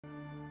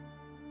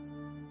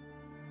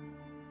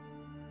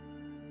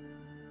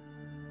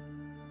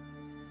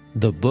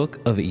The Book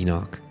of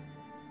Enoch,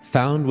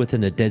 found within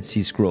the Dead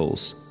Sea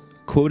Scrolls,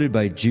 quoted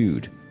by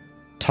Jude,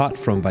 taught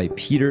from by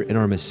Peter and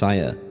our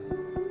Messiah.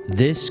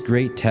 This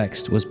great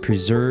text was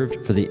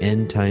preserved for the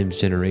end times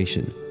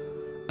generation,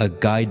 a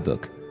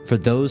guidebook for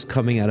those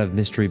coming out of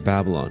Mystery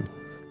Babylon,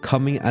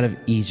 coming out of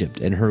Egypt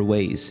and her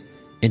ways,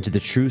 into the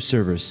true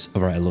service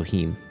of our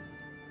Elohim.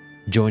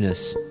 Join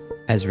us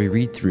as we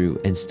read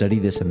through and study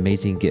this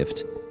amazing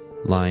gift,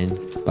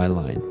 line by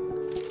line.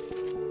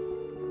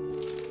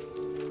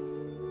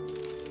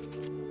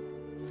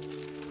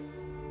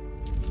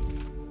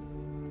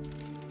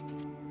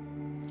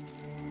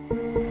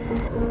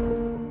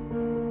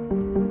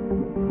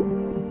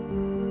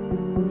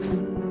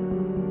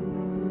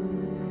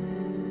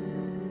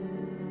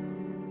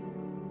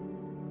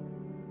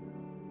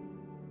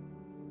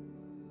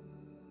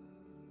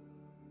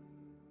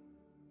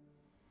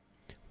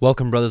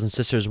 Welcome, brothers and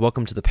sisters.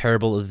 Welcome to the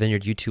Parable of the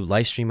Vineyard YouTube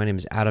live stream. My name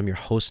is Adam, your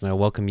host, and I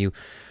welcome you.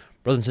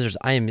 Brothers and sisters,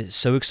 I am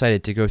so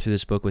excited to go through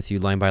this book with you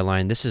line by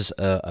line. This is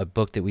a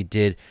book that we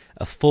did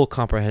a full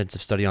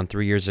comprehensive study on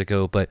 3 years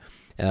ago, but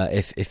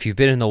if you've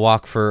been in the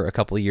walk for a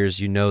couple of years,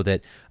 you know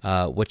that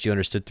what you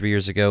understood 3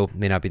 years ago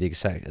may not be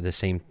the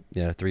same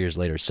 3 years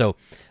later. So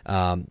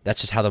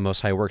that's just how the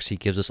Most High works. He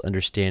gives us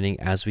understanding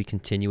as we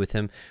continue with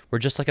Him. We're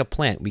just like a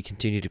plant. We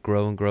continue to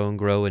grow and grow and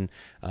grow, and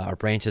our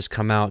branches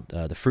come out,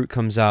 the fruit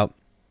comes out,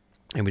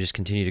 and we just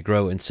continue to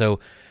grow. And so,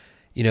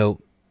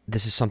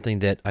 this is something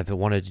that I've been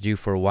wanted to do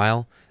for a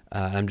while.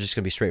 I'm just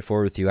going to be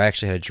straightforward with you. I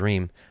actually had a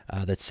dream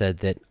that said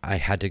that I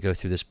had to go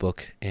through this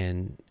book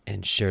and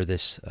share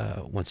this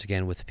once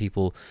again with the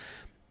people.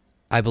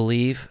 I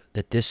believe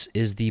that this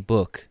is the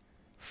book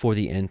for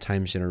the end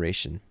times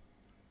generation.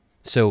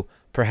 So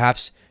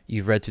perhaps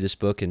you've read through this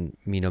book and,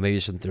 maybe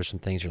there's some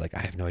things you're like, I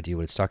have no idea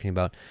what it's talking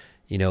about.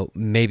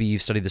 Maybe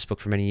you've studied this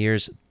book for many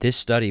years. This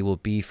study will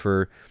be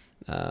for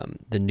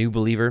the new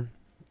believer,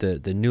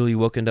 the newly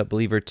woken up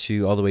believer,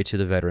 to all the way to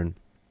the veteran,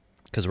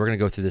 because we're going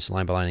to go through this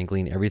line by line and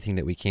glean everything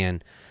that we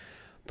can.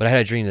 But I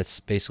had a dream that's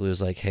basically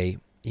was like, hey,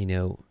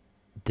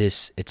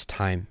 it's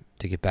time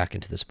to get back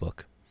into this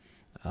book.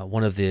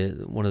 One of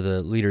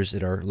the leaders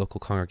at our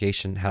local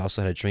congregation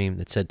also had a dream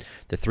that said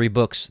the 3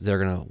 books that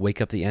are going to wake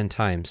up the end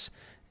times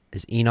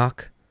is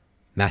Enoch,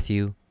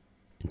 Matthew,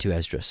 and 2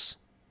 Esdras.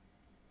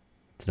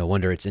 It's no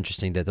wonder it's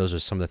interesting that those are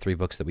some of the 3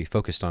 books that we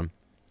focused on.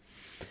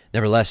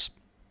 Nevertheless,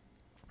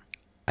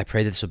 I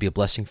pray that this will be a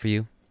blessing for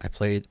you. I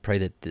pray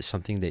that there's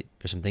some things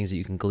that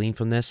you can glean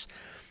from this.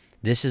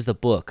 This is the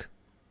book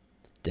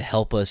to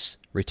help us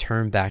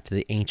return back to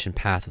the ancient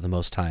path of the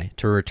Most High,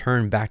 to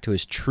return back to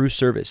His true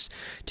service,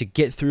 to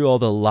get through all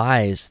the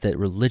lies that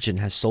religion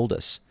has sold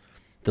us,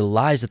 the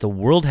lies that the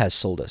world has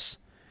sold us,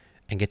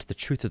 and get to the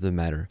truth of the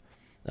matter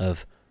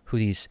of who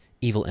these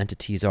evil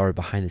entities are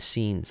behind the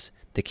scenes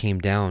that came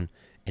down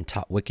and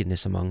taught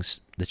wickedness amongst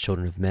the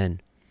children of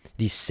men.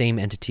 These same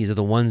entities are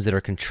the ones that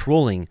are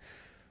controlling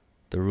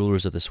the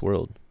rulers of this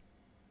world.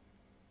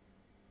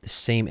 The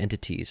same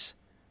entities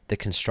that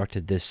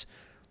constructed this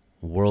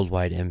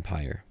worldwide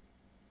empire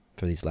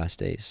for these last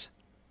days.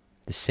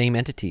 The same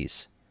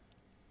entities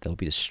that will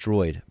be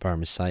destroyed by our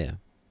Messiah.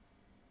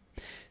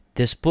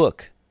 This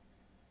book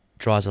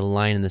draws a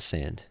line in the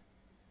sand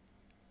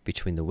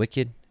between the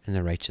wicked and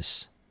the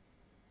righteous.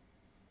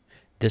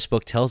 This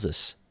book tells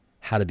us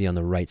how to be on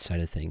the right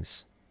side of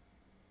things.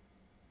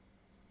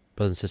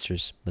 Brothers and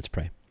sisters, let's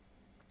pray.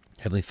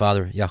 Heavenly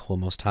Father, Yahweh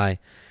Most High,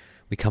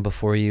 we come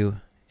before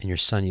you in your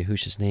Son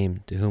Yahushua's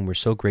name, to whom we're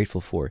so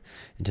grateful for,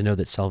 and to know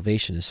that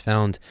salvation is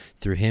found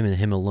through Him and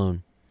Him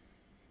alone.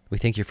 We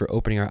thank you for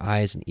opening our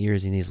eyes and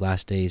ears in these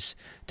last days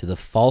to the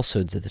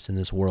falsehoods that's in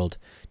this world,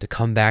 to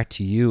come back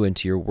to you and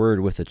to your word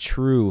with a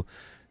true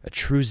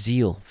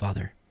zeal,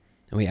 Father.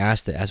 And we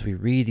ask that as we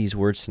read these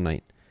words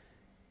tonight,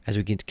 as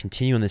we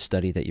continue in this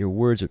study, that your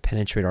words would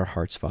penetrate our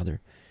hearts,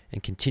 Father,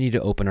 and continue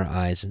to open our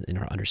eyes and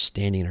our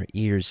understanding and our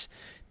ears,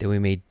 that we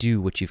may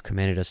do what you've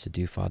commanded us to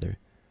do, Father,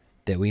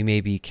 that we may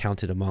be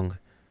counted among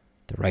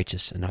the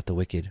righteous and not the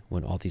wicked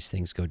when all these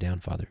things go down,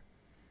 Father.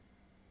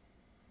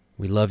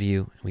 We love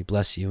you and we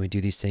bless you, and we do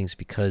these things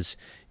because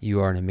you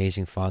are an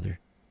amazing Father.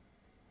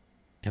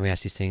 And we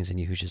ask these things in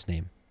Yahushua's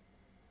name.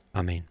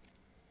 Amen.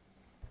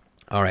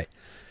 All right.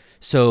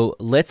 So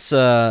let's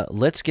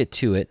get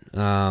to it.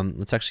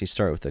 Let's actually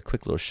start with a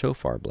quick little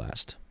shofar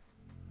blast.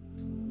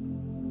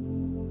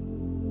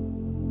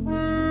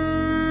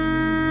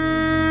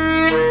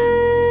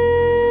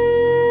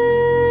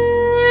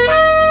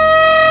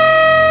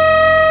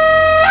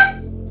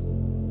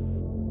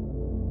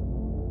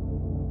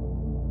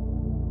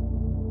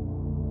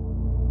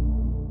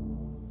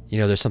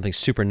 There's something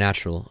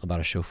supernatural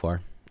about a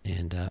shofar,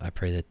 and I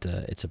pray that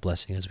it's a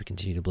blessing as we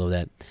continue to blow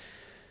that.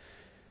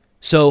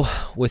 So,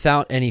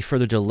 without any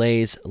further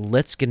delays,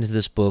 let's get into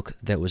this book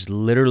that was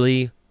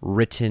literally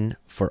written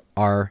for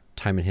our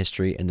time in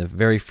history, and the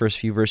very first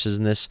few verses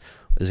in this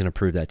is going to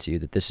prove that to you,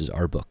 that this is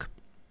our book.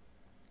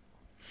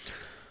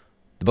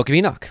 The Book of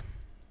Enoch.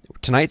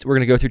 Tonight, we're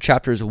going to go through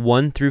chapters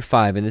 1 through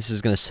 5, and this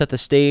is going to set the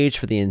stage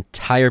for the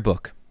entire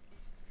book.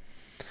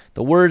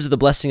 The words of the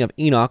blessing of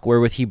Enoch,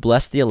 wherewith he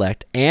blessed the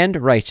elect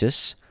and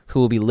righteous, who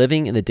will be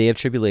living in the day of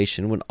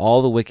tribulation, when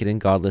all the wicked and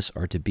godless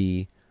are to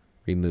be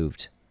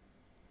removed.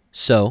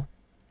 So,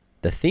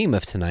 the theme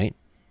of tonight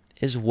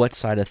is, what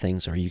side of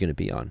things are you going to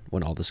be on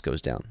when all this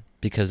goes down?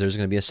 Because there's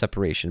going to be a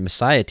separation.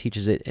 Messiah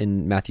teaches it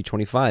in Matthew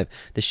 25,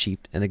 the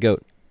sheep and the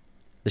goat.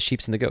 The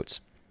sheep and the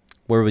goats.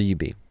 Where will you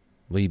be?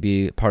 Will you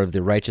be part of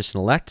the righteous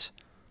and elect,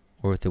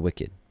 or with the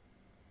wicked?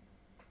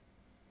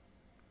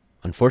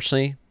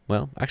 Unfortunately,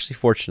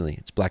 fortunately,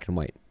 it's black and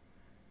white.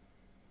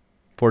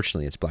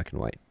 Fortunately, it's black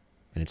and white.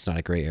 And it's not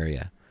a gray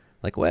area.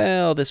 Like,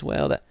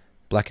 that.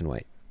 Black and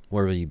white.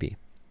 Where will you be?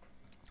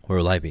 Where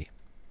will I be?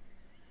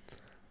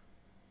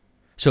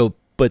 So,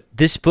 but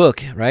this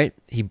book, right?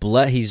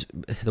 He's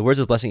the words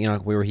of the blessing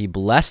Enoch, where he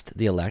blessed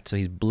the elect. So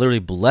he's literally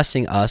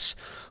blessing us,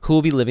 who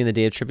will be living the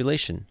day of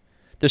tribulation.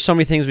 There's so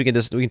many things we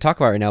can talk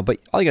about right now, but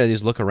all you gotta do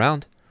is look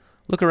around.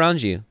 Look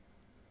around you.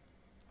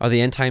 Are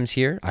the end times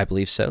here? I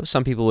believe so.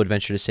 Some people would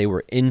venture to say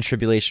we're in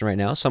tribulation right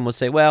now. Some would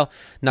say, well,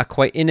 not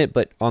quite in it,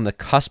 but on the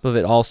cusp of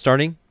it all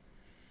starting.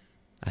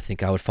 I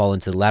think I would fall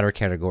into the latter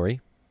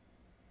category.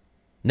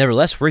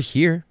 Nevertheless, we're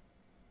here.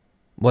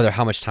 Whether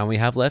how much time we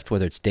have left,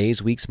 whether it's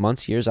days, weeks,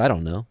 months, years, I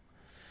don't know.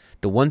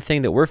 The one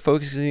thing that we're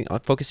focusing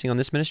on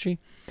this ministry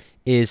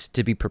is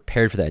to be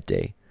prepared for that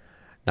day.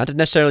 Not to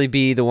necessarily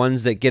be the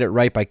ones that get it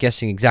right by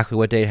guessing exactly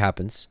what day it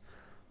happens,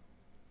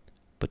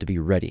 but to be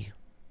ready.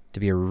 To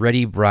be a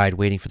ready bride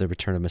waiting for the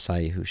return of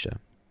Messiah Yahushua.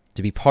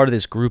 To be part of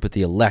this group of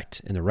the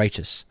elect and the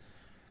righteous.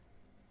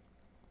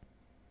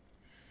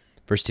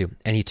 Verse 2,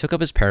 and he took up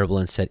his parable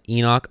and said,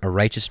 Enoch, a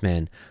righteous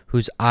man,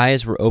 whose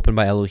eyes were opened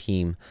by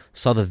Elohim,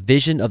 saw the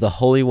vision of the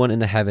Holy One in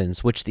the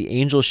heavens, which the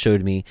angel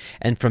showed me,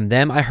 and from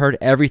them I heard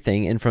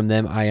everything, and from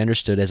them I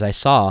understood as I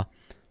saw,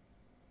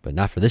 but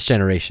not for this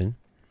generation,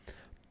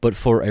 but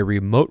for a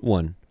remote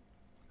one,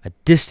 a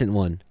distant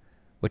one,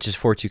 which is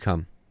for to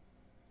come.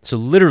 So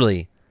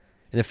literally,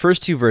 in the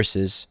first two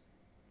verses,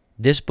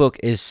 this book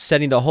is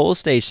setting the whole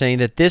stage, saying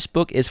that this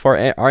book is for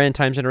our end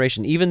time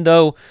generation, even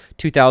though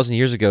 2,000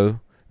 years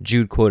ago,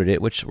 Jude quoted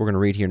it, which we're going to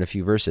read here in a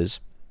few verses.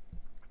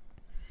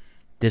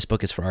 This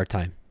book is for our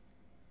time.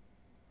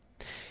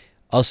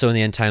 Also, in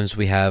the end times,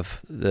 we have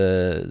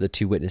the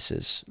two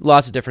witnesses.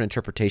 Lots of different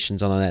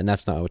interpretations on that, and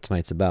that's not what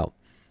tonight's about.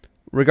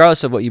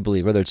 Regardless of what you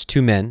believe, whether it's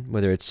two men,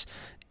 whether it's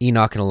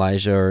Enoch and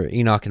Elijah, or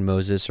Enoch and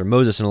Moses, or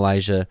Moses and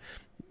Elijah,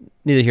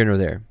 neither here nor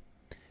there.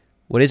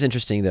 What is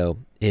interesting, though,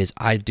 is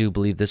I do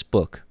believe this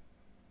book,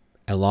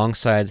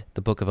 alongside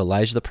the book of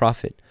Elijah the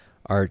prophet,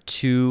 are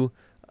just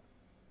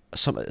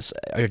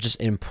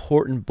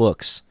important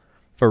books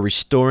for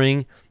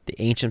restoring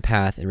the ancient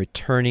path and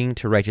returning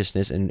to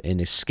righteousness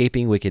and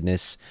escaping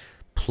wickedness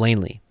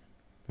plainly,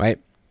 right?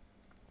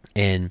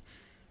 And,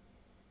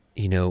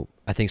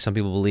 I think some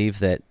people believe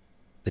that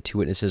the two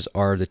witnesses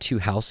are the two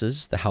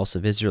houses, the house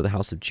of Israel, the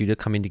house of Judah,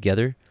 coming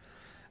together.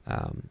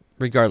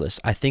 Regardless,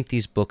 I think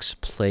these books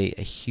play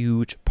a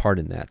huge part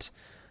in that.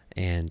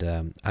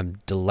 And I'm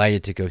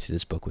delighted to go through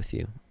this book with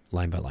you,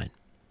 line by line.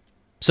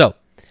 So,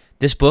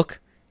 this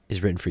book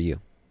is written for you,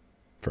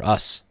 for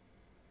us,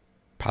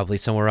 probably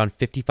somewhere around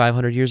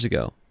 5,500 years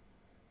ago.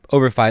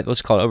 Over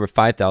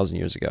 5,000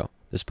 years ago,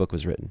 this book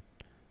was written.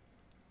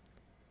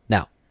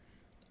 Now,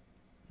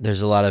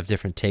 there's a lot of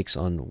different takes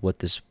on what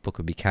this book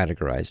would be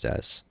categorized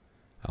as.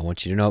 I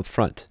want you to know up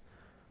front,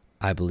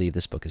 I believe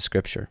this book is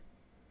Scripture.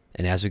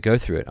 And as we go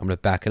through it, I'm going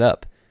to back it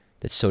up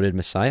that so did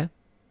Messiah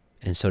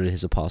and so did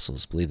his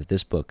apostles believe that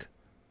this book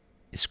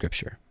is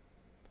Scripture,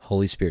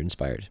 Holy Spirit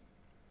inspired.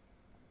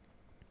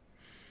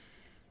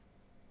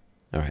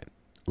 All right,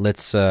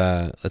 let's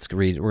read.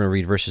 We're going to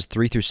read verses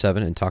 3 through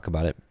 7 and talk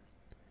about it.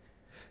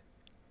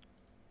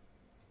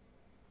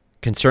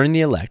 Concerning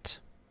the elect,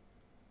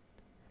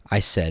 I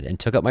said, and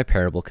took up my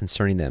parable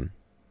concerning them.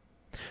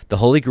 The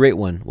Holy Great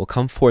One will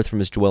come forth from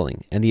his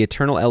dwelling, and the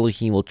eternal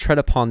Elohim will tread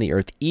upon the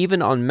earth,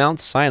 even on Mount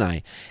Sinai,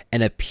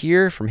 and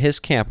appear from his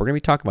camp. We're going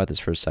to be talking about this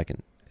for a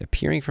second.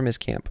 Appearing from his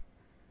camp.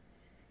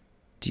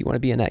 Do you want to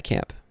be in that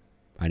camp?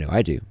 I know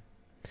I do.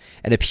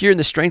 And appear in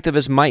the strength of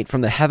his might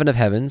from the heaven of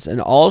heavens, and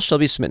all shall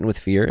be smitten with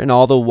fear, and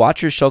all the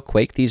watchers shall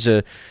quake. These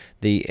are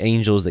the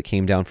angels that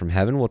came down from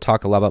heaven. We'll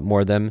talk a lot about more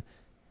of them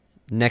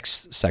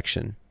next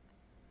section.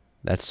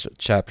 That's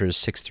chapters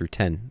 6 through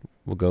 10.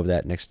 We'll go over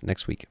that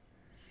next week.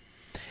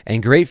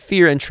 And great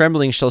fear and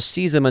trembling shall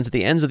seize them unto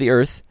the ends of the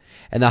earth,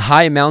 and the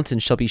high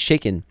mountains shall be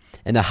shaken,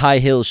 and the high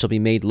hills shall be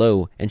made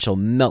low, and shall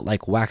melt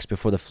like wax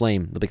before the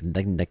flame. They'll be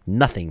like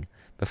nothing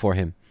before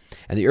him.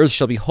 And the earth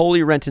shall be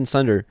wholly rent in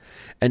sunder,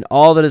 and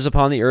all that is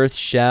upon the earth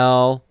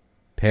shall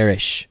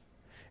perish.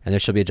 And there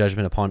shall be a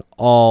judgment upon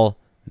all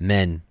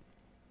men.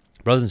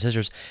 Brothers and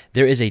sisters,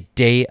 there is a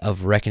day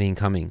of reckoning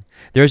coming.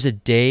 There is a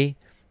day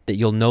that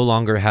you'll no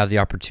longer have the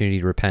opportunity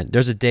to repent.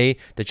 There's a day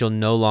that you'll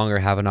no longer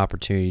have an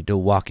opportunity to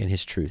walk in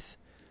his truth.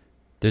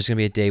 There's going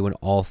to be a day when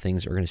all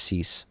things are going to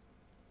cease.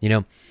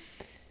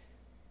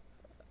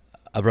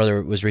 A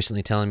brother was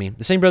recently telling me,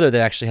 the same brother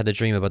that actually had the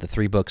dream about the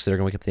 3 books that are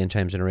going to wake up the end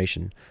time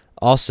generation,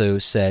 also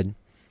said,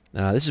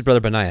 this is Brother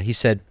Benaiah, he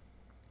said,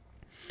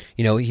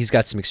 he's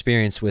got some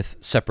experience with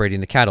separating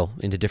the cattle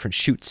into different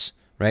chutes,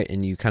 right?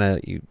 And you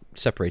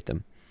separate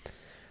them.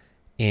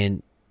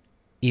 And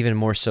even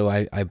more so,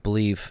 I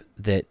believe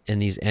that in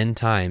these end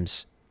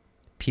times,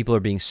 people are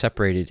being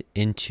separated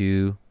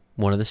into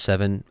one of the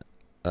 7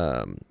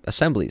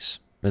 assemblies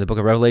in the book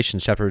of Revelation,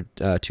 chapter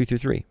 2 through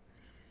 3.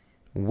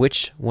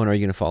 Which one are you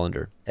going to fall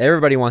under?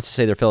 Everybody wants to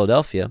say they're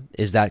Philadelphia.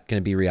 Is that going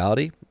to be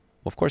reality?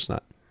 Well, of course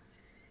not.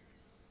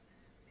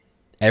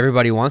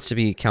 Everybody wants to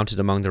be counted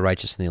among the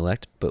righteous and the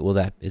elect, but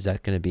is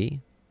that going to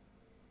be?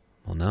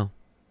 Well, no.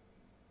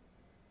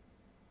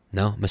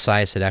 No,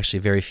 Messiah said actually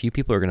very few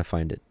people are going to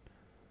find it.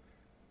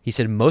 He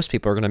said most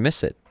people are going to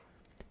miss it.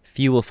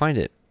 Few will find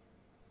it.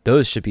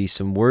 Those should be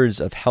some words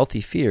of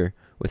healthy fear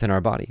within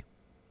our body.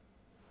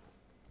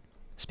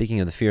 Speaking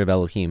of the fear of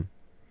Elohim,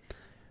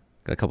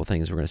 got a couple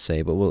things we're going to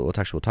say, but we'll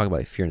talk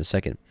about fear in a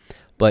second.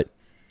 But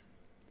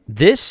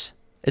this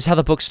is how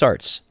the book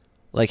starts.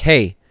 Like,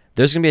 hey,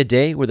 there's going to be a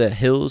day where the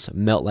hills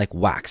melt like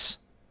wax.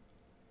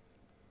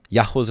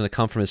 Yahweh is going to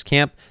come from his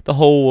camp. The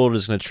whole world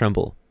is going to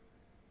tremble.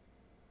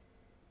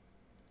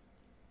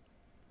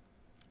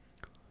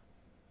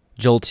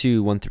 Joel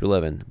 2, 1 through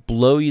 11.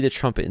 Blow ye the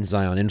trumpet in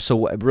Zion. And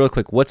so real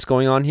quick, what's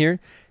going on here?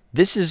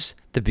 This is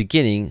the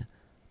beginning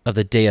of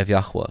the day of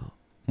Yahweh,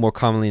 more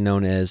commonly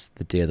known as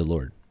the day of the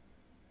Lord.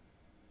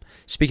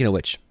 Speaking of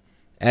which,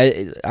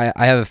 I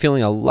have a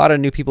feeling a lot of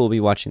new people will be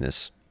watching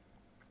this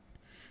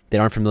that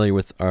aren't familiar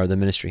with the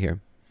ministry here.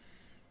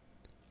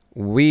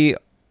 We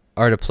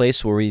are at a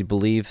place where we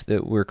believe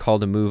that we're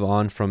called to move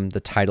on from the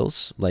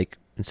titles, like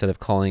instead of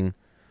calling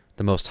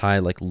the Most High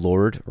like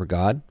Lord or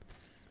God,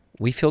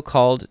 we feel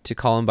called to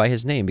call him by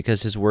his name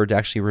because his word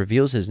actually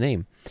reveals his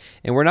name.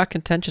 And we're not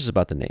contentious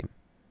about the name.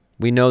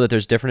 We know that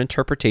there's different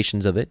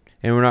interpretations of it,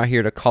 and we're not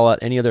here to call out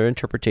any other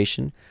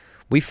interpretation.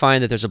 We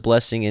find that there's a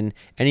blessing in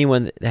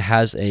anyone that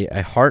has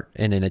a heart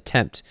and an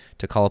attempt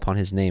to call upon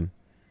his name.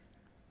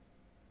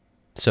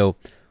 So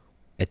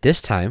at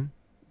this time,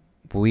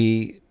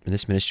 in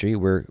this ministry,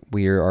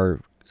 we are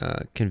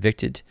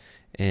convicted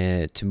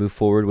to move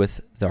forward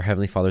with our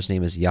Heavenly Father's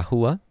name is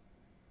Yahuwah,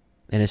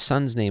 and his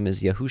son's name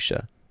is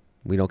Yahusha.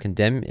 We don't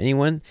condemn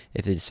anyone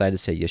if they decide to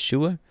say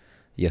Yeshua,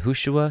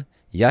 Yahushua,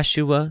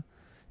 Yahshua,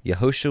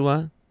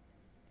 Yehoshua.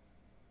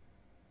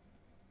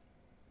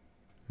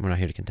 We're not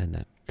here to contend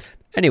that.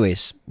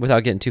 Anyways,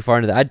 without getting too far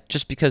into that,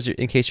 just because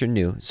in case you're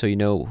new, so you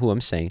know who I'm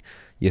saying,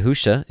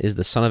 Yahusha is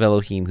the son of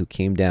Elohim who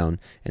came down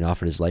and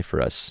offered his life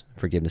for us,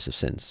 forgiveness of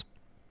sins.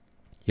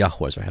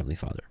 Yahweh is our Heavenly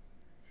Father.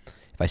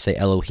 If I say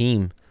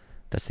Elohim,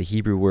 that's the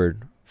Hebrew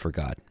word for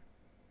God.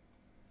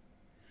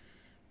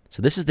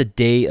 So this is the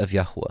day of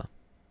Yahweh.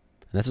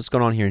 And that's what's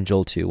going on here in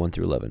Joel 2, 1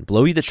 through 11.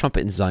 Blow ye the trumpet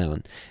in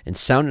Zion, and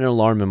sound an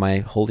alarm in my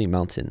holy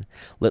mountain.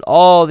 Let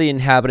all the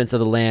inhabitants of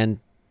the land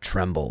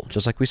tremble,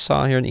 just like we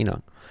saw here in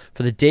Enoch.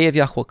 For the day of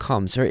Yahweh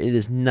comes, for it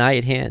is nigh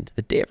at hand.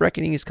 The day of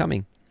reckoning is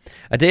coming.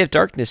 A day of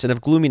darkness and of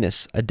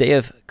gloominess, a day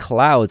of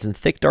clouds and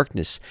thick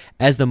darkness.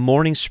 As the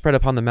morning spread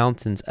upon the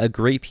mountains, a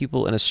great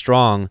people and a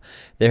strong,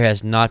 there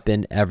has not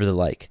been ever the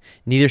like.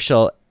 Neither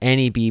shall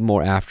any be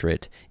more after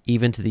it,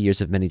 even to the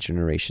years of many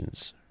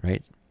generations.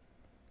 Right?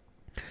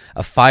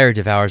 A fire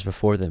devours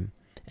before them,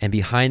 and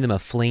behind them a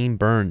flame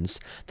burns.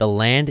 The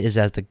land is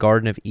as the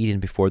Garden of Eden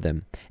before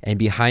them, and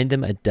behind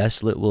them a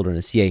desolate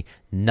wilderness. Yea,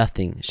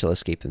 nothing shall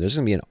escape them. There's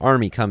going to be an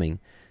army coming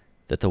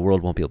that the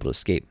world won't be able to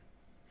escape.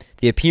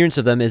 The appearance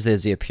of them is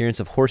as the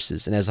appearance of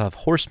horses, and as of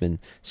horsemen,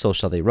 so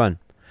shall they run.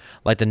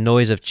 Like the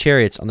noise of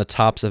chariots on the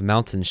tops of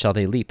mountains shall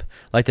they leap,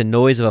 like the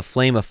noise of a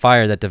flame of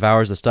fire that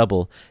devours the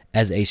stubble,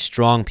 as a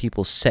strong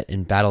people set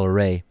in battle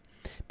array.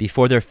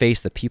 Before their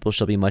face the people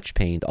shall be much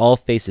pained. All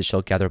faces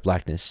shall gather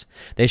blackness.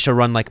 They shall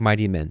run like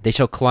mighty men. They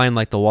shall climb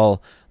the wall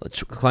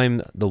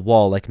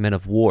like men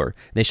of war.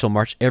 They shall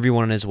march every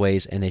one in his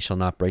ways, and they shall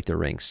not break their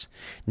ranks.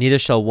 Neither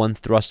shall one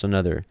thrust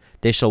another.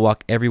 They shall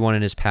walk every one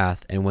in his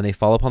path, and when they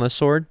fall upon the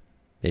sword,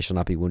 they shall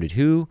not be wounded.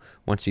 Who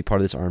wants to be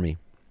part of this army?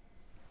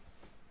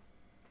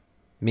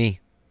 Me.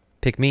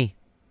 Pick me.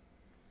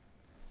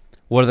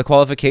 What are the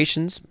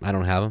qualifications? I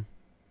don't have them.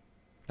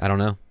 I don't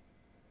know.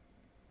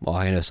 Well,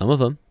 I know some of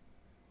them.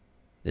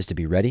 Is to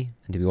be ready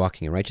and to be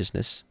walking in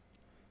righteousness.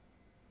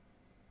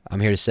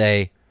 I'm here to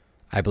say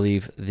I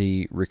believe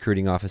the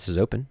recruiting office is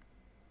open.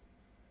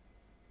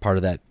 Part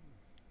of that,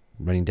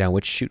 running down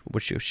which shoot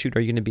are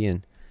you going to be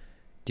in?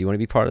 Do you want to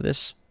be part of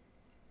this?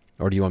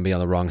 Or do you want to be on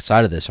the wrong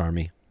side of this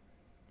army?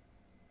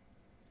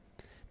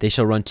 They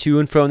shall run to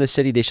and fro in the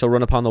city. They shall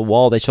run upon the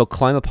wall. They shall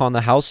climb upon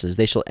the houses.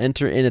 They shall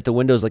enter in at the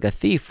windows like a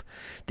thief.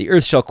 The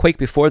earth shall quake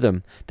before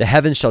them. The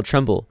heavens shall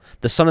tremble.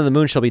 The sun and the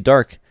moon shall be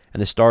dark, and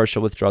the stars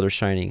shall withdraw their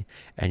shining.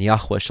 And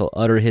Yahweh shall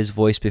utter his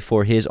voice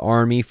before his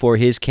army, for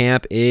his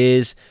camp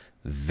is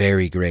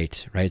very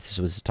great. Right? This is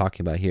what it's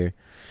talking about here.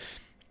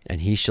 And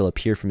he shall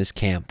appear from his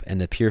camp,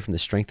 and appear from the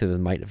strength of the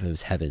might of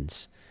his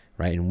heavens.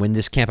 Right? And when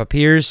this camp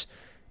appears,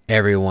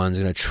 everyone's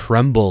going to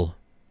tremble.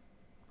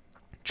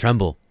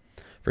 Tremble.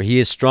 For he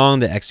is strong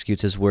that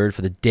executes his word,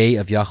 for the day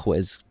of Yahweh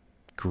is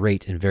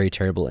great and very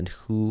terrible, and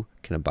who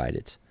can abide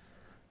it?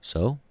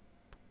 So,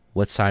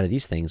 What side of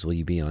these things will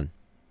you be on?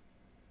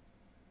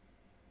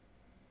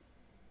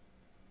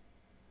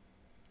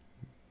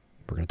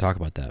 We're going to talk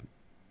about that.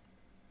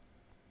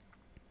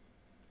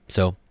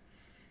 So,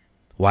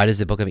 why does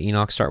the book of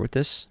Enoch start with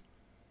this?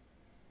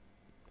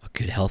 A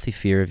good, healthy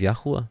fear of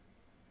Yahweh.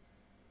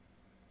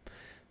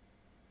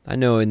 I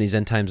know in these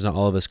end times, not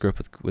all of us grew up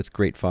with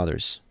great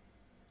fathers.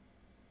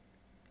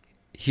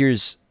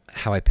 Here's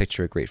how I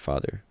picture a great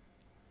father.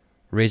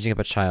 Raising up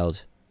a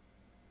child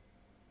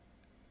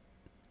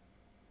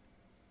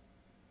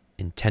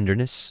in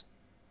tenderness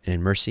and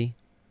in mercy.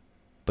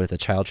 But if the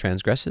child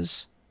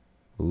transgresses,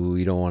 ooh,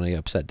 you don't want to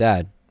upset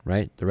dad,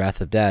 right? The wrath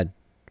of dad.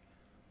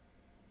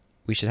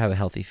 We should have a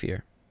healthy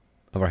fear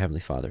of our Heavenly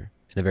Father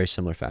in a very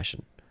similar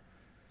fashion.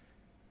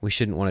 We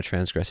shouldn't want to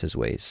transgress his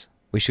ways.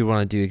 We should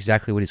want to do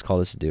exactly what he's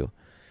called us to do.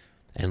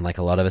 And like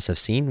a lot of us have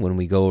seen, when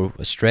we go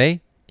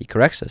astray, he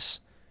corrects us.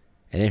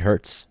 And it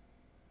hurts.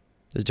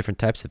 There's different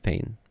types of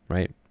pain,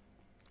 right?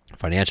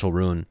 Financial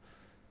ruin,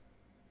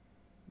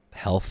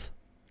 health,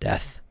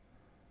 death,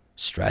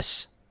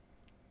 stress,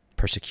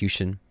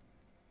 persecution,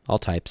 all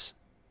types.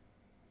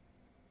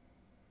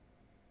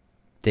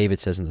 David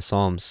says in the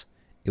Psalms,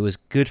 "It was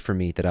good for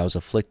me that I was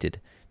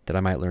afflicted, that I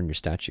might learn your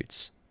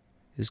statutes."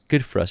 It was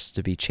good for us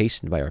to be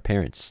chastened by our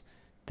parents,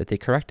 that they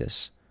correct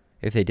us.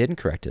 If they didn't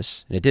correct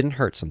us, and it didn't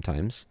hurt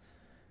sometimes,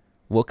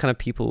 what kind of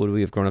people would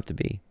we have grown up to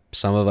be?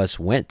 Some of us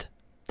went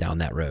down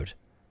that road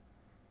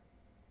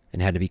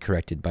and had to be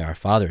corrected by our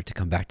Father to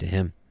come back to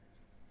him.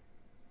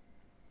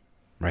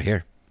 Right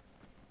here.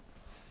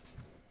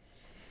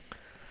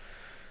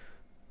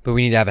 But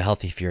we need to have a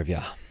healthy fear of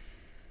Yah.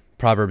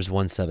 Proverbs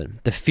 1:7.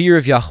 The fear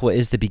of Yahweh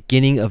is the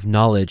beginning of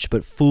knowledge,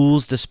 but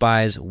fools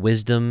despise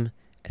wisdom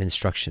and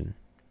instruction.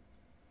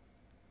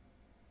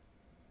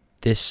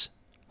 This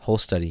whole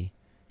study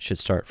should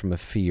start from a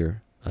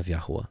fear of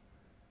Yahweh.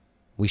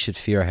 We should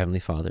fear our Heavenly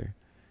Father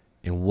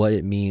and what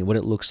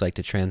it looks like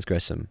to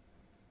transgress him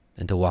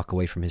and to walk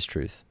away from his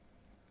truth.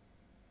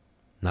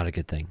 Not a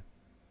good thing.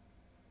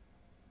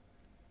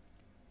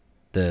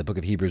 The book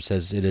of Hebrews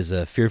says it is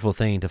a fearful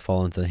thing to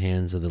fall into the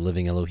hands of the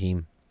living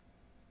Elohim.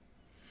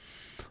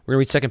 We're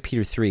going to read 2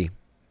 Peter 3.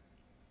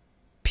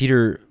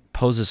 Peter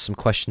poses some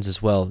questions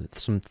as well,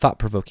 some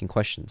thought-provoking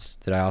questions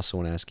that I also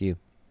want to ask you.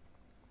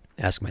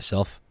 Ask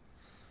myself.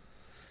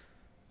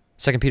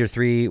 2 Peter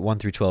 3, 1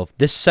 through 12.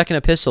 This second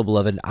epistle,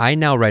 beloved, I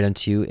now write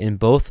unto you in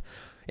both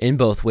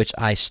which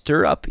I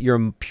stir up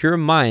your pure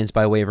minds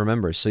by way of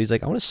remembrance. So he's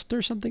like, I want to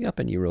stir something up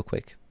in you real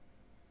quick.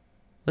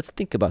 Let's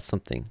think about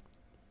something.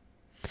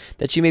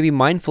 That you may be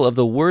mindful of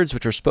the words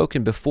which are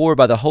spoken before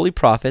by the holy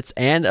prophets,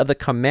 and of the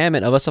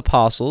commandment of us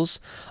apostles,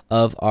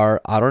 of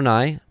our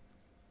Adonai,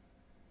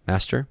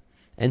 Master,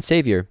 and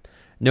Savior,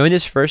 knowing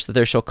this first, that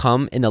there shall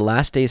come in the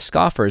last days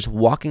scoffers,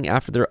 walking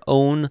after their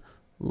own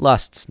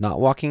lusts, not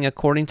walking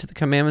according to the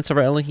commandments of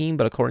our Elohim,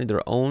 but according to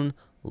their own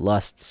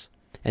lusts,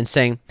 and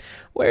saying,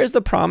 where is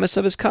the promise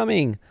of his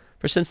coming?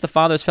 For since the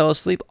fathers fell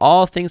asleep,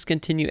 all things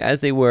continue as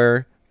they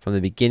were from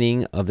the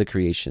beginning of the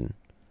creation.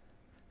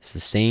 It's the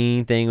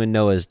same thing with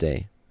Noah's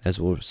day, as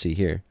we'll see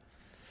here.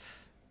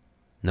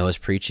 Noah's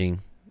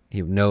preaching.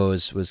 Noah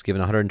was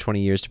given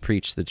 120 years to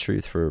preach the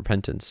truth for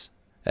repentance,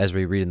 as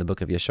we read in the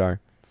book of Yashar.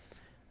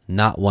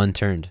 Not one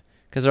turned.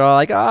 Because they're all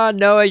like,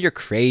 Noah, you're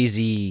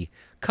crazy.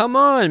 Come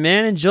on,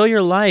 man, enjoy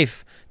your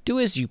life. Do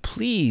as you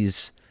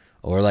please.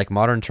 Or like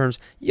modern terms,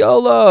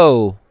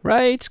 YOLO,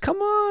 right? Come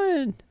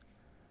on.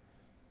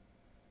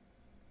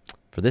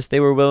 For this they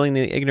were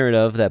willingly ignorant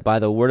of, that by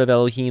the word of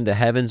Elohim the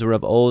heavens were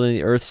of old, and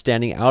the earth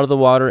standing out of the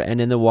water and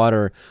in the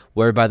water,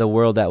 whereby the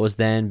world that was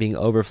then being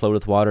overflowed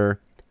with water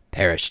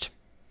perished.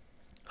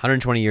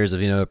 120 years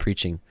of Noah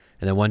preaching,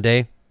 and then one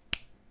day,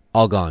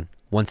 all gone.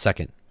 1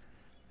 second.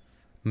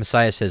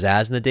 Messiah says,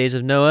 as in the days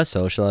of Noah,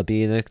 so shall it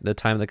be in the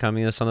time of the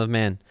coming of the Son of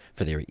Man.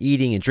 For they were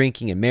eating and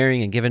drinking and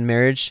marrying and giving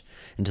marriage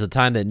until the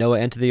time that Noah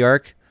entered the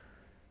ark.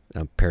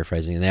 I'm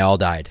paraphrasing, and they all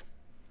died.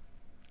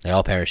 They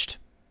all perished.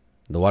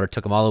 The water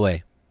took them all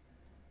away.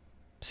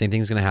 Same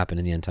thing is going to happen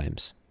in the end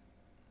times.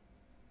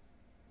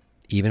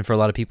 Even for a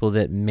lot of people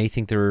that may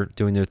think they're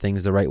doing their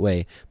things the right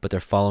way, but they're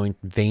following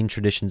vain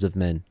traditions of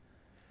men.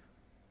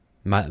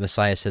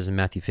 Messiah says in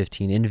Matthew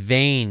 15, in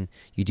vain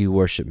you do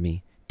worship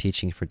me,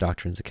 teaching for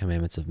doctrines the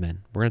commandments of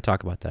men. We're going to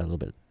talk about that a little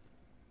bit.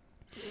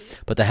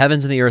 But the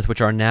heavens and the earth,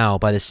 which are now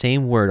by the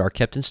same word, are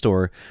kept in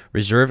store,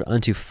 reserved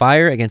unto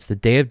fire against the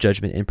day of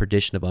judgment and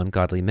perdition of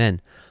ungodly men.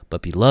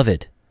 But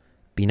beloved,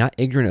 be not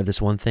ignorant of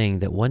this one thing,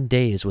 that one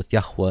day is with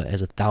Yahweh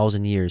as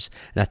 1,000 years,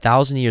 and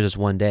 1,000 years as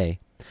one day.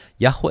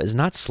 Yahweh is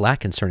not slack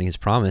concerning his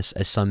promise,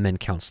 as some men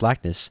count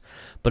slackness,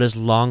 but is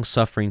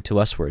long-suffering to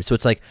usward. So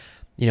it's like,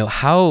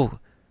 how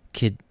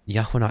could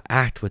Yahweh not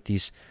act with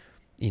these,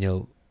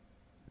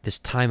 this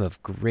time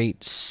of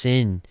great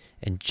sin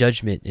and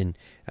judgment? And,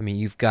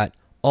 you've got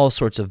all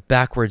sorts of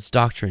backwards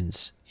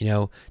doctrines,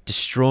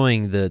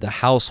 destroying the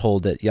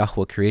household that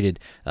Yahweh created,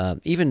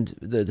 even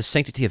the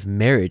sanctity of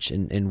marriage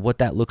and what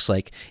that looks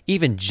like,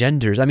 even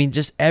genders.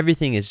 Just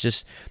everything is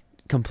just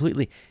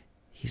completely,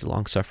 he's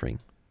long-suffering.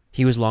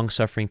 He was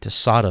long-suffering to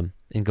Sodom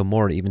and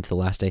Gomorrah, even to the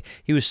last day.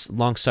 He was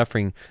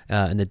long-suffering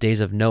in the days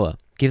of Noah.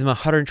 Gave them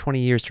 120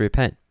 years to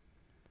repent.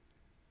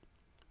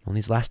 On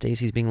these last days,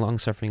 he's being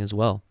long-suffering as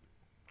well.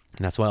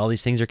 And that's why all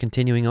these things are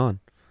continuing on.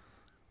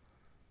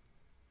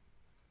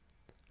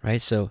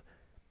 Right? So,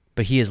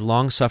 but he is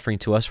long-suffering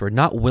to us. We're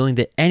not willing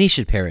that any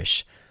should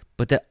perish,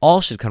 but that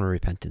all should come to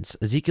repentance.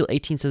 Ezekiel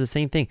 18 says the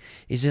same thing.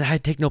 He says, I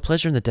take no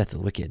pleasure in the death of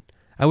the wicked.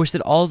 I wish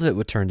that all of it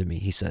would turn to me,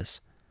 he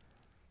says.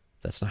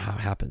 That's not how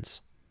it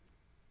happens.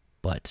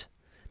 But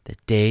the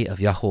day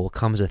of Yahweh will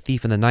come as a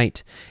thief in the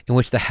night, in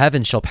which the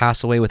heavens shall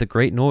pass away with a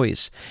great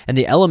noise, and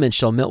the elements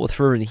shall melt with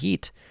fervent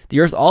heat. The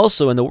earth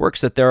also and the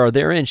works that there are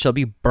therein shall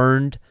be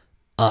burned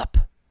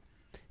up.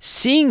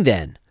 Seeing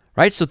then,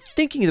 right? So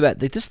thinking about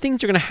that these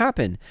things are going to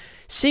happen.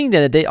 Seeing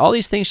then that all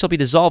these things shall be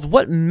dissolved,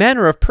 what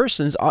manner of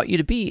persons ought you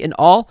to be in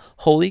all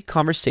holy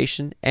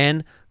conversation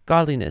and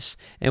godliness?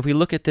 And if we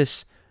look at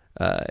this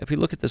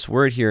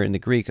word here in the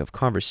Greek of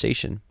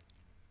conversation,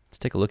 let's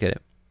take a look at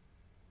it.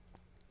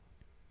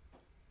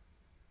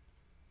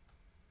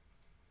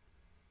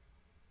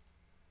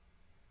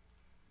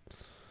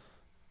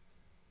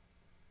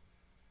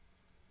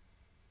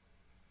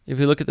 If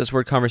you look at this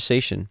word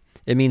conversation,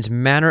 it means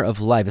manner of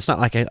life. It's not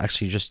like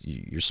actually just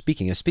you're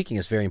speaking. Speaking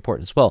is very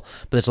important as well,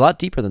 but it's a lot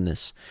deeper than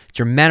this. It's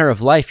your manner of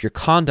life, your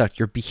conduct,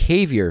 your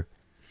behavior.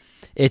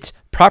 It's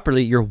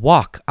properly your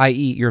walk, i.e.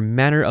 your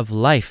manner of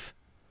life.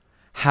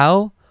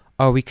 How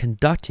are we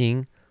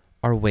conducting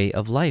our way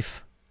of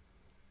life?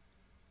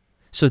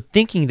 So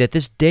thinking that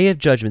this day of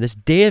judgment, this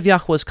day of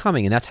Yahweh is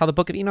coming, and that's how the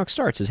book of Enoch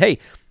starts, is, hey,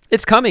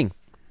 it's coming.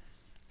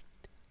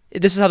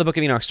 This is how the book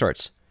of Enoch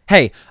starts.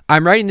 Hey,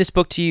 I'm writing this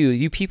book to you,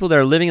 you people that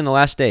are living in the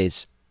last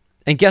days.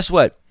 And guess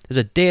what? There's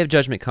a day of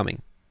judgment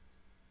coming.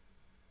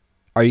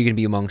 Are you going to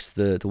be amongst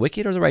the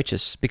wicked or the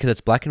righteous? Because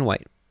it's black and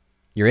white.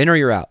 You're in or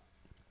you're out.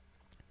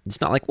 It's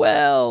not like,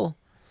 well,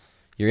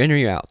 you're in or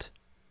you're out.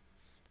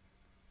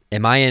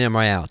 Am I in or am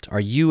I out? Are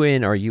you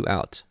in or are you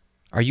out?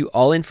 Are you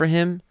all in for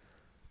him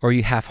or are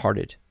you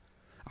half-hearted?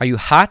 Are you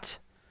hot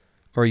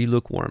or are you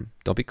lukewarm?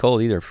 Don't be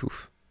cold either.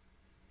 Oof.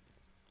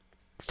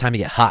 It's time to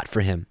get hot for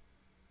him.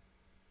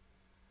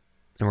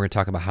 And we're going to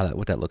talk about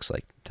what that looks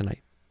like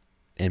tonight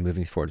and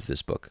moving forward with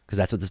this book, because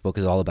that's what this book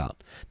is all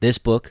about. This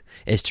book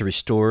is to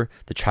restore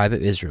the tribe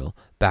of Israel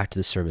back to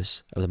the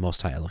service of the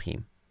Most High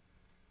Elohim.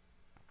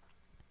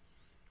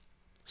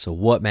 So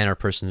what manner of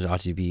persons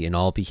ought to be in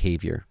all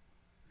behavior,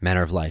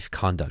 manner of life,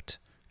 conduct,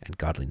 and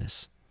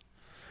godliness?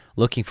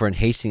 Looking for and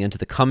hastening unto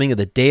the coming of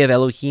the day of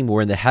Elohim,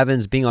 wherein the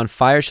heavens being on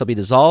fire shall be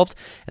dissolved,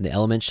 and the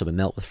elements shall be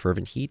melt with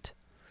fervent heat.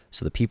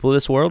 So the people of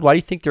this world, why do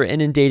you think they're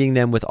inundating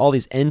them with all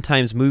these end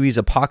times movies,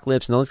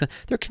 apocalypse, and all this?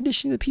 They're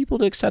conditioning the people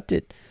to accept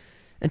it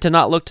and to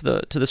not look to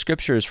the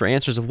scriptures for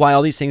answers of why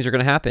all these things are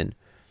going to happen.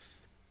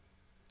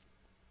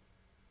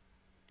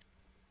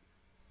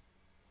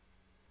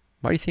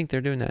 Why do you think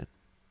they're doing that?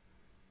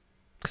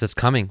 Because it's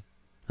coming,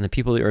 and the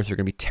people of the earth are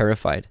going to be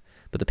terrified.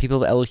 But the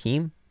people of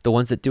Elohim, the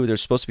ones that do what they're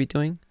supposed to be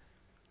doing,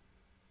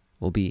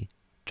 will be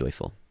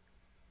joyful.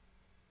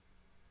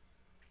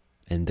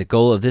 And the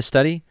goal of this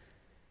study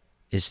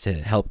is to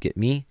help get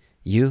me,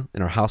 you,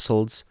 and our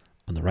households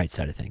on the right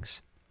side of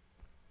things.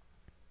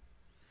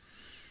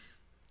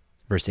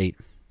 Verse 8.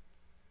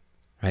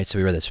 Right, so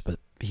we read this, but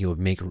he'll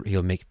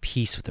make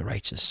peace with the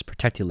righteous,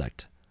 protect the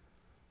elect.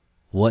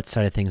 What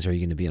side of things are you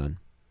going to be on?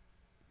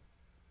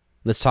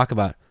 Let's talk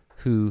about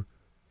who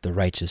the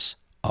righteous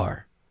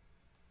are.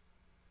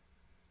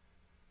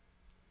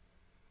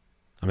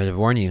 I'm going to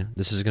warn you,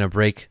 this is going to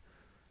break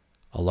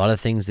a lot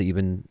of things that you've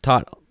been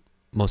taught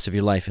most of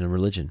your life in a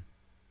religion.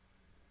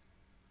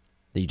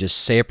 That you just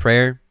say a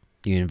prayer,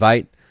 you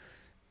invite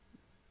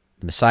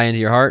the Messiah into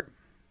your heart,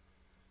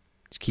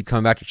 just keep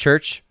coming back to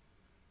church,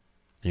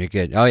 and you're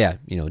good. Oh yeah,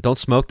 don't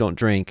smoke, don't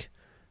drink,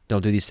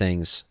 don't do these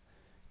things,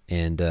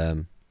 and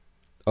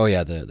oh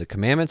yeah, the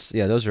commandments,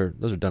 yeah, those are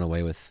done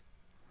away with.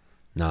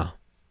 No,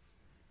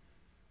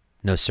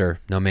 sir,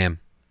 no ma'am.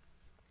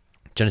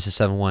 Genesis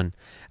 7:1.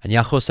 And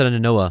Yahweh said unto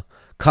Noah,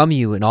 Come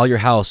you and all your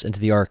house into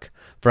the ark,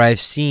 for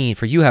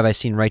you have I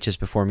seen righteous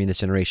before me in this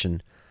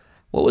generation.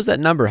 What was that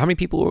number? How many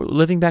people were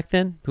living back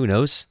then? Who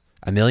knows?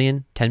 1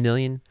 million? 10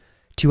 million?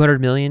 200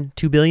 million?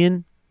 2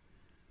 billion?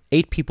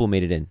 8 people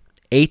made it in.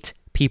 8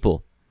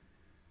 people.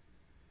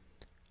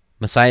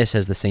 Messiah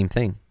says the same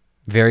thing.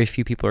 Very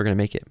few people are going to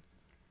make it.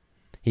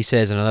 He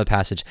says in another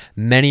passage,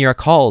 Many are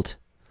called,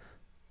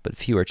 but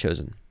few are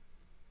chosen.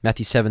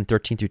 Matthew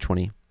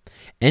 7:13-20.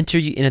 Enter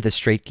ye in at the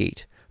straight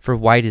gate, for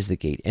wide is the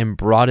gate, and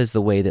broad is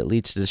the way that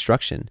leads to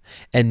destruction,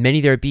 and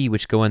many there be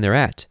which go in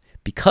thereat,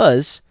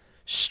 because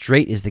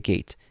strait is the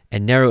gate,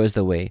 and narrow is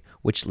the way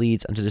which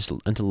leads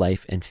unto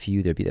life, and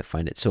few there be that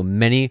find it. So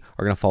many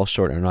are going to fall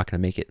short and are not going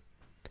to make it.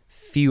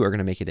 Few are going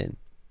to make it in.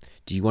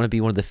 Do you want to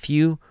be one of the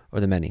few or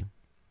the many?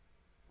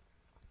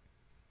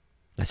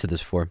 I said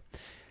this before.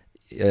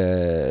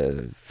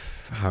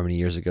 How many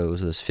years ago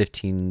was this?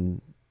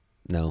 15?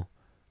 No.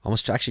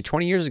 Almost actually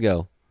 20 years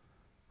ago.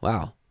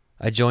 Wow.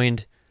 I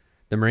joined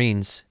the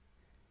Marines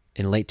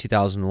in late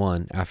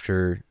 2001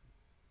 after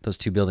those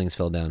two buildings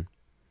fell down.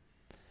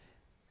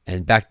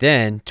 And back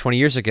then, 20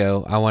 years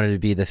ago, I wanted to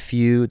be the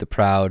few, the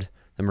proud,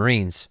 the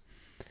Marines.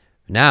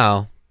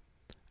 Now,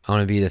 I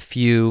want to be the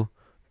few,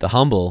 the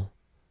humble,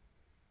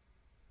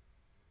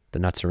 the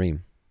Natsarim,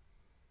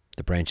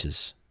 the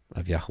branches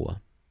of Yahuwah.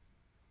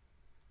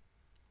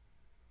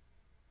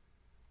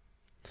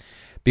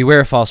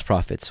 Beware of false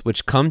prophets,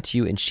 which come to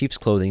you in sheep's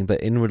clothing,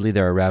 but inwardly they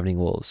are ravening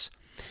wolves.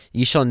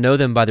 Ye shall know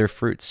them by their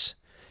fruits.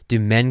 Do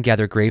men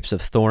gather grapes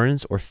of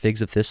thorns or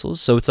figs of thistles?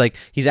 So it's like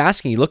he's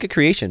asking you, look at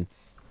creation.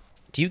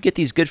 Do you get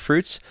these good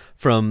fruits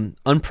from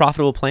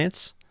unprofitable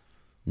plants?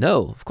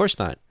 No, of course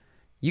not.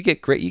 You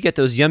get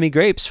those yummy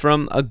grapes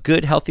from a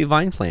good, healthy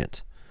vine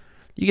plant.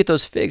 You get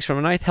those figs from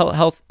a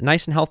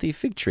nice and healthy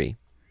fig tree.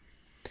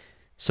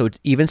 So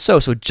even so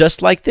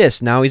just like this,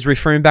 now he's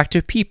referring back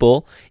to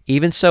people.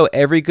 Even so,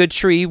 every good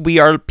tree,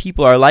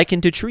 people are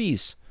likened to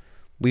trees.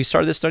 We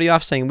started this study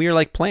off saying we are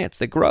like plants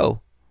that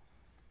grow.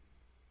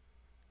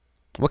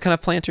 What kind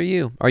of plant are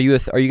you? Are you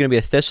going to be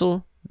a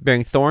thistle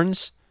bearing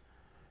thorns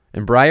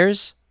and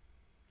briars?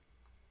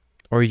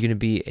 Or are you going to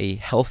be a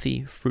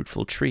healthy,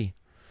 fruitful tree?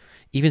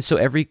 Even so,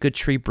 every good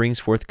tree brings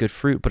forth good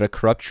fruit, but a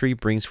corrupt tree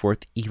brings forth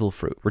evil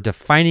fruit. We're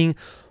defining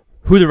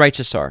who the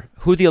righteous are,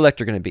 who the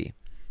elect are going to be,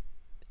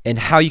 and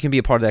how you can be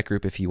a part of that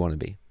group if you want to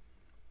be.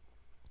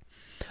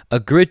 A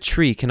good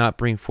tree cannot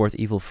bring forth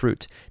evil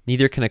fruit,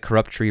 neither can a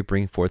corrupt tree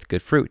bring forth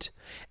good fruit.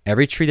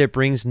 Every tree that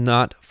brings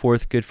not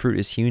forth good fruit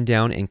is hewn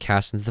down and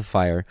cast into the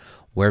fire,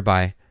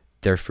 whereby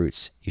their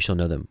fruits you shall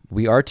know them.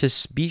 We are to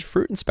be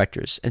fruit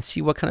inspectors and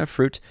see what kind of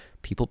fruit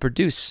people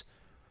produce.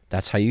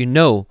 That's how you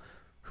know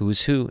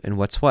who's who and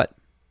what's what.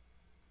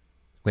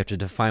 We have to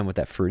define what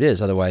that fruit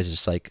is. Otherwise,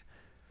 it's like,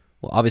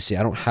 well, obviously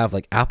I don't have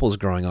like apples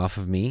growing off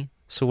of me,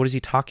 so what is he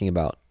talking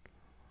about?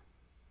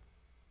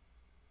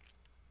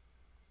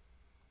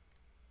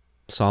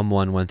 Psalm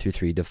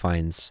 1:1-3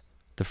 defines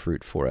the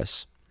fruit for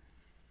us.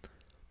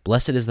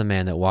 Blessed is the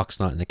man that walks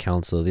not in the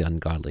counsel of the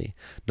ungodly,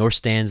 nor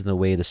stands in the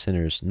way of the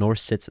sinners, nor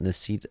sits in the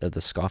seat of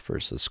the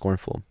scoffers, the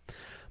scornful.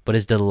 But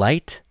his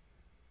delight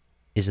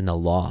is in the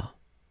law.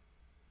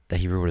 The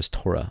Hebrew word is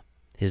Torah.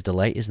 His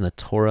delight is in the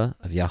Torah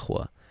of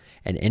Yahuwah,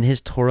 and in his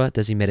Torah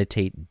does he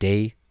meditate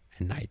day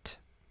and night.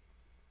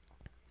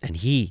 And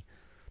he,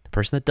 the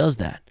person that does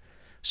that,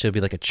 shall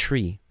be like a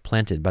tree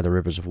planted by the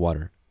rivers of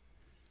water,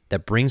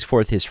 that brings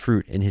forth his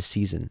fruit in his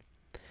season.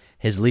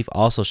 His leaf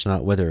also shall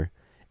not wither,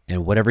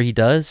 and whatever he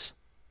does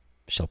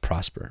shall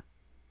prosper.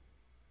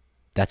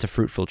 That's a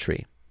fruitful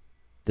tree.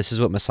 This is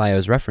what Messiah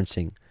is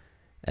referencing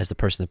as the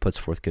person that puts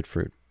forth good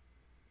fruit.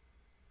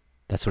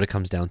 That's what it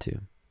comes down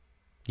to.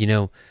 You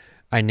know,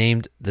 I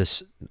named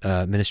this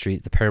ministry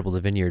the parable of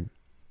the vineyard.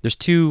 There's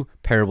two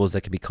parables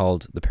that could be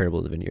called the parable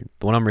of the vineyard.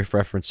 The one I'm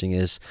referencing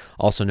is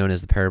also known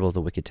as the parable of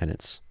the wicked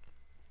tenants.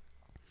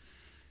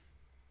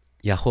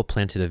 Yahweh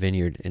planted a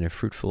vineyard in a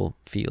fruitful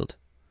field.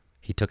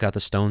 He took out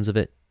the stones of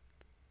it.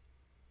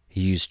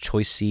 He used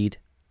choice seed.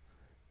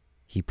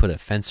 He put a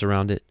fence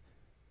around it.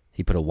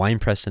 He put a wine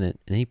press in it.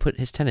 And he put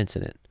his tenants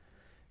in it.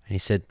 And he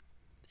said,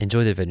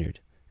 enjoy the vineyard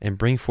and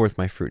bring forth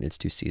my fruit in its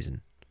due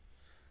season.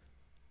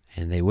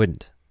 And they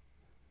wouldn't.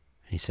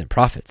 And he sent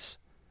prophets.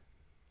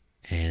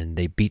 And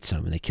they beat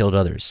some and they killed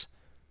others.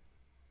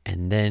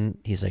 And then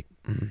he's like,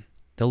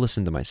 they'll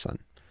listen to my son.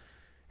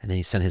 And then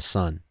he sent his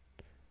son.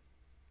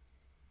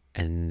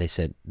 And they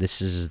said,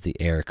 this is the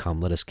heir, come,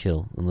 let us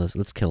kill. And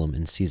let's kill him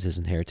and seize his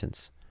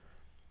inheritance.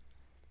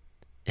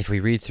 If we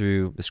read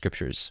through the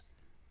scriptures,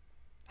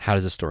 how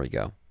does the story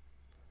go?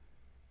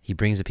 He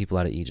brings the people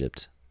out of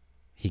Egypt.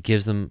 He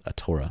gives them a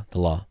Torah, the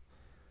law,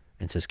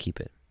 and says, keep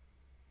it.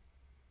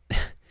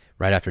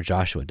 Right after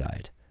Joshua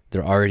died,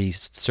 they're already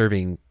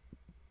serving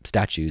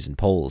statues and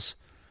poles.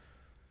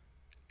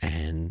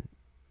 And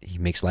he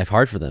makes life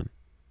hard for them.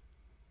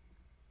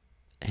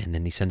 And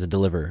then he sends a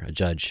deliverer, a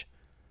judge.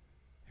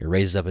 He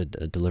raises up a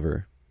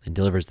deliverer and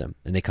delivers them.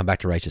 And they come back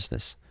to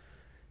righteousness.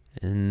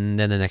 And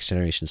then the next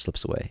generation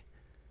slips away.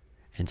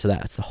 And so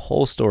that's the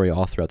whole story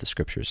all throughout the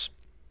scriptures.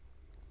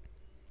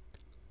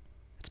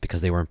 It's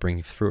because they weren't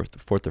bringing forth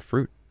the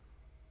fruit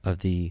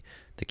of the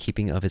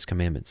keeping of his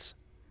commandments.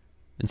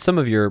 And some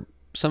of the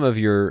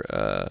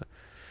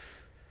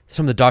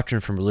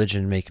doctrine from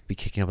religion may be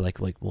kicking up like,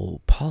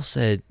 well, Paul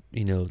said,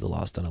 the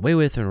law is done away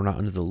with and we're not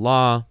under the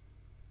law.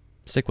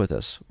 Stick with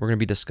us. We're going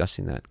to be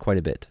discussing that quite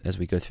a bit as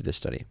we go through this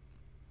study.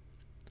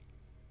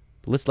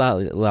 But let's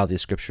allow the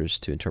scriptures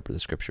to interpret the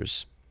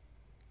scriptures.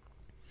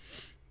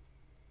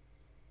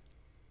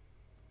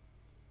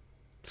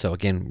 So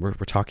again, we're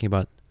talking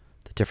about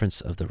the difference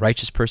of the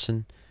righteous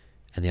person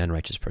and the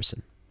unrighteous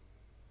person.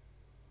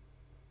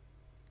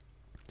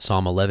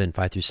 Psalm 11,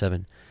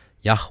 5-7.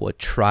 Yahweh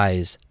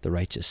tries the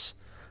righteous,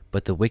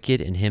 but the wicked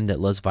and him that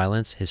loves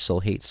violence, his soul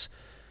hates.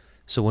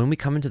 So when we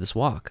come into this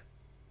walk,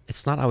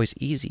 it's not always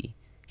easy.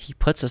 He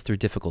puts us through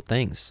difficult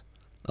things.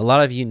 A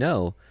lot of you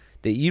know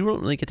that you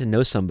don't really get to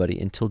know somebody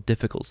until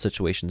difficult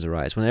situations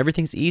arise. When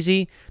everything's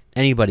easy,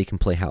 anybody can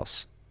play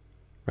house,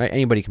 right?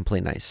 Anybody can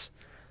play nice.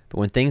 But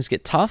when things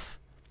get tough,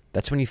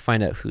 that's when you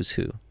find out who's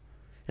who.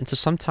 And so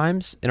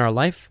sometimes in our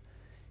life,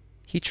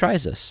 He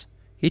tries us.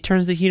 He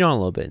turns the heat on a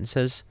little bit and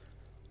says,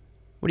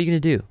 what are you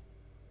going to do?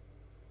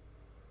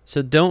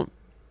 So don't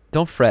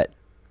fret.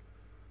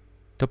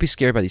 Don't be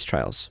scared by these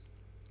trials,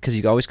 because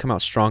you always come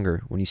out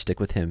stronger when you stick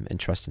with him and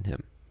trust in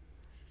him.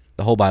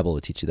 The whole Bible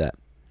will teach you that.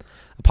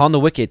 Upon the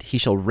wicked he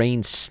shall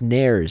rain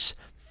snares,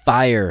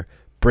 fire,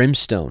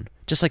 brimstone,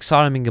 just like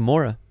Sodom and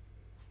Gomorrah.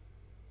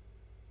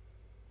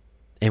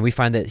 And we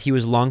find that he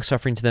was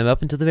long-suffering to them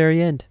up until the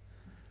very end,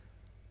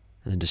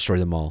 and then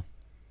destroyed them all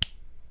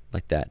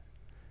like that,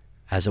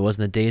 as it was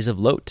in the days of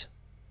Lot,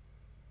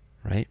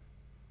 right?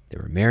 They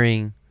were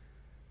marrying,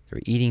 they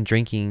were eating,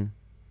 drinking,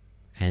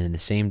 and in the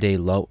same day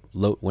Lot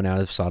went out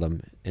of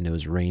Sodom, and it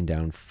was rained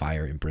down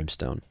fire and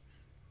brimstone.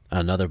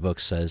 Another book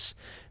says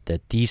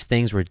that these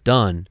things were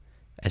done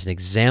as an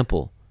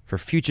example for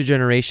future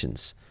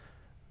generations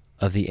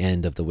of the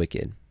end of the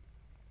wicked.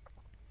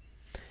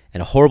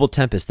 And a horrible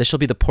tempest, this shall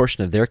be the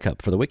portion of their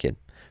cup for the wicked.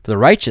 For the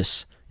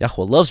righteous,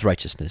 Yahweh loves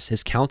righteousness.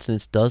 His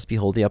countenance does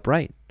behold the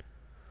upright.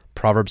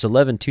 Proverbs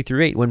 11,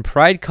 2-8. When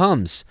pride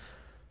comes,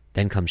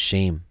 then comes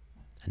shame.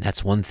 And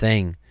that's one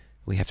thing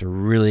we have to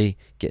really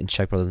get in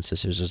check, brothers and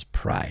sisters, is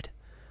pride.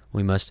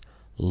 We must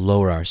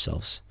lower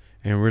ourselves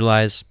and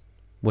realize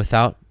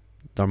without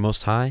our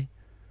Most High,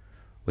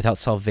 without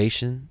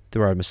salvation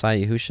through our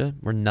Messiah Yahushua,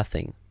 we're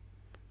nothing.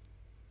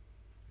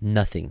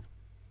 Nothing.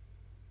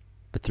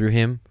 But through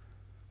him,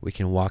 we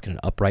can walk in an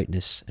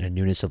uprightness and a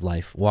newness of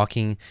life,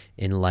 walking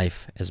in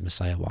life as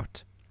Messiah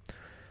walked.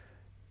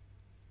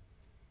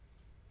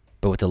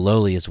 But with the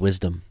lowly is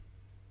wisdom.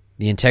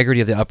 The integrity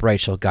of the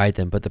upright shall guide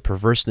them, but the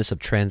perverseness of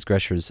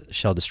transgressors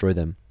shall destroy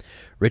them.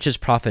 Riches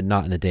profit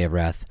not in the day of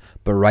wrath,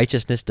 but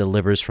righteousness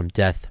delivers from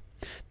death.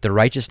 The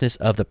righteousness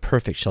of the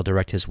perfect shall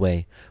direct his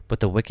way,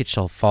 but the wicked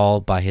shall fall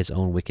by his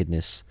own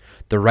wickedness.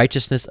 The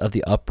righteousness of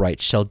the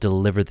upright shall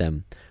deliver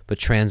them, but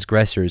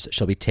transgressors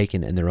shall be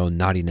taken in their own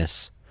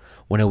naughtiness.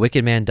 When a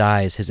wicked man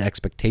dies, his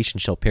expectation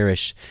shall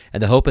perish,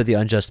 and the hope of the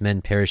unjust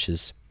men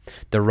perishes.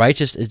 The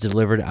righteous is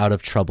delivered out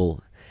of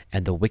trouble,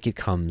 and the wicked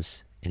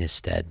comes in his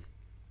stead.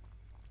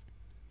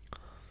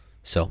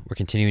 So we're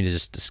continuing to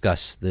just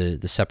discuss the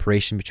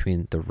separation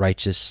between the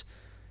righteous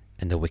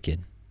and the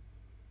wicked.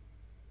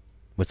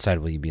 What side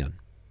will you be on?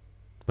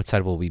 What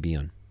side will we be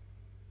on?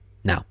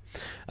 Now,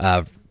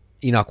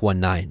 Enoch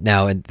 1:9.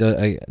 Now, and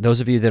those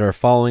of you that are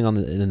following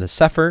in the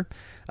Sefer,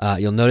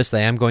 you'll notice that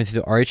I am going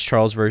through the R.H.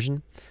 Charles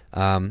version.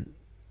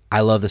 I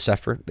love the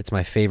Sefer. It's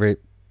my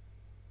favorite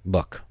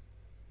book,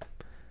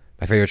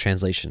 my favorite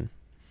translation.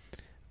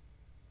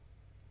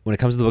 When it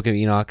comes to the book of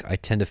Enoch, I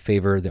tend to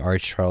favor the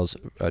R.H. Charles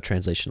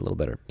translation a little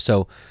better.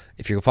 So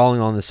if you're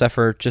following on the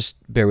Sefer, just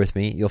bear with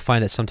me. You'll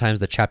find that sometimes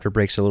the chapter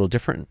breaks are a little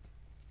different.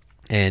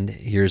 And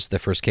here's the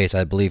first case.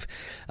 I believe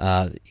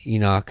Enoch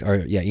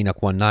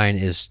 1:9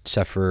 is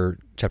Sefer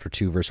chapter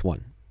 2, verse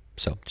 1.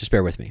 So just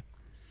bear with me.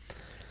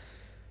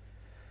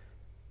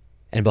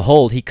 And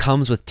behold, he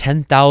comes with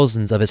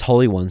 10,000s of his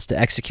holy ones to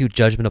execute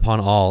judgment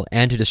upon all,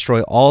 and to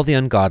destroy all the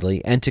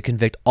ungodly, and to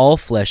convict all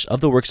flesh of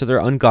the works of their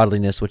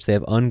ungodliness which they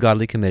have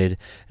ungodly committed,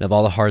 and of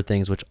all the hard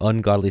things which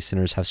ungodly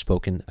sinners have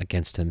spoken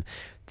against him.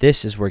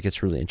 This is where it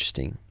gets really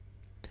interesting,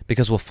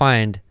 because we'll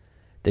find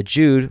that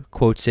Jude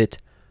quotes it,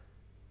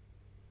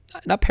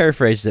 not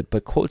paraphrases it,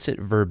 but quotes it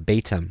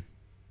verbatim.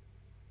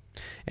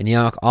 And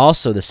Enoch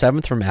also, the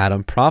seventh from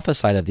Adam,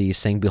 prophesied of these,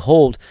 saying,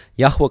 Behold,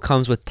 Yahweh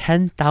comes with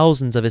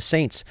 10,000s of his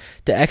saints,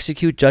 to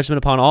execute judgment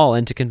upon all,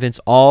 and to convince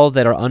all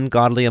that are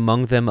ungodly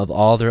among them of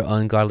all their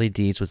ungodly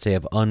deeds which they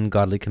have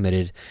ungodly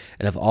committed,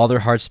 and of all their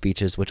hard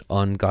speeches which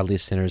ungodly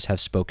sinners have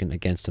spoken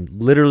against him.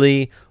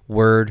 Literally,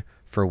 word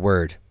for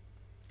word.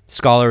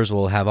 Scholars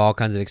will have all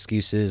kinds of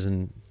excuses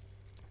and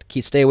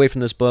stay away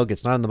from this book.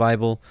 It's not in the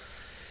Bible.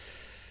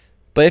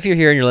 But if you're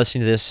here and you're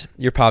listening to this,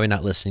 you're probably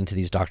not listening to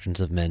these doctrines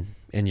of men,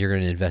 and you're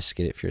going to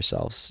investigate it for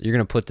yourselves. You're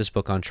going to put this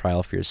book on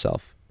trial for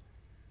yourself.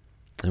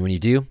 And when you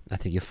do, I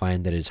think you'll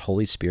find that it is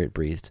Holy Spirit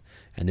breathed,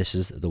 and this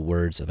is the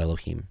words of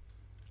Elohim.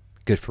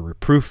 Good for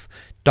reproof,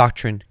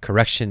 doctrine,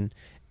 correction,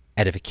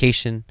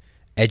 edification,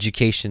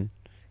 education,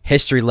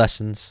 history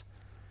lessons,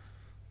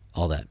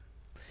 all that.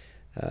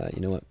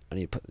 You know what? I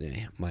need to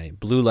put my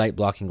blue light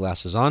blocking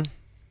glasses on,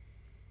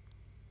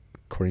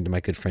 according to my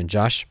good friend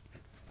Josh.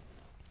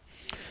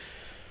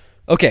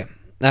 Okay,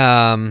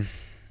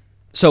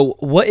 so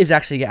what is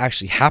actually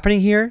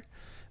happening here?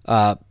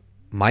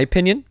 My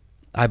opinion,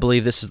 I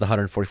believe this is the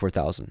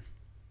 144,000.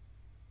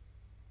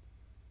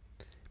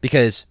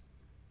 Because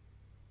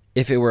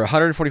if it were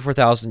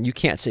 144,000, you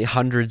can't say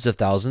hundreds of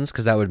thousands,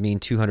 because that would mean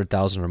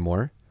 200,000 or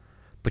more.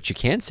 But you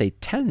can say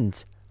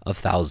tens of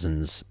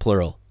thousands,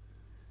 plural.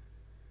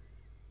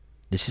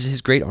 This is his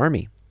great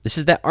army. This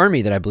is that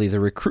army that I believe the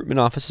recruitment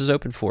office is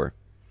open for.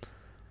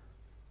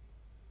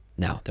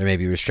 Now, there may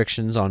be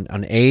restrictions on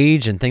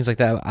age and things like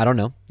that. I don't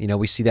know. You know,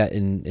 we see that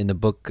in the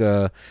book,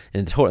 in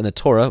the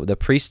Torah, the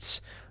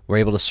priests were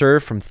able to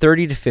serve from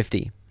 30 to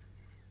 50.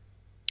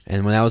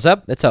 And when that was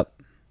up, it's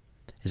up.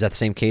 Is that the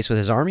same case with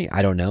his army?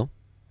 I don't know.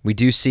 We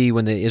do see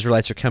when the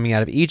Israelites are coming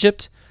out of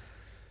Egypt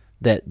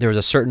that there was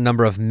a certain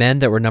number of men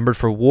that were numbered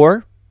for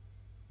war.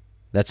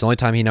 That's the only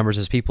time he numbers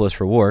his people is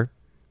for war.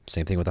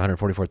 Same thing with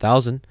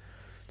 144,000.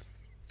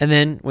 And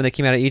then when they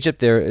came out of Egypt,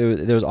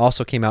 there was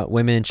also came out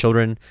women and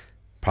children,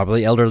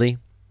 probably elderly.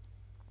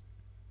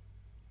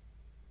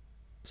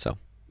 So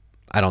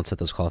I don't set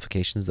those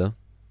qualifications though.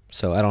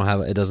 So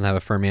it doesn't have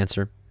a firm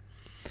answer.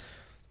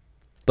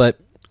 But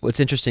what's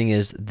interesting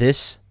is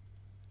this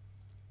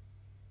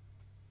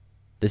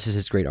is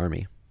his great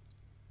army.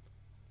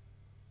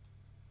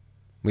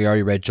 We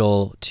already read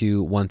Joel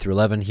 2, 1 through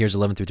 11. Here's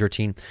 11 through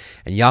 13.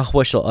 And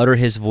Yahweh shall utter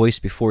his voice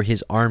before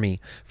his army,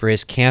 for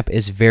his camp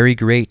is very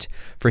great,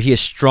 for he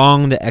is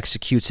strong that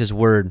executes his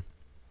word.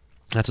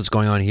 That's what's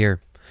going on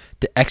here.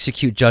 To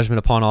execute judgment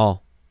upon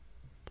all.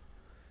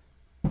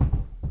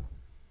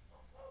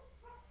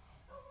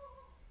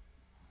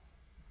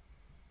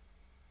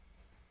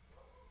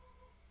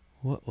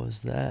 What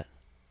was that?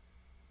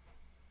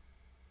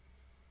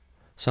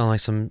 Sound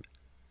like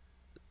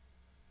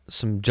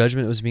some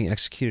judgment was being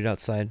executed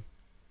outside.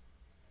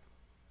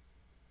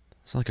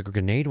 Sound like a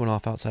grenade went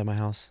off outside my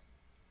house.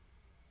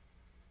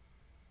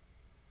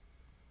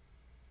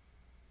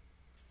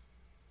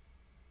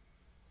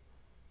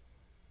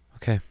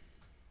 Okay.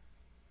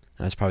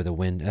 That's probably the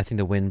wind. I think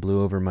the wind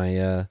blew over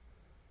my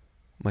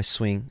my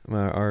swing,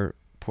 our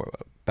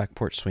back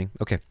porch swing.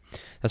 Okay.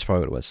 That's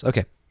probably what it was.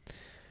 Okay.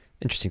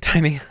 Interesting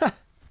timing.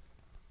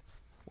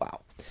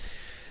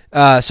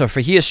 Wow. So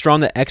for he is strong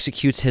that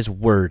executes his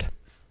word.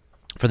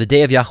 For the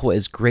day of Yahweh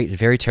is great and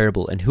very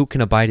terrible, and who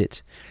can abide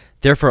it?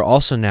 Therefore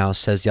also now,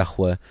 says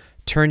Yahweh,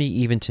 turn ye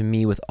even to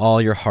me with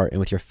all your heart, and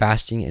with your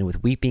fasting, and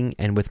with weeping,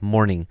 and with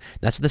mourning.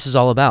 That's what this is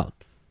all about.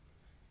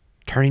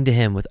 Turning to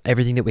him with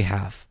everything that we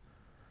have.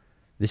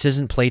 This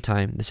isn't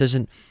playtime. This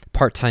isn't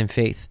part-time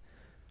faith.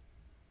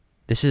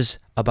 This is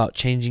about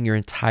changing your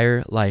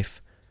entire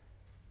life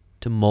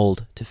to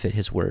mold to fit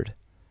his word,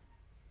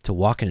 to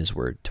walk in his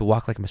word, to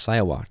walk like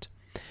Messiah walked.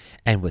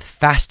 And with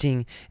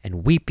fasting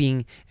and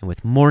weeping and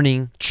with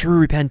mourning, true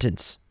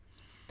repentance.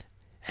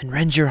 And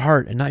rend your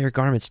heart and not your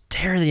garments.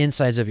 Tear the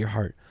insides of your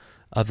heart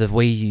of the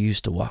way you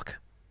used to walk.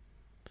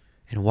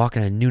 And walk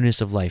in a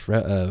newness of life.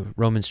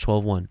 Romans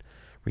 12:1.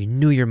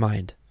 Renew your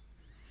mind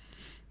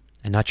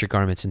and not your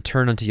garments. And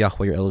turn unto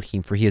Yahweh your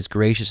Elohim, for he is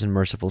gracious and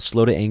merciful,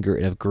 slow to anger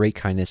and of great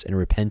kindness, and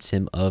repents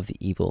him of the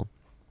evil.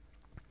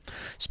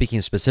 Speaking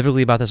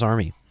specifically about this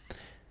army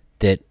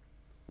that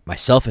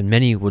myself and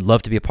many would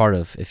love to be a part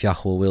of if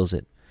Yahweh wills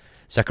it.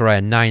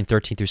 Zechariah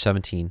 9:13 through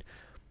 17.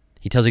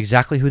 He tells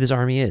exactly who this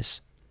army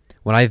is.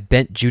 When I've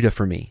bent Judah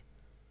for me,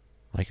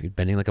 like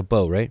bending like a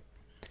bow, right?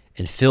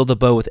 And filled the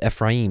bow with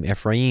Ephraim.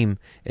 Ephraim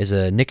is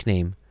a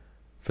nickname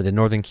for the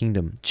northern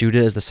kingdom.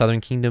 Judah is the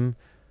southern kingdom.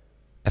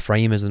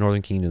 Ephraim is the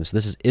northern kingdom. So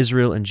this is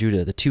Israel and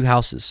Judah, the two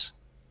houses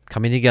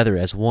coming together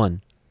as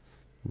one.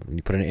 When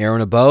you put an arrow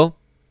in a bow,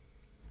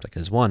 it's like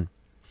as one.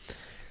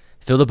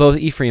 Fill the bow with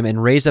Ephraim,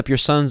 and raise up your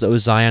sons, O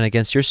Zion,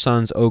 against your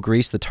sons, O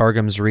Greece. The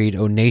Targums read,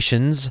 O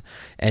nations,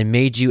 and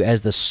made you as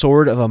the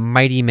sword of a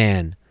mighty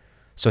man.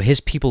 So his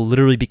people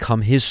literally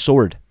become his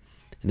sword.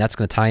 And that's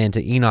going to tie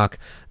into Enoch a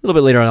little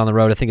bit later on down the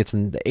road. I think it's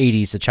in the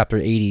 80s, the chapter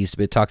 80s,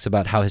 but it talks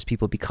about how his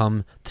people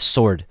become the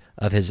sword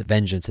of his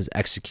vengeance, his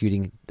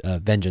executing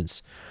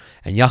vengeance.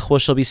 And Yahweh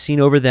shall be seen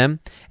over them,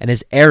 and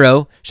his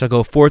arrow shall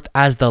go forth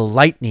as the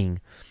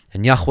lightning.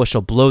 And Yahweh shall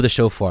blow the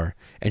shofar,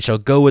 and shall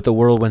go with the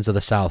whirlwinds of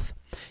the south.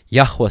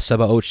 Yahweh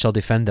Sabaoth shall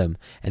defend them,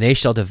 and they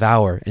shall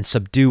devour and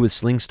subdue with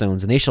sling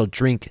stones, and they shall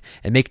drink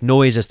and make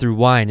noise as through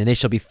wine, and they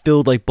shall be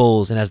filled like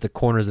bowls and as the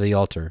corners of the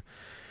altar.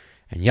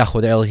 And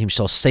Yahweh the Elohim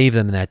shall save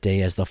them in that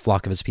day as the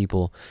flock of his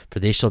people, for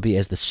they shall be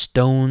as the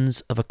stones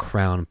of a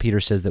crown.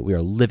 Peter says that we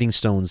are living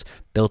stones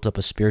built up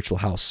a spiritual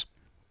house.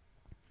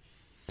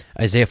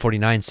 Isaiah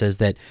 49 says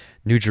that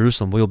New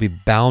Jerusalem will be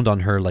bound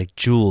on her like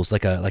jewels,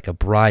 like a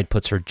bride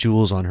puts her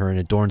jewels on her and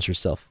adorns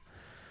herself.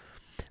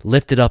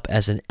 Lifted up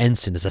as an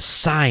ensign, as a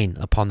sign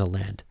upon the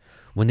land.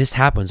 When this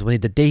happens,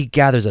 when the day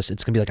gathers us,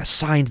 it's going to be like a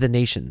sign to the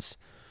nations.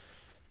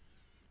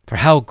 For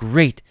how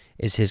great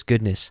is his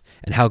goodness,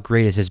 and how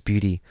great is his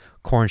beauty.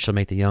 Corn shall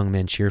make the young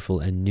men cheerful,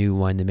 and new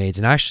wine the maids.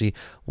 And actually,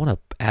 I want to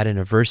add in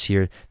a verse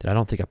here that I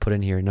don't think I put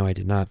in here. No, I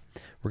did not.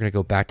 We're going to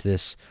go back to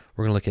this.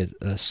 We're going to look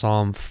at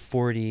Psalm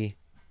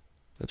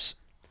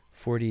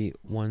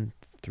 41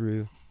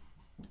 through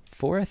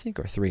 4, I think,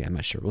 or 3. I'm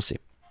not sure. We'll see.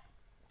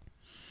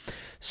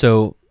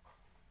 So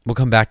we'll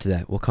come back to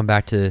that. We'll come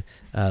back to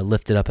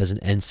lifted up as an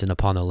ensign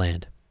upon the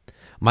land.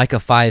 Micah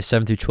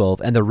 5:7 through 12.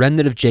 And the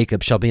remnant of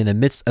Jacob shall be in the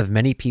midst of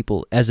many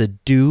people, as a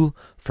dew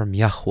from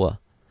Yahweh,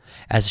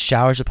 as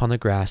showers upon the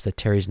grass that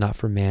tarries not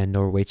for man,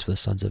 nor waits for the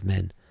sons of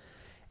men.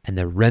 And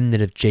the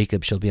remnant of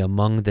Jacob shall be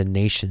among the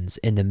nations,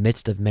 in the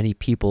midst of many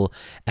people,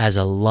 as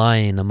a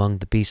lion among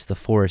the beasts of the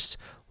forest.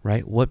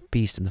 Right? What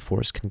beast in the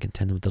forest can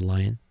contend with the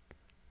lion?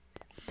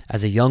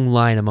 As a young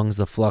lion amongst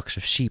the flocks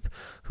of sheep,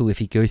 who if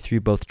he go through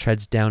both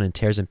treads down and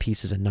tears in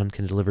pieces, and none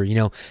can deliver. You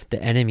know,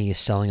 the enemy is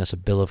selling us a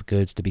bill of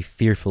goods to be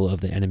fearful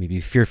of the enemy,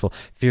 be fearful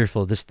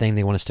of this thing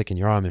they want to stick in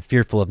your arm, and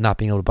fearful of not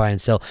being able to buy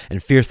and sell,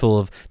 and fearful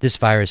of this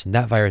virus and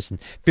that virus,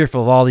 and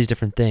fearful of all these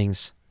different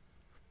things.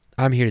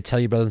 I'm here to tell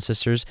you, brothers and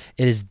sisters,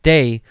 it is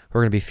they who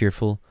are going to be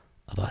fearful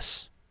of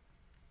us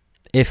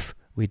if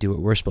we do what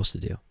we're supposed to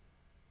do,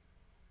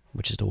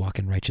 which is to walk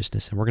in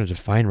righteousness. And we're going to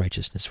define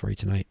righteousness for you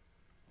tonight.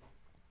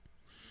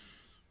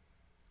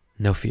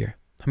 No fear.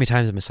 How many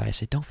times did Messiah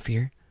say, don't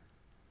fear?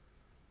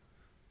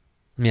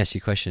 Let me ask you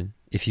a question.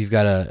 If you've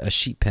got a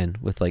sheep pen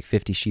with like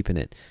 50 sheep in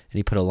it, and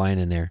you put a lion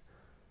in there,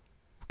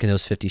 can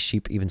those 50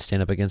 sheep even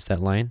stand up against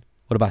that lion?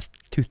 What about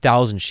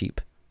 2,000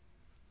 sheep?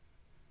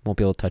 Won't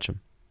be able to touch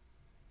them.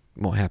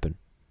 It won't happen.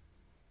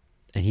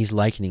 And he's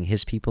likening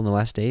his people in the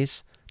last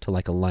days to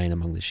like a lion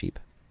among the sheep.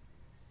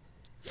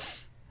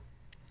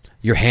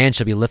 Your hand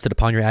shall be lifted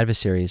upon your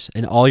adversaries,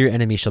 and all your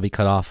enemies shall be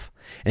cut off.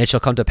 And it shall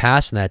come to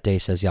pass in that day,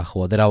 says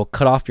Yahweh, that I will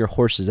cut off your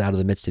horses out of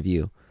the midst of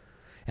you,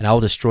 and I will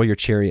destroy your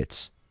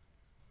chariots.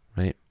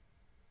 Right?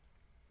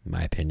 In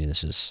my opinion,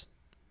 it's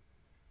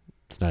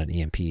not an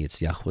EMP.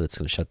 It's Yahweh that's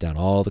going to shut down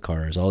all the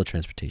cars, all the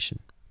transportation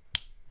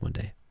one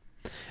day.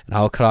 And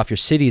I will cut off your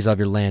cities of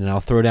your land, and I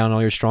will throw down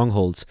all your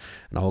strongholds,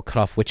 and I will cut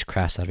off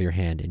witchcraft out of your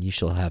hand, and you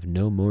shall have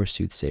no more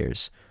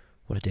soothsayers.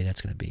 What a day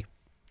that's going to be.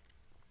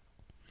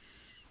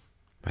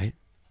 Right?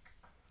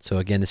 So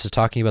again, this is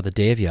talking about the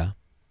day of Yah,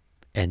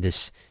 and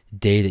this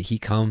day that he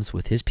comes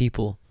with his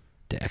people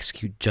to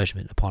execute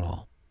judgment upon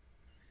all.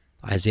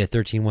 Isaiah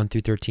 13, 1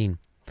 through 13.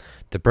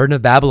 The burden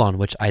of Babylon,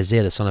 which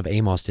Isaiah the son of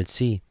Amos did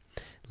see,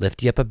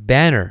 lift ye up a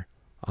banner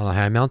on a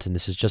high mountain.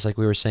 This is just like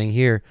we were saying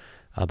here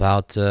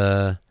about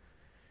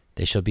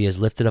they shall be as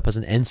lifted up as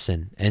an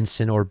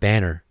ensign or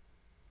banner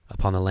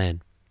upon the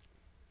land.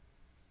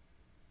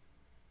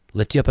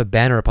 Lift ye up a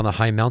banner upon the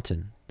high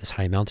mountain. This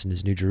high mountain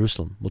is New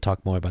Jerusalem. We'll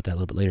talk more about that a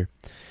little bit later.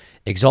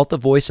 Exalt the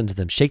voice unto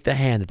them. Shake the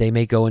hand that they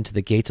may go into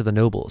the gates of the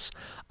nobles.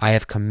 I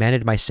have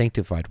commanded my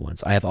sanctified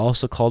ones. I have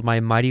also called my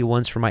mighty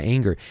ones for my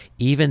anger,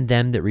 even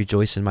them that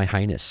rejoice in my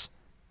highness.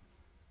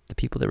 The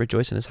people that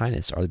rejoice in his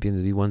highness are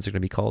the ones that are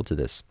going to be called to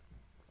this.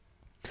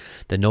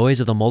 The noise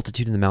of the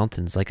multitude in the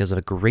mountains, like as of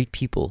a great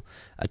people,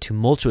 a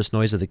tumultuous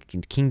noise of the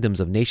kingdoms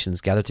of nations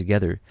gathered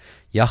together.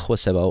 Yahweh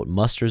Sabaoth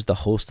musters the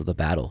host of the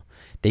battle.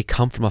 They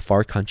come from a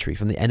far country,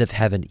 from the end of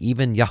heaven,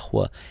 even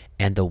Yahweh,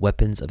 and the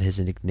weapons of his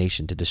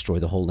indignation to destroy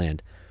the whole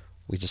land.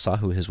 We just saw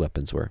who his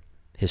weapons were.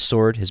 His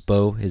sword, his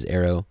bow, his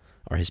arrow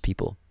are his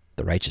people,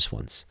 the righteous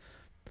ones,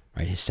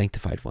 right? His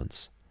sanctified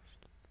ones,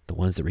 the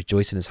ones that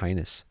rejoice in his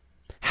highness.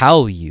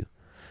 Howl you,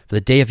 for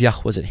the day of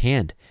Yahweh is at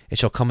hand. It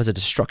shall come as a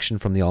destruction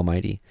from the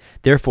Almighty.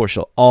 Therefore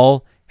shall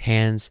all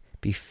hands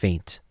be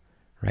faint.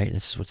 Right?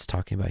 This is what's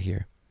talking about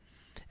here.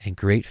 And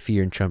great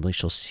fear and trembling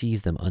shall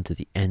seize them unto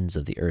the ends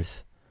of the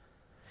earth.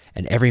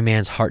 And every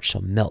man's heart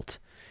shall melt,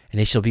 and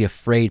they shall be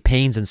afraid.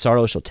 Pains and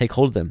sorrows shall take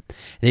hold of them.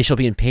 And they shall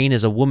be in pain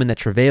as a woman that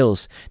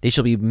travails. They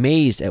shall be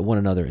amazed at one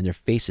another, and their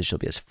faces shall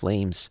be as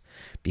flames.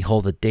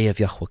 Behold, the day of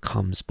Yahweh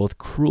comes, both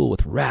cruel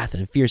with wrath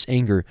and fierce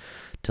anger,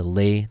 to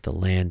lay the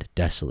land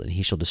desolate, and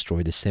he shall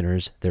destroy the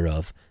sinners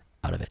thereof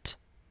out of it.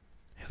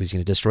 Who's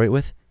going to destroy it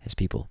with? His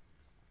people.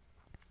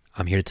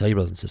 I'm here to tell you,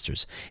 brothers and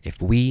sisters,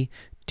 if we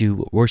do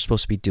what we're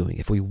supposed to be doing,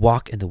 if we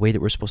walk in the way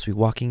that we're supposed to be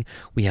walking,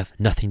 we have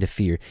nothing to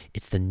fear.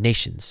 It's the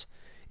nations,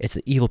 it's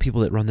the evil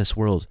people that run this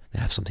world that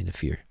have something to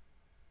fear.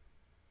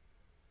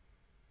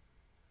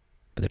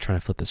 But they're trying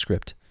to flip the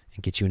script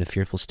and get you in a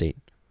fearful state.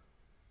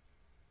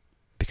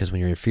 Because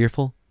when you're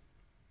fearful,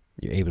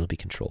 you're able to be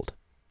controlled.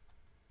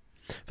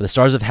 For the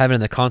stars of heaven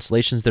and the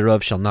constellations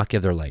thereof shall not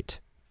give their light.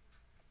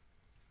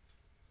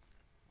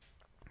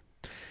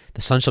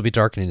 The sun shall be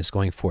darkened in its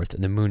going forth,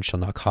 and the moon shall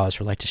not cause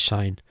her light to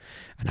shine.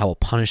 And I will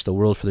punish the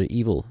world for their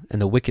evil,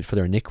 and the wicked for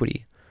their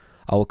iniquity.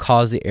 I will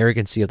cause the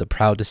arrogancy of the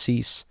proud to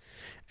cease,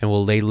 and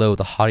will lay low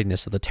the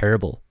haughtiness of the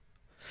terrible.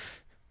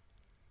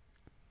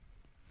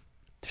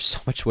 There's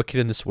so much wicked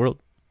in this world.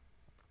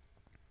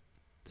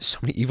 There's so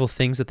many evil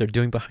things that they're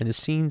doing behind the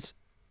scenes.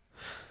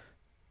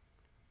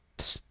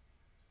 What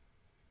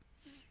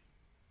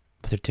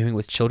they're doing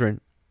with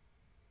children,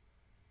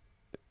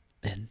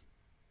 and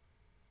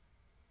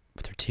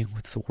what they're doing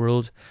with the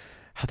world,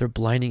 how they're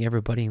blinding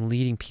everybody and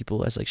leading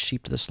people as like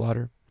sheep to the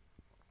slaughter.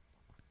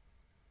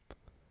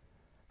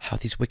 How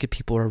these wicked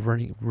people are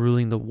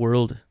ruling the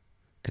world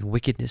in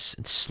wickedness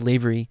and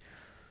slavery,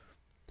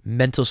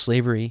 mental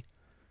slavery,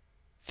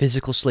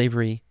 physical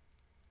slavery.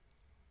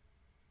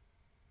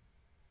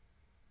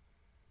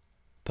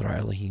 But our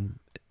Elohim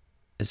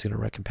is going to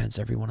recompense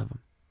every one of them.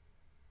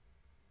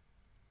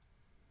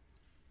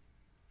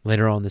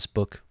 Later on in this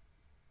book,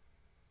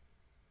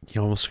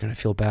 you're almost going to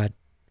feel bad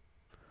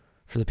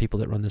for the people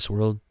that run this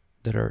world,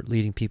 that are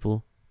leading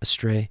people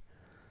astray,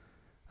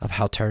 of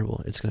how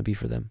terrible it's going to be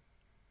for them.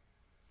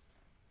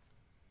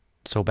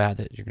 So bad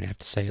that you're going to have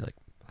to say, like,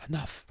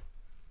 enough.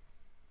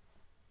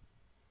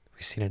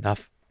 We've seen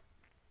enough.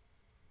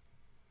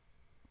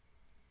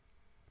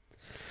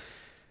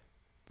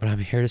 But I'm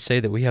here to say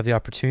that we have the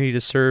opportunity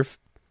to serve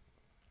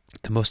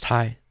the Most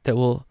High, that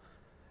will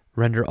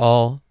render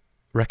all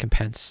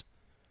recompense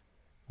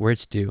where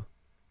it's due.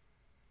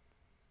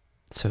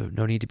 So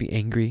no need to be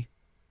angry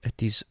at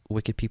these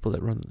wicked people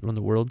that run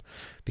the world,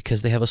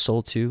 because they have a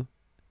soul too,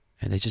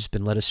 and they've just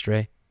been led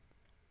astray.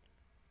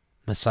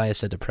 Messiah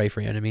said to pray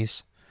for your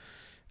enemies.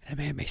 And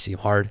it may seem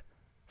hard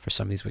for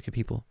some of these wicked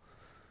people,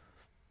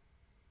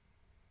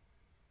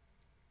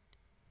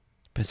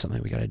 but it's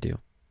something we got to do,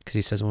 because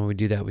he says when we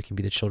do that, we can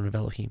be the children of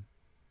Elohim.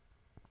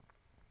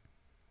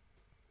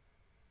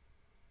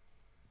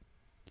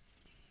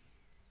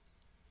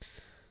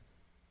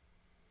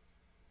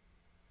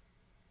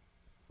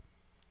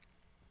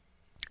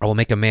 I will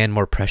make a man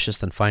more precious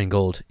than fine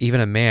gold,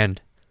 even a man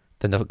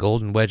than the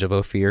golden wedge of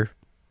Ophir.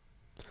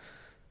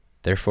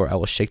 Therefore I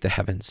will shake the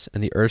heavens,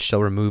 and the earth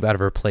shall remove out of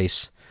her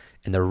place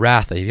in the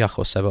wrath of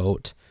Yahweh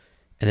Sabaoth,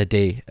 in the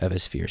day of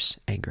his fierce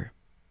anger.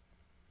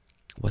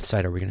 What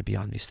side are we going to be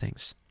on these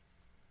things?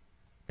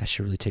 That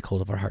should really take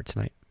hold of our heart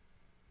tonight.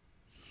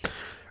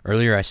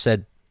 Earlier I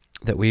said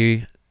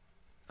that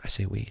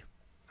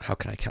how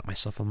can I count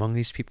myself among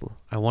these people?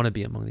 I want to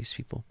be among these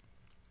people.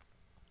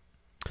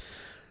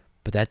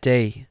 But that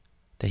day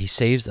that he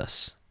saves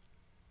us,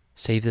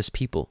 save this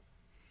people,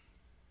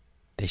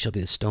 they shall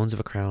be the stones of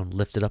a crown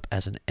lifted up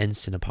as an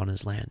ensign upon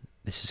his land.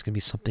 This is going to be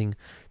something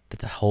that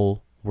the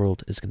whole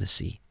world is going to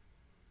see.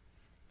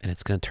 And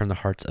it's going to turn the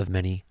hearts of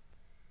many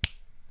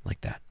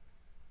like that.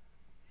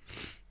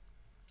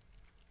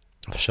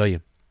 I'll show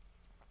you.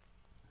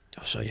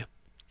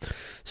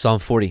 Psalm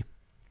 40.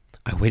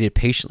 I waited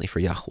patiently for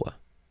Yahweh.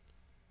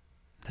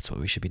 That's what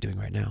we should be doing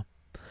right now.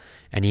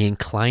 And he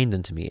inclined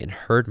unto me and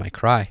heard my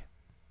cry.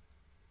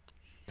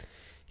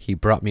 He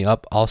brought me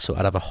up also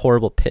out of a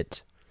horrible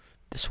pit.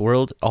 This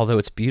world, although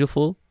it's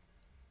beautiful,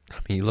 I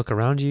mean, you look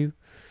around you,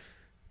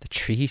 the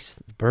trees,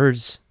 the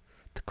birds,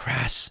 the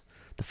grass,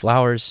 the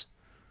flowers,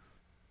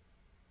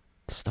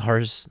 the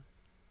stars,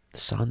 the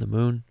sun, the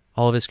moon,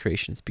 all of his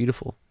creation. It's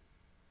beautiful.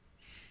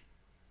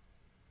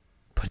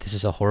 But this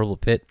is a horrible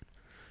pit.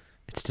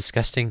 It's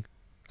disgusting.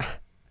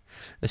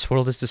 This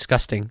world is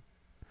disgusting.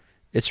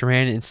 It's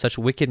ran in such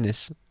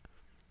wickedness.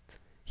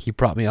 He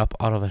brought me up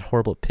out of a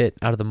horrible pit,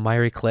 out of the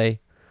miry clay,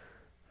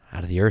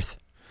 out of the earth,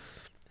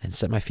 and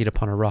set my feet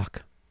upon a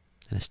rock,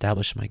 and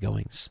established my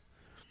goings.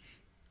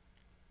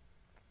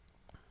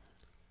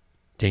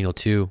 Daniel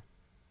 2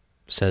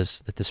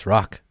 says that this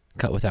rock,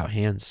 cut without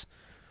hands,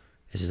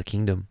 is the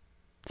kingdom.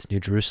 It's New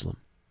Jerusalem.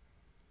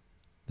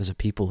 There's a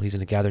people he's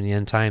going to gather in the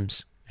end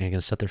times, and he's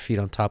going to set their feet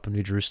on top of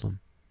New Jerusalem.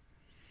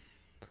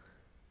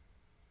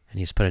 And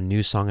he's put a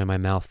new song in my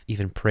mouth,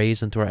 even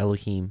praise unto our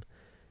Elohim.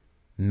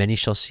 Many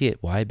shall see it.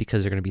 Why?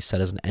 Because they're going to be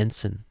set as an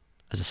ensign,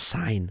 as a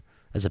sign,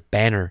 as a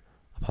banner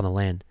upon the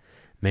land.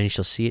 Many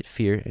shall see it,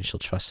 fear, and shall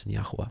trust in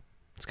Yahweh.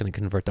 It's going to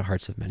convert the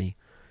hearts of many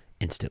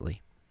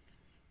instantly.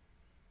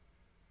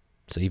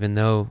 So even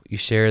though you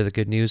share the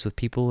good news with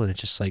people and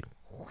it's just like,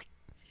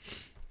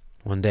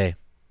 one day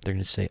they're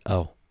going to say,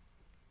 oh,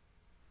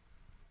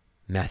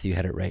 Matthew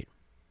had it right.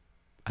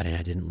 I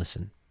didn't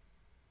listen.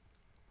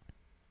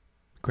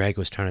 Greg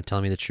was trying to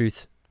tell me the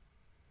truth.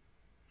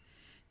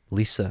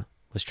 Lisa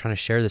was trying to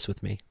share this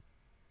with me.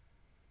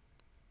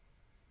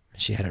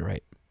 And she had it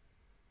right.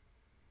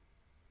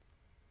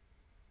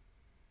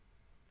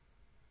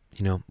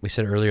 You know, we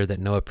said earlier that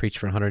Noah preached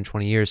for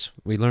 120 years.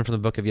 We learned from the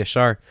book of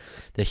Yashar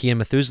that he and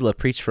Methuselah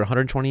preached for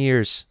 120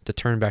 years to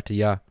turn back to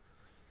Yah.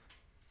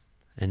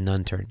 And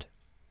none turned.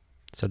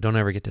 So don't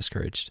ever get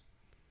discouraged.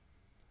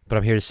 But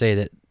I'm here to say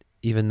that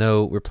even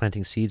though we're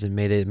planting seeds and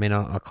they may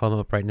not all come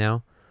up right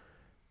now,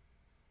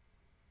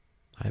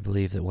 I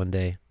believe that one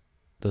day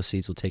those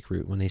seeds will take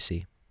root when they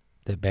see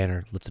the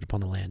banner lifted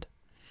upon the land.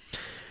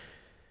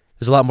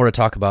 There's a lot more to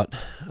talk about.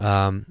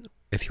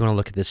 If you want to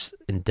look at this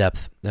in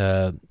depth,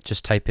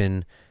 just type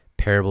in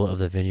Parable of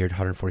the Vineyard,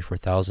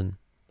 144,000.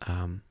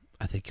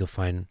 I think you'll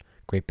find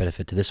great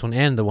benefit to this one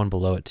and the one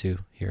below it too,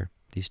 here,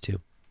 these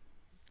two.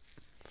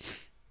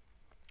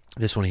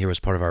 This one here was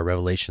part of our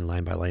Revelation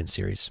line by line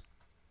series.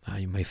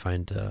 You may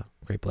find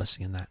great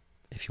blessing in that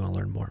if you want to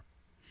learn more.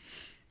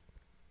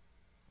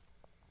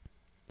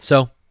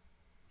 So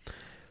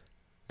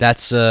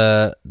that's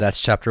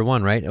chapter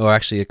 1, right? Or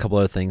actually a couple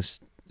other things.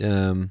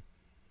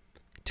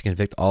 To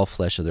convict all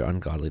flesh of their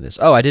ungodliness.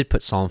 Oh, I did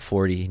put Psalm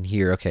 40 in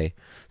here. Okay,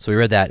 so we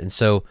read that. And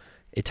so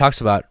it talks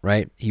about,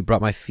 right, he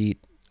brought my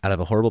feet out of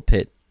a horrible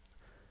pit,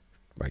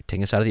 right,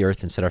 taking us out of the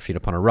earth and set our feet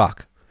upon a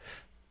rock.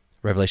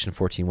 Revelation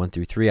 14,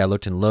 1-3, I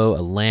looked and lo,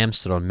 a lamb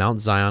stood on Mount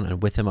Zion,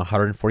 and with him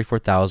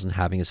 144,000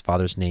 having his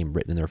father's name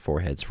written in their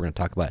foreheads. We're going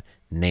to talk about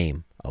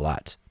name a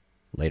lot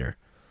later.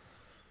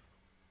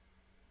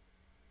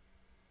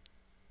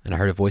 And I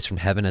heard a voice from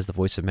heaven as the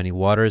voice of many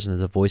waters, and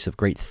as the voice of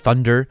great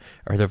thunder,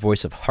 or the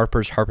voice of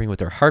harpers harping with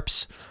their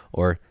harps,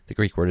 or the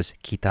Greek word is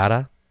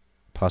kitara,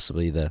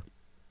 possibly the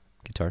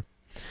guitar.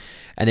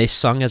 And they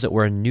sung as it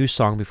were a new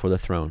song before the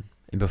throne,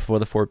 and before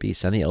the four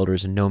beasts and the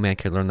elders, and no man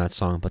could learn that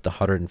song but the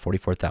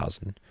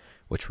 144,000,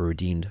 which were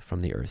redeemed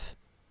from the earth.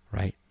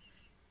 Right?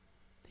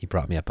 He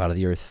brought me up out of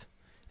the earth,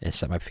 and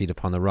set my feet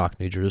upon the rock,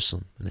 New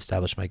Jerusalem, and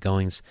established my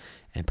goings,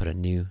 and put a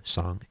new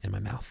song in my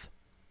mouth.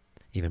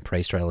 Even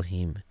praise to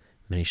Elohim.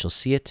 Many shall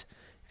see it,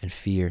 and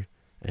fear,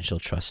 and shall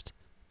trust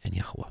in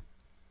Yahweh.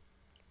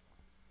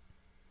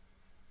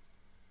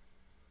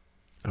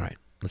 All right,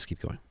 let's keep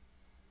going.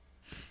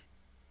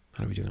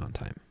 How are we doing on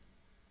time?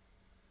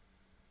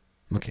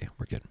 Okay,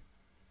 we're good.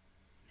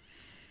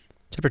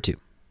 Chapter 2.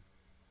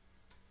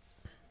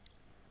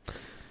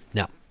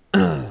 Now,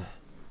 that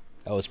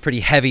was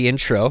pretty heavy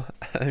intro.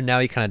 Now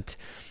he kind of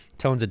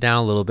tones it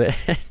down a little bit.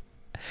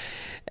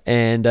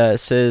 And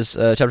says,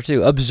 chapter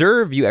 2,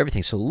 observe you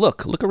everything. So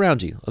look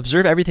around you.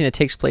 Observe everything that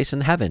takes place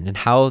in heaven, and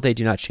how they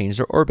do not change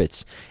their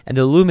orbits, and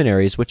the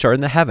luminaries which are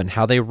in the heaven,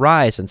 how they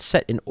rise and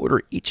set in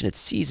order each in its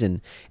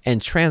season,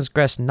 and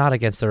transgress not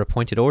against their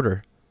appointed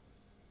order.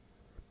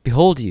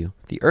 Behold you,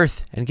 the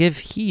earth, and give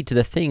heed to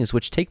the things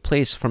which take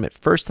place from it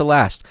first to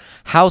last,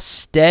 how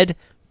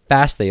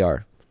steadfast they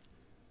are.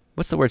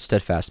 What's the word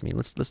steadfast mean?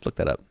 Let's look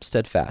that up.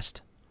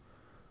 Steadfast.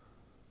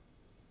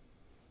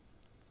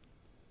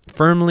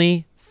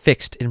 Firmly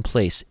fixed in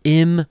place,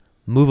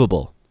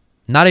 immovable,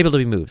 not able to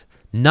be moved,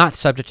 not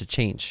subject to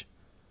change.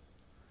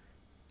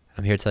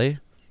 I'm here to tell you,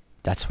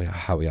 that's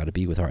how we ought to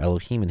be with our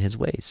Elohim and his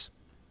ways.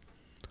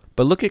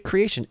 But look at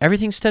creation.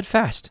 Everything's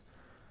steadfast.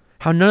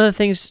 How none of the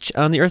things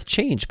on the earth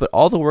change, but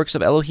all the works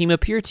of Elohim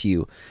appear to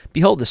you.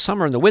 Behold, the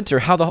summer and the winter,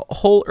 how the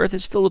whole earth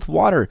is filled with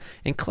water,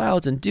 and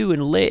clouds, and dew,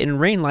 and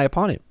rain lie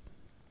upon it.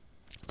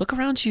 Look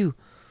around you.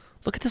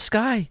 Look at the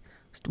sky.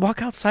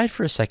 Walk outside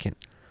for a second.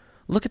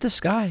 Look at the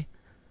sky.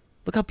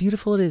 Look how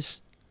beautiful it is.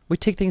 We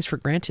take things for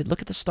granted. Look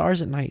at the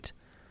stars at night.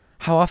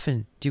 How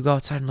often do you go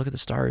outside and look at the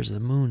stars, the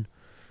moon?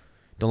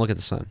 Don't look at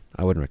the sun.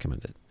 I wouldn't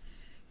recommend it.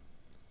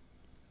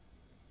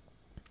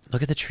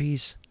 Look at the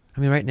trees. I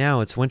mean, right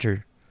now it's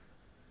winter.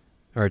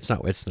 Or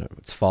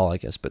it's fall, I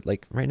guess. But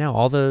like right now,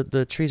 all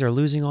the trees are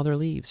losing all their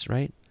leaves,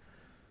 right?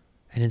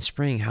 And in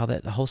spring, how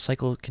the whole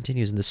cycle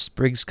continues, and the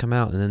sprigs come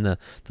out, and then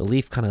the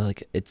leaf kind of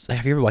like,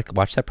 have you ever like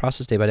watched that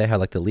process day by day, how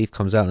like the leaf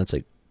comes out and it's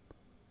like,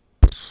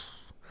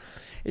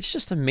 it's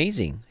just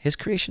amazing. His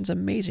creation's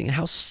amazing, and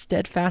how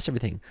steadfast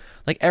everything.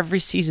 Like every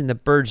season, the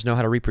birds know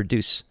how to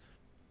reproduce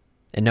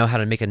and know how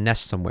to make a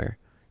nest somewhere,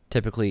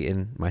 typically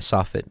in my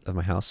soffit of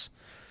my house.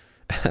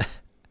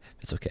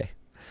 It's okay.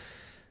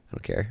 I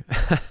don't care.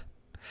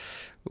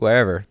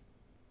 Wherever.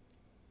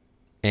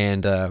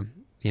 And,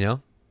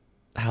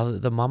 how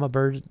the mama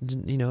bird,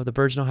 the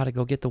birds know how to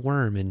go get the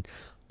worm and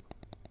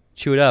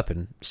chew it up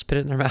and spit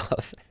it in their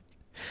mouth.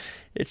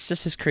 It's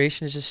just, his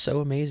creation is just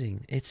so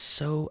amazing. It's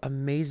so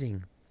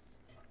amazing.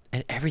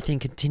 And everything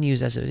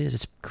continues as it is.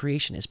 Its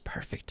creation is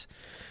perfect.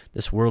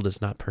 This world is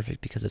not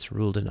perfect because it's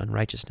ruled in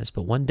unrighteousness.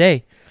 But one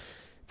day,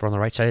 if we're on the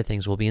right side of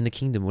things, we'll be in the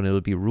kingdom when it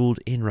will be ruled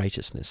in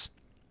righteousness.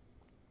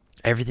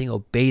 Everything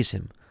obeys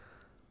him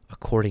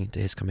according to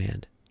his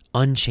command.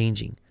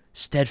 Unchanging,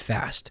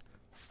 steadfast,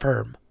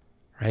 firm,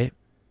 right?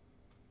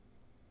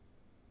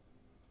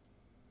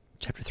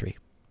 Chapter 3.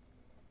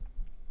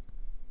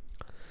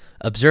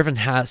 Observe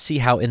and see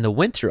how in the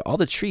winter all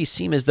the trees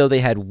seem as though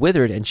they had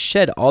withered and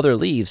shed all their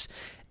leaves,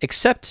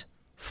 except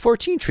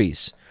 14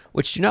 trees,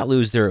 which do not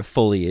lose their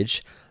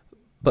foliage,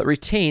 but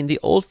retain the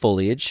old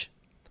foliage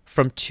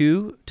from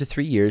 2 to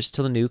 3 years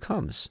till the new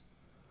comes.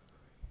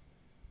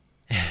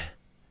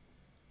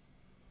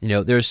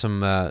 There's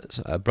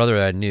a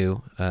brother I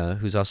knew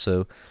who's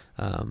also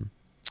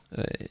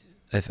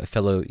a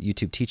fellow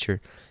YouTube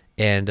teacher,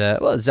 and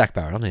Zach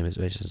Bauer, I'll name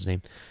his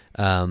name.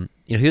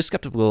 He was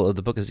skeptical of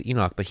the book of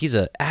Enoch, but he's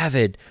an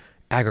avid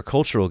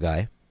agricultural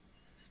guy,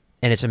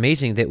 and it's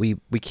amazing that we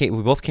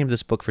both came to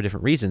this book for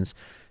different reasons.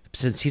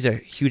 Since he's a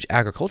huge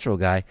agricultural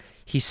guy,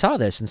 he saw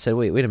this and said,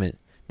 wait a minute,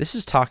 this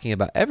is talking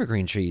about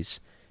evergreen trees,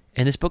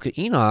 and this book of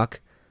Enoch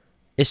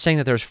is saying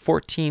that there's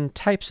 14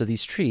 types of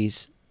these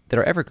trees that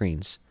are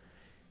evergreens.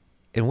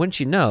 And wouldn't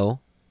you know,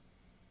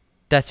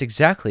 that's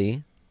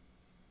exactly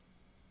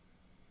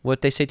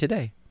what they say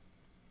today.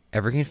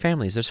 Evergreen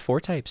families, there's 4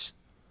 types.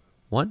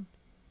 1,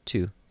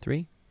 2,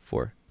 3,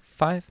 4,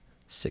 5,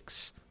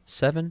 6,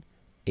 7,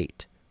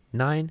 8,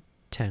 9,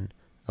 10,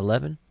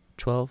 11,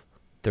 12,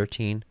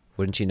 13,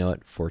 wouldn't you know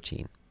it,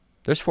 14.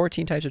 There's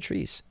 14 types of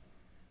trees.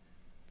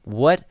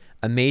 What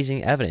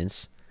amazing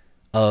evidence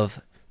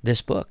of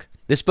this book.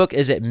 This book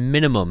is at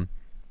minimum,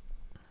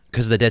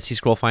 because of the Dead Sea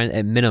Scroll find,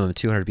 at minimum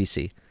 200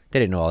 BC. They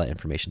didn't know all that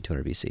information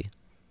 200 BC.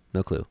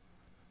 No clue.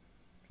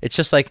 It's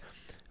just like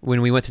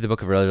when we went through the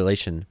book of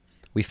Revelation,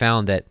 we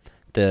found that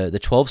the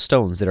 12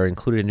 stones that are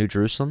included in New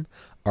Jerusalem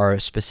are a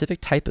specific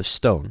type of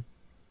stone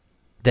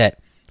that,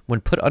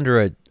 when put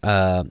under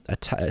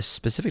a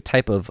specific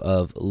type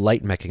of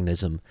light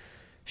mechanism,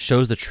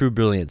 shows the true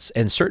brilliance.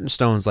 And certain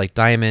stones like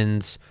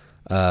diamonds,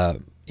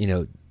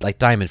 like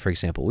diamond, for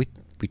example,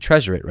 we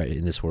treasure it, right,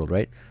 in this world,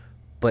 right?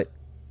 But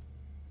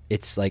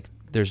it's like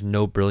there's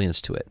no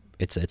brilliance to it.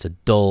 It's a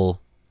dull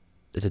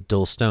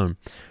stone.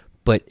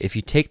 But if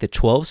you take the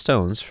 12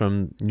 stones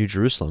from New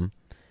Jerusalem,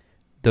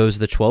 those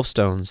are the 12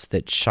 stones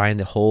that shine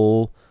the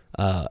whole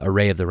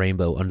array of the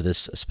rainbow under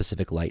this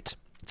specific light.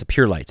 It's a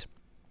pure light.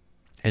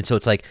 And so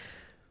it's like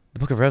the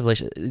book of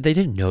Revelation, they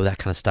didn't know that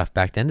kind of stuff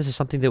back then. This is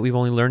something that we've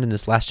only learned in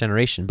this last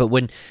generation. But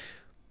when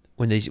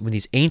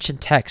these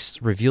ancient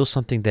texts reveal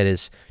something that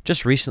is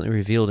just recently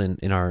revealed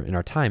in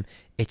our time,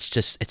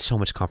 it's so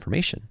much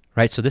confirmation,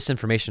 right? So that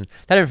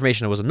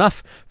information was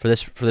enough for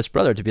this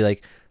brother to be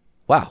like,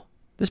 wow,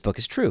 this book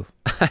is true.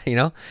 You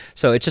know?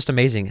 So it's just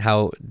amazing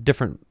how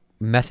different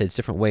methods,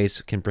 different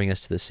ways can bring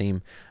us to the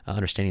same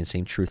understanding, the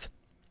same truth.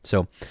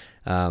 So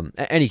in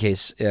any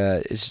case,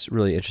 it's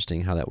really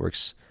interesting how that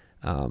works.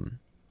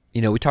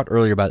 You know, we talked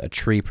earlier about a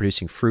tree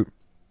producing fruit.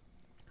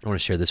 I want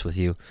to share this with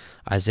you.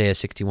 Isaiah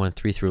 61,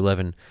 3 through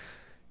 11.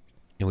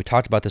 And we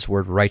talked about this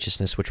word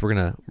righteousness, which we're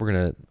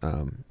gonna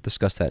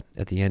discuss that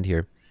at the end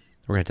here.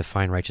 We're going to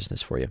define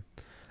righteousness for you.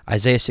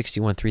 Isaiah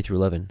 61, 3 through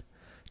 11.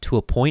 To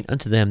appoint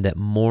unto them that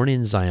mourn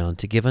in Zion,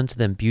 to give unto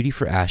them beauty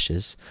for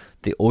ashes,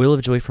 the oil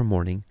of joy for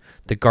mourning,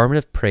 the garment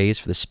of praise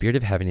for the spirit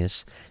of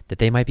heaviness, that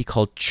they might be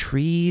called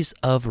trees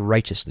of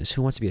righteousness.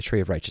 Who wants to be a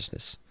tree of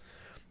righteousness?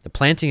 The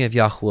planting of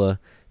Yahweh,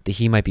 that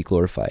he might be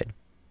glorified.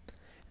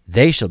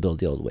 They shall build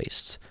the old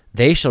wastes.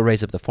 They shall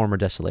raise up the former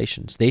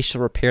desolations. They shall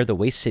repair the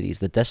waste cities,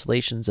 the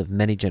desolations of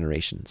many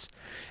generations.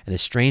 And the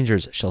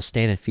strangers shall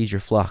stand and feed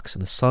your flocks,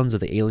 and the sons of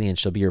the alien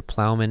shall be your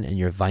plowmen and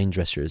your vine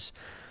dressers.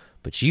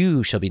 But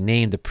you shall be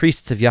named the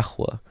priests of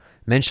Yahweh.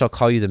 Men shall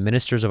call you the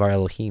ministers of our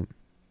Elohim.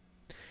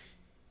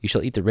 You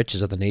shall eat the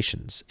riches of the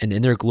nations, and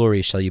in their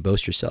glory shall you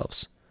boast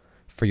yourselves.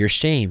 For your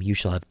shame you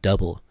shall have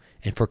double,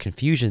 and for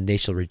confusion they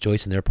shall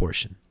rejoice in their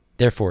portion.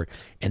 Therefore,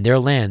 in their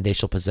land they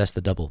shall possess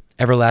the double.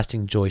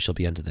 Everlasting joy shall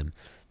be unto them.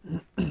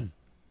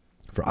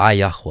 For I,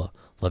 Yahweh,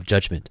 love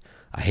judgment.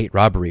 I hate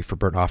robbery for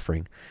burnt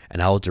offering,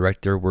 and I will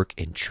direct their work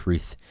in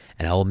truth,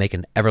 and I will make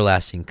an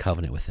everlasting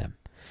covenant with them.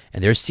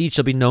 And their seed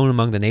shall be known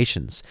among the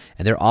nations,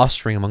 and their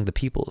offspring among the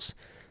peoples.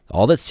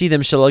 All that see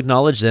them shall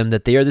acknowledge them,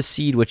 that they are the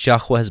seed which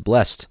Yahweh has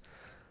blessed.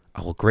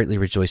 I will greatly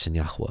rejoice in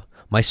Yahweh.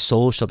 My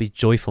soul shall be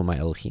joyful in my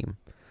Elohim.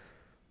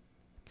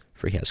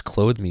 For he has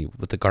clothed me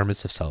with the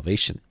garments of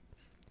salvation.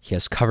 He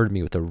has covered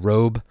me with a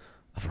robe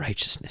of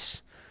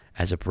righteousness,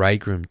 as a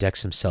bridegroom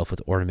decks himself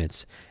with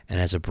ornaments, and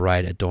as a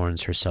bride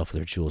adorns herself with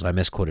her jewels. I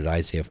misquoted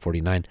Isaiah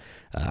 49.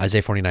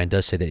 Isaiah 49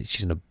 does say that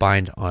she's going to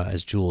bind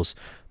as jewels,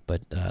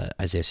 but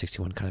Isaiah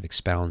 61 kind of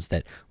expounds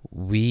that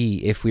we,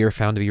 if we are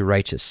found to be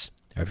righteous,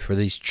 for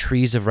these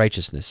trees of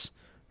righteousness,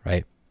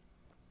 right,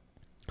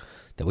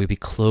 that we be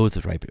clothed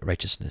with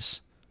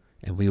righteousness,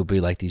 and we will be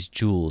like these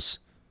jewels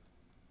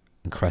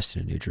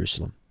encrusted in New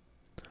Jerusalem.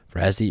 For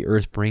as the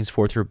earth brings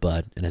forth her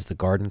bud, and as the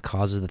garden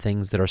causes the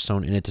things that are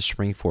sown in it to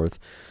spring forth,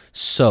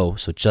 so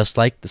just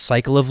like the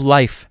cycle of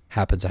life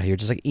happens out here,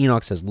 just like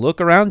Enoch says,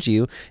 look around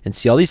you and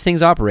see all these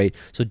things operate.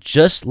 So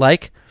just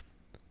like,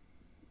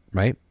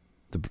 right,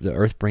 the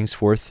earth brings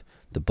forth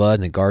the bud,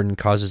 and the garden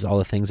causes all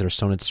the things that are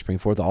sown in it to spring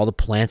forth, all the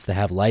plants that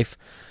have life,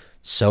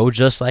 so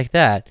just like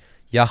that,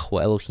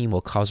 Yahweh Elohim will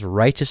cause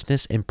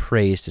righteousness and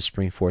praise to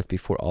spring forth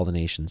before all the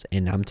nations.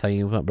 And I'm telling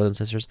you, brothers and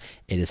sisters,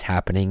 it is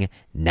happening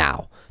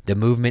now. The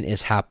movement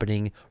is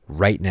happening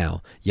right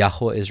now.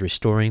 Yahweh is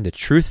restoring the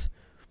truth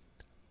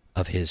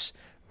of his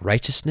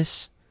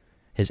righteousness.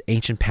 His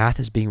ancient path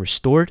is being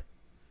restored.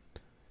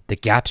 The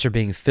gaps are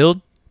being filled.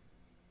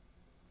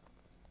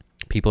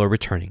 People are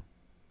returning.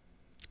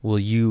 Will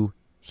you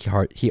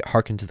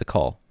hearken to the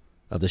call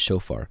of the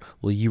shofar?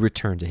 Will you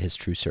return to his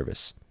true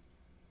service?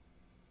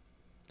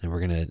 And we're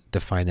going to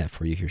define that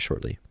for you here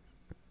shortly.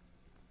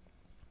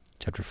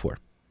 Chapter 4.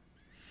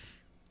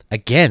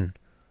 Again,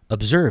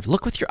 observe.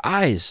 Look with your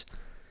eyes.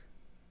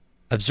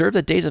 Observe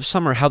the days of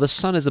summer, how the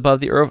sun is above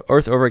the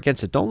earth over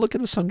against it. Don't look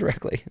at the sun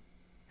directly.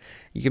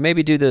 You can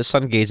maybe do the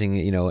sun gazing,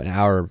 an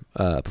hour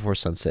before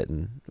sunset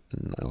and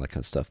all that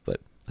kind of stuff,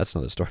 but that's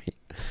another story.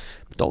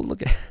 But don't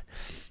look at.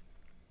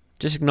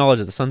 Just acknowledge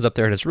that the sun's up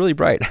there and it's really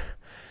bright.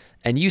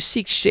 And you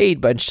seek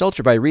shade and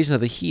shelter by reason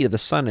of the heat of the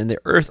sun, and the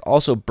earth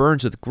also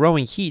burns with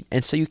growing heat,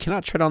 and so you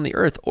cannot tread on the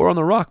earth or on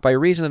the rock by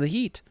reason of the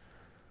heat.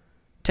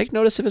 Take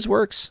notice of his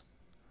works.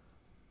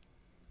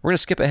 We're going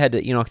to skip ahead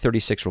to Enoch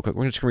 36 real quick.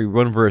 We're just going to read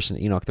one verse in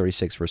Enoch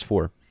 36, verse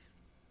 4.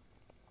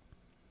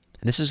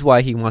 And this is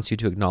why he wants you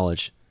to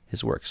acknowledge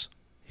his works.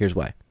 Here's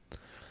why.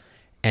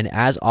 And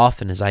as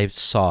often as I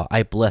saw,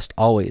 I blessed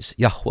always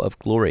Yahweh of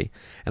glory.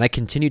 And I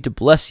continued to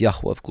bless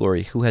Yahweh of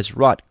glory, who has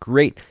wrought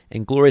great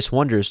and glorious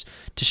wonders,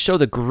 to show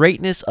the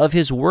greatness of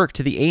his work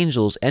to the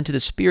angels and to the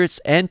spirits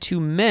and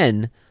to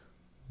men.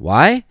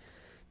 Why?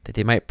 That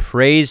they might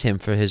praise him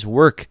for his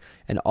work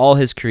and all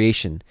his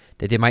creation,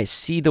 that they might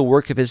see the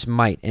work of his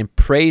might and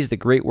praise the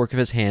great work of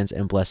his hands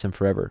and bless him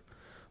forever.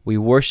 We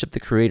worship the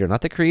Creator,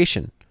 not the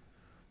creation.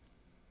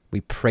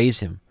 We praise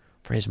him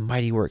for his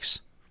mighty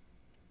works.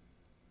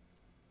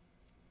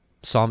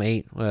 Psalm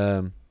 8,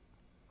 what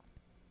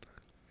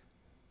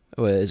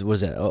is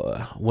it?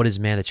 Oh, what is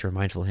man that you are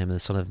mindful of him, and the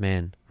Son of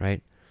Man,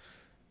 right?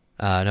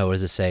 No, what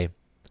does it say?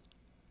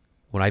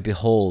 When I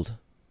behold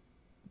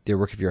the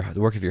work of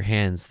your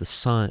hands, the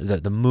sun,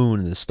 the moon,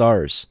 and the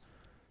stars,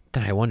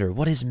 then I wonder,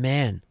 what is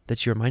man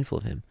that you are mindful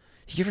of him?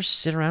 Do you ever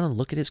sit around and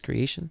look at his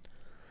creation?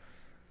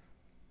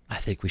 I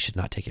think we should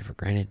not take it for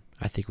granted.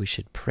 I think we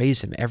should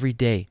praise him every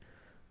day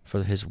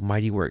for his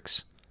mighty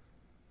works.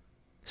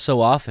 So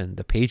often,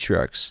 the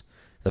patriarchs,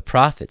 the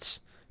prophets,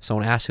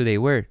 someone asked who they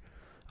were.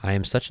 I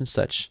am such and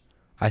such.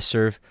 I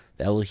serve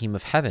the Elohim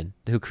of heaven,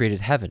 who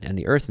created heaven and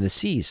the earth and the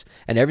seas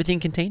and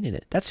everything contained in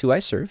it. That's who I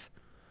serve.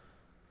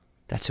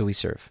 That's who we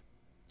serve.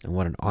 And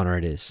what an honor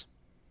it is.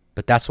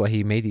 But that's why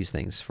he made these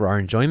things, for our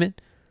enjoyment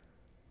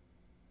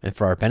and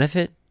for our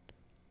benefit,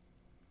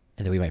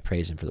 and that we might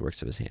praise him for the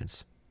works of his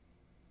hands.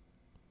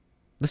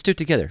 Let's do it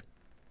together.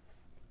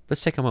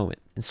 Let's take a moment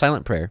in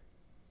silent prayer.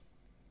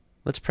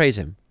 Let's praise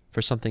him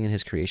for something in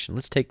his creation.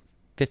 Let's take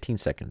 15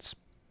 seconds.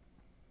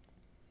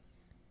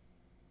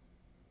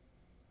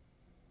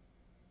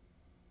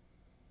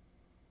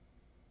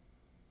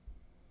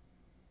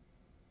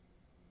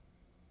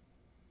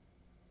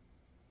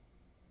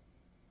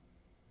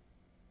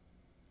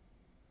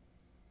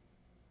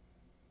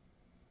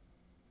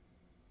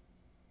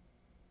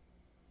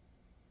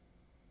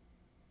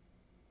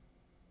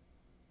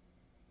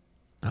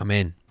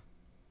 Amen.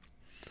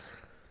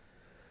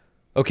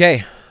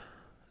 Okay,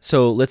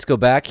 so let's go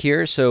back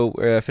here. So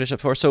finish up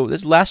 4. So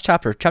this last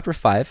chapter, chapter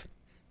 5,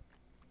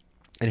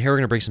 and here we're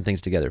going to bring some things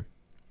together.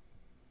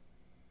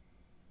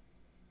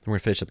 We're going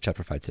to finish up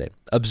chapter 5 today.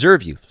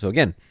 Observe you. So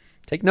again,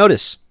 take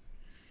notice.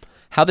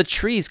 How the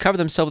trees cover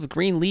themselves with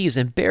green leaves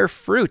and bear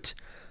fruit.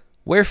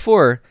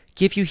 Wherefore,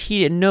 give you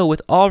heed and know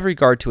with all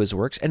regard to his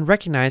works, and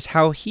recognize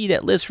how he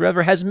that lives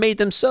forever has made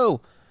them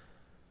so.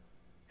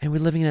 And we're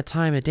living in a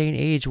time, a day and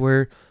age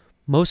where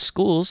most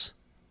schools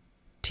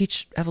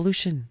teach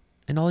evolution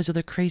and all these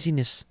other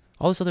craziness,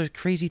 all these other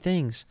crazy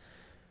things.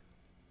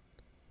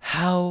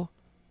 How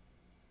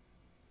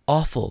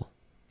awful.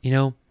 You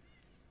know,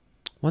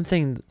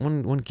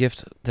 one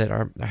gift that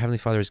our Heavenly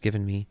Father has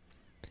given me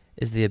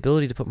is the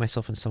ability to put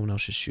myself in someone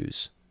else's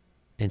shoes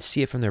and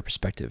see it from their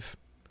perspective.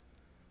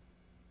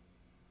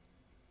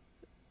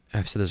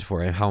 I've said this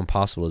before, how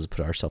impossible it is to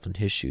put ourselves in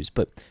his shoes.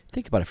 But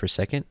think about it for a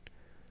second.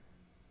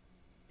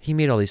 He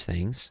made all these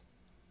things,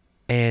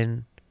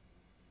 and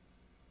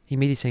he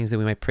made these things that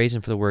we might praise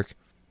him for the work,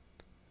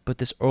 but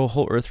this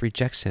whole earth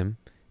rejects him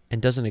and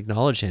doesn't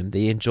acknowledge him.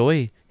 They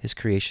enjoy his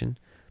creation,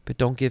 but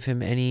don't give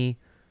him any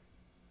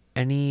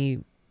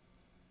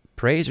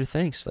praise or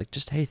thanks. Like,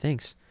 just, hey,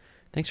 thanks.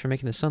 Thanks for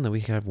making the sun that we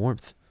can have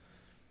warmth.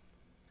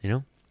 You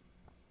know?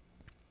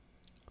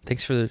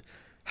 Thanks for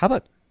how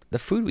about the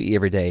food we eat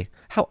every day?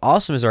 How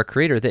awesome is our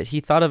Creator that he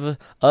thought of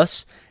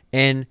us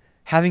and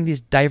having these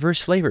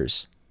diverse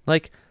flavors.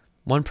 Like,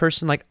 one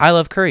person, like, I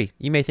love curry.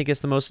 You may think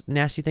it's the most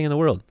nasty thing in the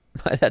world.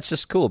 But that's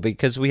just cool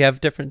because we have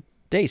different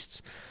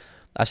tastes.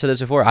 I've said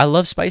this before. I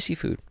love spicy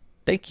food.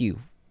 Thank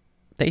you.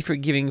 Thank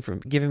you for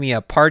giving me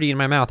a party in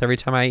my mouth every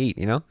time I eat,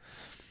 you know?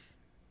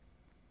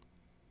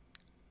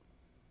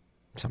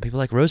 Some people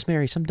like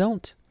rosemary, some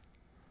don't.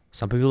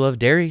 Some people love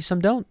dairy,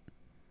 some don't.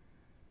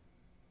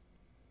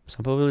 Some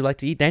people really like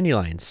to eat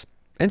dandelions,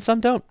 and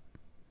some don't.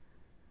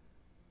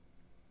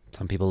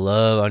 Some people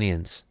love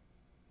onions,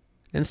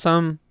 and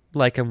some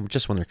like them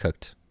just when they're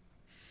cooked.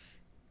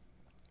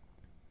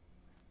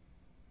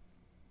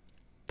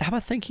 How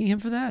about thanking him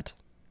for that?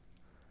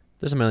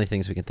 There's a million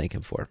things we can thank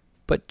him for,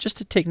 but just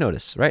to take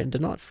notice, right? And to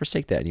not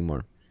forsake that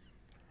anymore.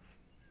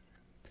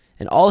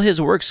 And all his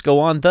works go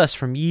on thus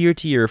from year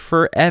to year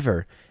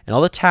forever, and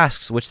all the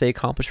tasks which they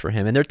accomplish for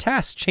him, and their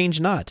tasks change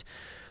not,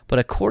 but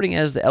according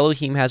as the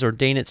Elohim has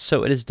ordained it,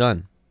 so it is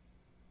done.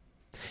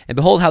 And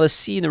behold how the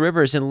sea and the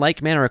rivers in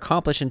like manner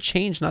accomplish and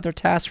change not their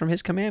tasks from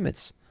his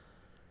commandments.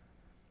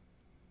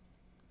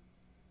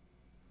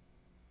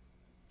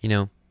 You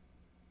know,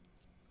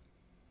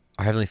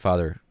 our Heavenly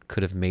Father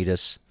could have made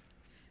us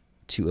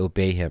to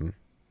obey him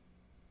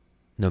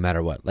no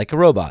matter what, like a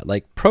robot,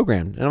 like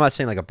programmed. And I'm not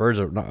saying like a bird's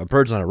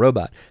not a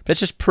robot, but it's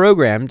just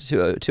programmed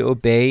to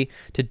obey,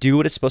 to do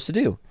what it's supposed to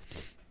do.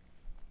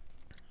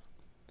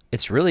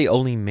 It's really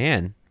only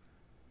man.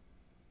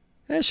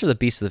 And sure, the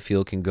beasts of the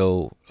field can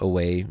go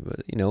away.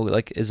 You know,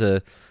 like was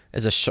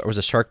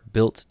a shark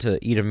built to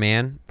eat a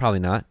man? Probably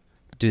not.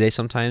 Do they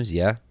sometimes?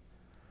 Yeah.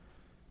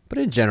 But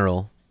in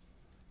general,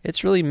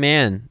 it's really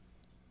man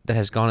that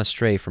has gone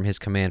astray from his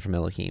command from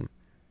Elohim.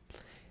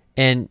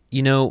 And,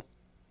 you know,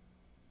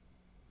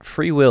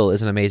 free will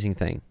is an amazing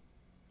thing.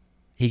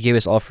 He gave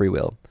us all free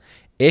will.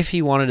 If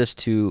he wanted us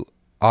to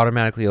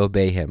automatically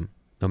obey him,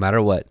 no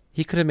matter what,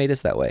 he could have made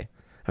us that way.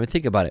 I mean,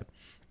 think about it.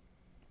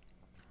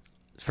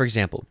 For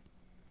example,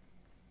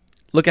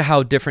 look at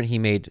how different he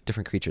made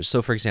different creatures.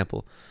 So, for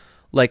example,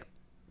 like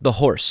the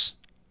horse.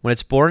 When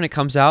it's born, it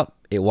comes out,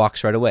 it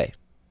walks right away.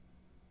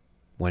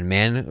 When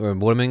man or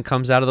woman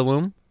comes out of the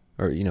womb,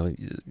 or, you know,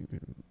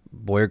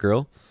 boy or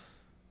girl,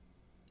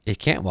 it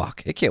can't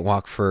walk. It can't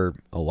walk for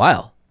a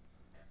while.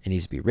 It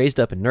needs to be raised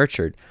up and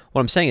nurtured.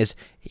 What I'm saying is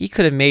he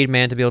could have made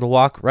man to be able to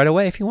walk right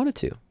away if he wanted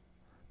to.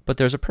 But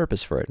there's a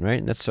purpose for it, right?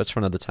 And that's for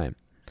another time.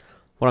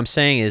 What I'm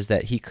saying is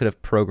that he could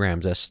have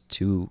programmed us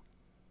to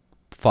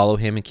follow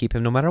him and keep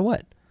him no matter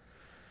what.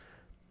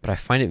 But I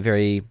find it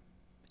very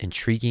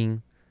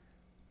intriguing.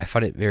 I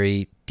find it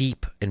very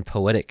deep and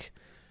poetic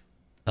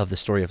of the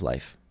story of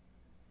life.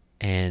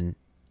 And,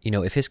 you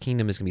know, if his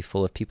kingdom is going to be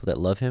full of people that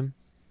love him,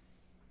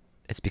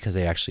 it's because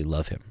they actually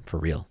love him for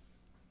real.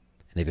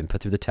 And they've been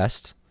put through the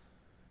test,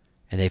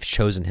 and they've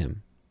chosen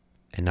him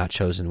and not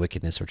chosen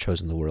wickedness or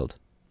chosen the world.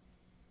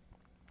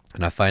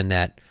 And I find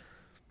that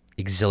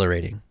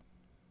exhilarating.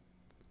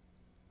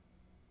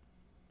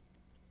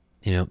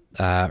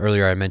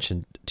 Earlier I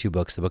mentioned two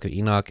books, the book of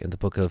Enoch and the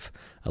book of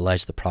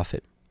Elijah the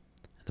prophet.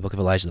 The book of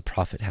Elijah the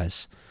prophet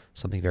has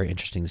something very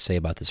interesting to say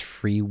about this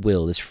free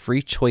will, this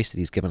free choice that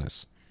he's given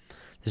us.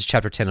 This is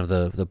chapter 10 of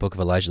the book of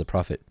Elijah the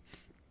prophet.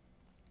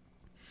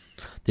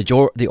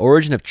 The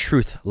origin of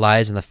truth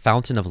lies in the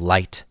fountain of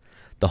light,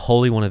 the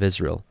Holy One of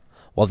Israel,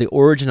 while the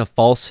origin of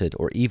falsehood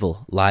or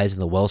evil lies in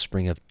the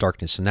wellspring of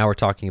darkness. So now we're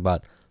talking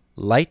about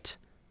light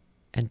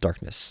and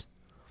darkness.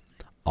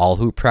 All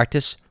who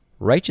practice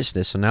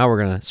righteousness, so now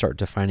we're going to start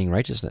defining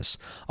righteousness.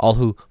 All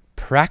who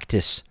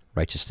practice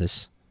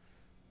righteousness.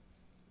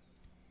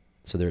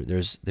 So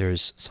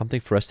there's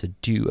something for us to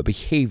do, a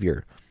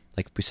behavior,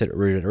 like we said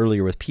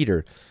earlier with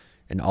Peter,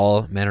 in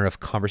all manner of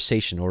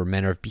conversation or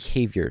manner of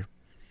behavior.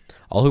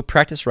 All who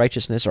practice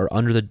righteousness are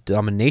under the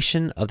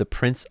domination of the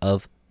Prince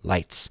of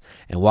Lights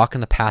and walk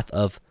in the path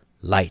of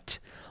light,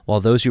 while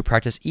those who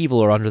practice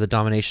evil are under the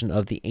domination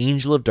of the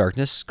angel of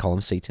darkness, call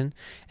him Satan,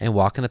 and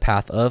walk in the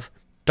path of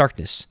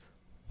darkness,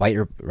 white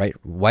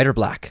or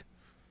black,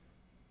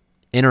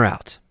 in or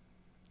out.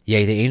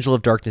 Yea, the angel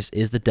of darkness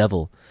is the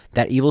devil,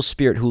 that evil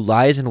spirit who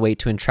lies in wait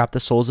to entrap the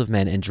souls of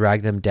men and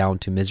drag them down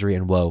to misery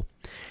and woe.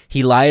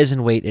 He lies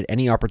in wait at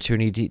any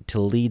opportunity to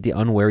lead the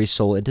unwary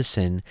soul into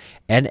sin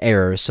and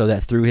error, so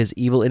that through his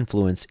evil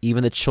influence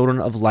even the children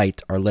of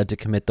light are led to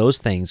commit those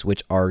things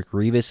which are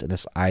grievous in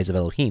the eyes of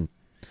Elohim.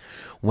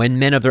 When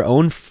men of their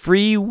own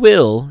free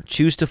will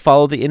choose to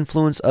follow the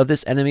influence of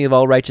this enemy of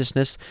all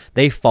righteousness,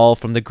 they fall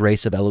from the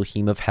grace of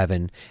Elohim of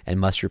heaven and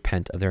must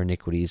repent of their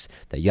iniquities,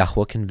 that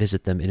Yahweh can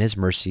visit them in his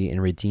mercy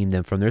and redeem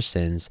them from their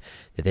sins,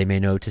 that they may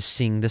know to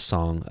sing the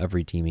song of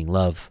redeeming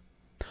love.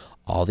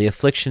 All the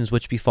afflictions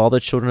which befall the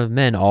children of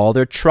men, all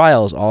their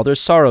trials, all their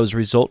sorrows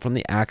result from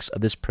the acts of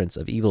this prince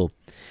of evil.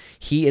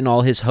 He and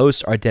all his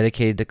hosts are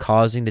dedicated to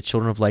causing the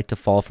children of light to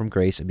fall from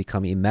grace and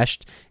become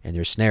enmeshed in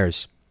their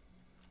snares.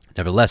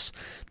 Nevertheless,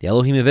 the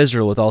Elohim of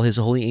Israel with all his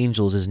holy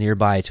angels is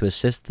nearby to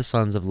assist the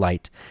sons of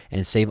light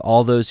and save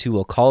all those who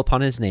will call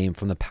upon his name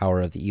from the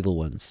power of the evil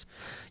ones.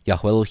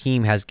 Yahweh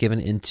Elohim has given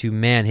into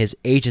man his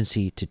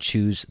agency to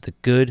choose the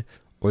good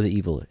or the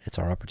evil. It's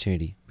our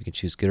opportunity. We can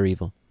choose good or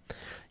evil.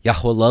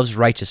 Yahweh loves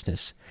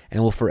righteousness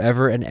and will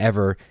forever and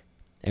ever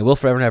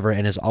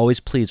and is always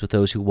pleased with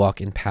those who walk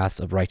in paths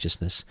of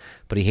righteousness.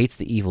 But he hates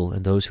the evil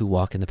and those who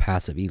walk in the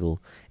paths of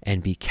evil,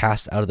 and be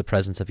cast out of the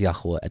presence of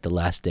Yahweh at the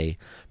last day.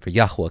 For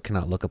Yahweh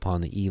cannot look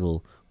upon the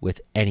evil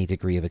with any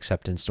degree of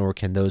acceptance, nor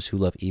can those who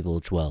love evil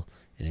dwell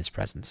in his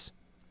presence.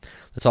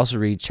 Let's also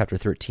read chapter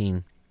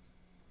 13.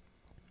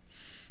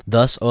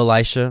 Thus, O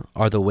Elisha,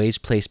 are the ways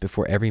placed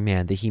before every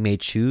man, that he may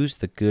choose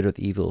the good or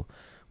the evil.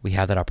 We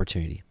have that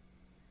opportunity.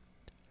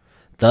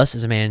 Thus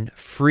is a man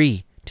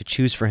free to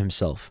choose for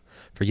himself.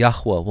 For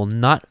Yahweh will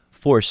not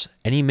force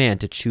any man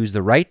to choose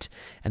the right,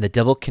 and the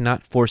devil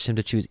cannot force him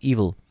to choose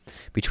evil.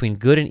 Between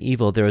good and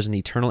evil there is an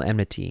eternal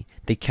enmity.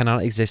 They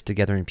cannot exist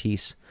together in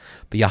peace.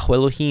 But Yahweh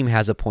Elohim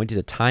has appointed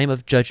a time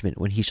of judgment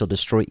when he shall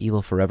destroy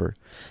evil forever.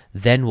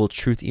 Then will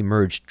truth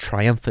emerge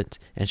triumphant,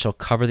 and shall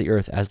cover the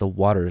earth as the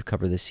waters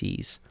cover the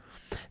seas.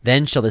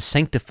 Then shall the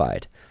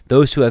sanctified,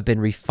 those who have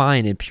been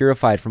refined and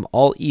purified from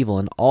all evil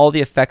and all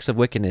the effects of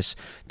wickedness,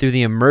 through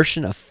the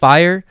immersion of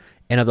fire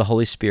and of the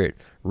Holy Spirit,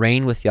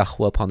 reign with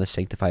Yahweh upon the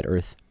sanctified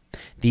earth.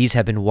 These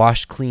have been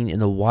washed clean in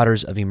the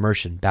waters of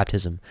immersion,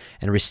 baptism,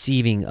 and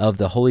receiving of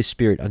the Holy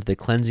Spirit unto the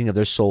cleansing of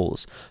their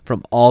souls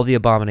from all the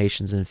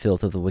abominations and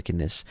filth of the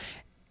wickedness,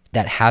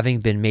 that having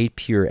been made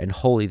pure and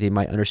holy they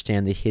might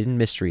understand the hidden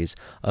mysteries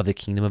of the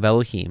kingdom of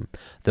Elohim,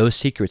 those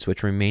secrets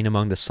which remain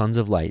among the sons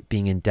of light,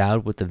 being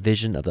endowed with the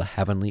vision of the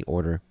heavenly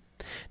order.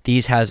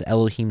 These has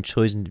Elohim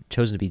chosen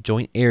to be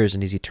joint heirs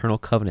in his eternal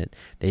covenant,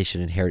 they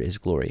should inherit his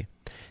glory.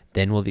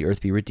 Then will the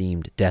earth be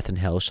redeemed, death and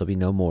hell shall be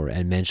no more,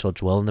 and men shall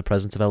dwell in the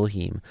presence of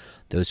Elohim,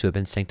 those who have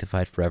been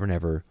sanctified forever and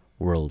ever,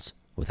 worlds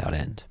without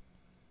end.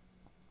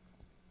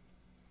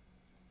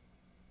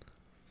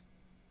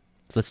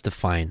 Let's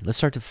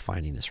start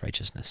defining this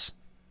righteousness.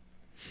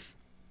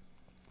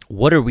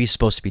 What are we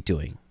supposed to be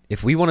doing?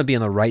 If we want to be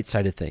on the right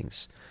side of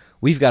things,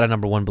 we've got to,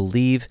 number one,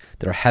 believe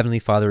that our Heavenly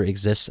Father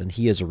exists and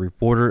he is a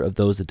rewarder of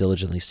those that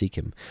diligently seek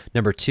him.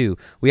 Number two,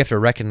 we have to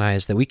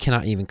recognize that we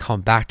cannot even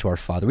come back to our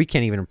Father. We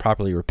can't even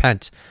properly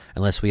repent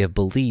unless we have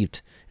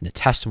believed in the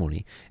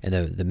testimony and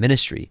the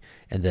ministry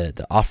and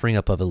the offering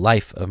up of a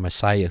life of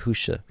Messiah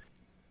Yahushua,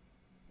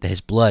 that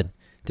his blood,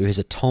 through his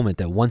atonement,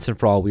 that once and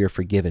for all we are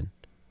forgiven.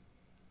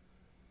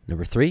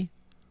 Number three,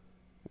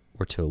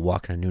 we're to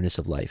walk in a newness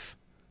of life.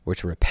 We're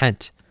to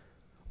repent.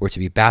 We're to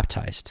be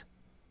baptized.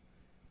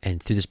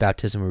 And through this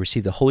baptism, we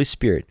receive the Holy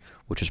Spirit,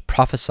 which was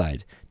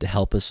prophesied to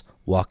help us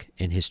walk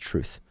in his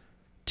truth,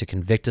 to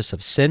convict us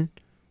of sin,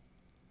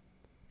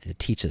 and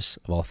to teach us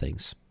of all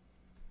things.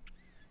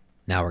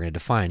 Now we're going to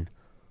define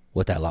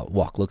what that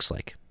walk looks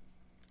like.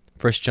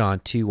 1 John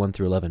 2, 1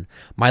 through 11.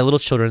 My little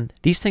children,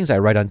 these things I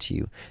write unto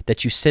you,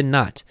 that you sin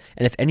not.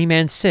 And if any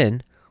man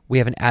sin, we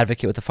have an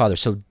advocate with the Father.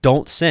 So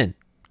don't sin.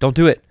 Don't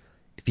do it.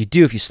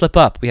 If you slip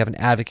up, we have an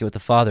advocate with the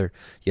Father,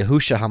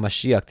 Yahushua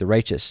HaMashiach, the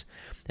righteous.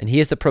 And he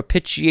is the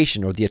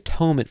propitiation, or the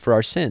atonement for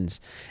our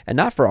sins, and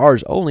not for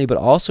ours only, but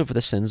also for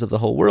the sins of the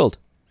whole world.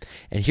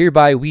 And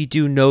hereby we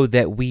do know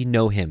that we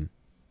know him,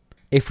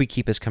 if we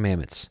keep his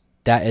commandments.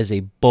 That is a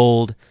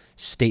bold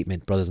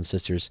statement, brothers and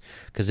sisters,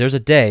 because there is a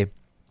day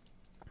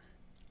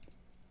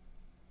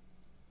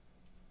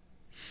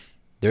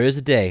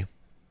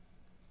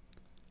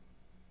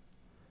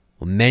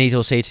when many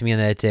will say to me on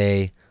that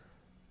day,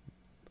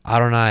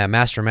 Adonai,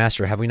 Master,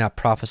 Master, have we not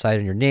prophesied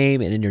in your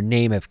name, and in your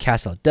name have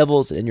cast out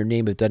devils, and in your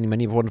name have done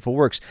many wonderful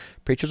works?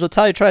 Preachers will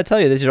try to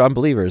tell you these are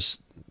unbelievers.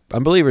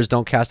 Unbelievers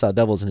don't cast out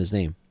devils in his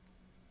name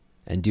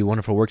and do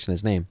wonderful works in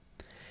his name.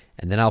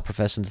 And then I'll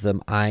profess unto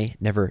them, I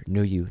never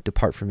knew you.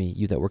 Depart from me,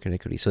 you that work in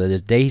iniquity. So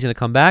there's a day he's going to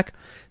come back.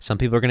 Some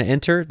people are going to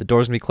enter. The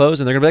door's going to be closed,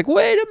 and they're going to be like,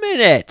 wait a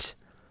minute.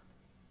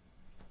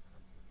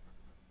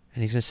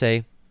 And he's going to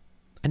say,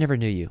 I never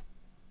knew you.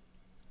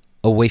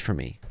 Away from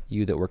me,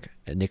 you that work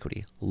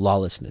iniquity,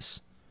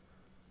 lawlessness,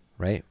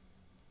 right?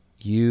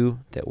 You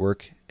that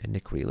work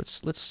iniquity.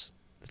 Let's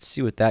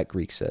see what that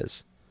Greek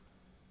says.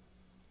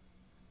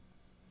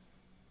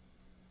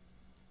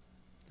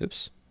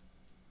 Oops.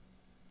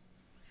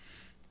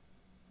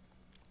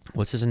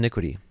 What's his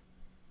iniquity?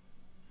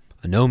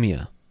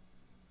 Anomia.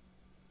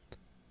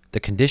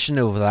 The condition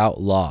of without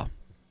law,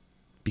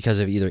 because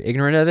of either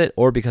ignorant of it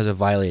or because of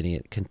violating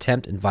it.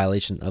 Contempt and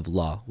violation of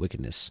law,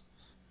 wickedness.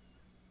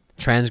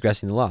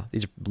 Transgressing the law.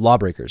 These are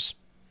lawbreakers.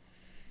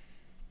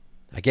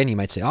 Again, you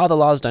might say, oh, the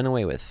law is done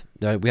away with.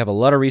 We have a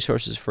lot of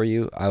resources for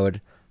you. I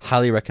would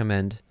highly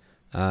recommend,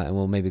 and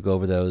we'll maybe go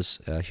over those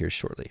here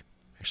shortly.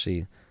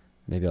 Actually,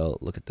 maybe I'll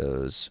look at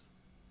those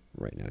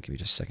right now. Give me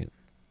just a second.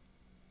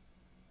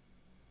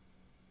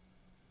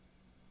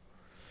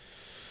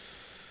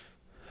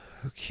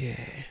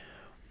 Okay.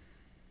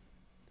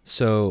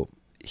 So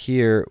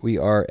here we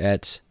are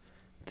at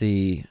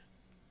the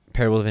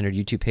Parable of the Vineyard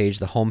YouTube page,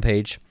 the home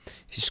page.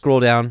 If you scroll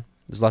down,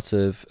 there's lots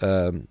of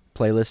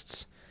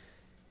playlists.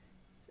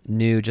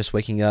 New, just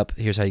waking up.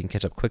 Here's how you can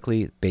catch up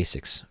quickly.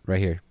 Basics, right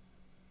here.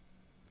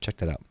 Check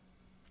that out.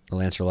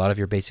 It'll answer a lot of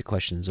your basic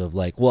questions of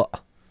like, well,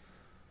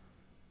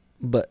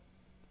 but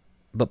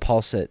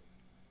Paul said.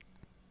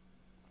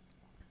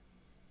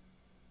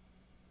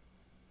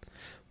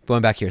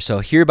 Going back here. So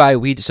hereby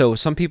so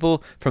some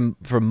people, from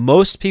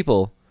most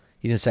people,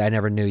 he's going to say, I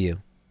never knew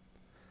you.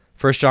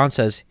 1 John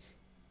says,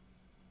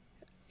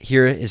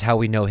 here is how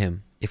we know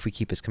him, if we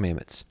keep his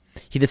commandments.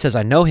 He that says,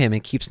 I know him,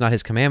 and keeps not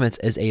his commandments,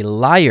 is a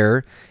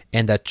liar,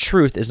 and the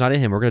truth is not in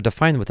him. We're going to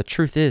define what the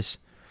truth is.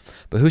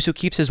 But whoso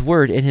keeps his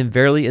word, in him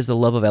verily is the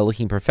love of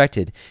Elohim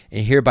perfected,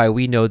 and hereby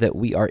we know that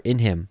we are in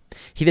him.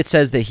 He that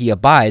says that he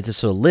abides, and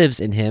so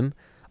lives in him,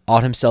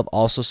 ought himself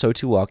also so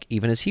to walk,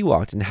 even as he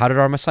walked. And how did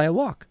our Messiah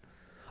walk?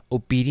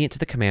 Obedient to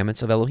the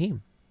commandments of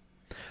Elohim.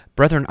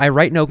 Brethren, I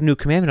write no new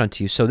commandment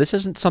unto you. So this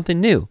isn't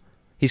something new.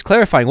 He's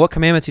clarifying what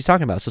commandments he's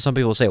talking about. So some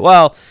people will say,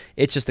 well,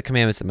 it's just the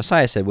commandments that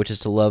Messiah said, which is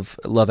to love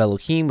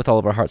Elohim with all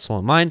of our heart, soul,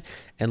 and mind,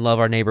 and love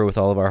our neighbor with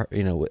all of our,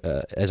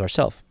 as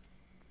ourself.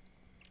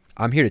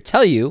 I'm here to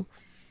tell you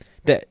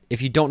that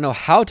if you don't know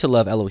how to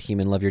love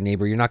Elohim and love your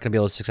neighbor, you're not going to be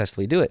able to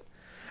successfully do it.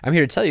 I'm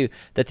here to tell you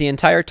that the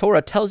entire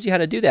Torah tells you how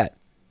to do that.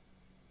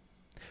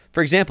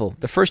 For example,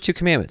 the first two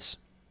commandments,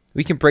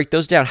 we can break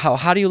those down.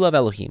 How do you love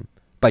Elohim?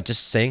 By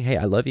just saying, hey,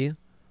 I love you.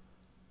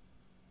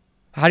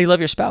 How do you love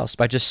your spouse?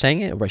 By just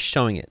saying it or by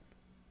showing it?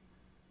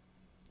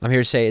 I'm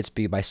here to say it's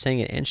by saying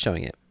it and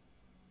showing it.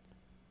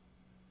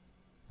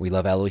 We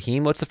love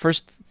Elohim. What's the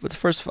first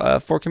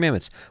 4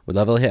 commandments? We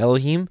love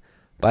Elohim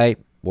by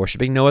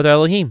worshiping no other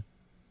Elohim.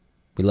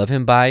 We love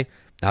him by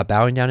not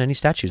bowing down any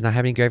statues, not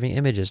having graven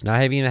images,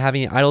 not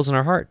having idols in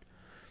our heart.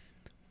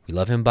 We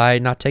love him by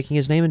not taking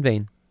his name in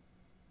vain.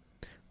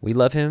 We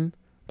love him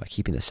by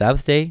keeping the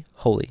Sabbath day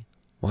holy.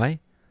 Why?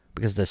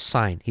 Because it's a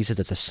sign. He says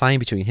it's a sign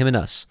between him and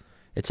us.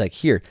 It's like,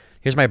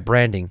 here's my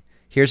branding.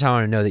 Here's how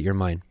I know that you're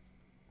mine.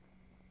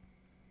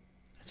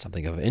 It's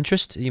something of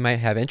interest you might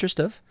have interest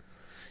of.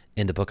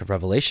 In the book of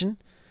Revelation,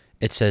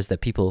 it says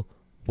that people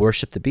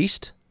worship the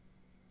beast,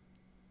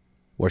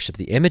 worship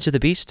the image of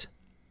the beast.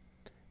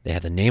 They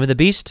have the name of the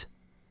beast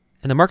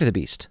and the mark of the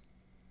beast.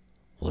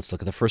 Well, let's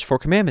look at the first 4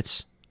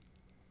 commandments.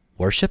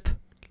 Worship,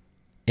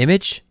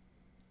 image,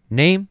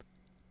 name,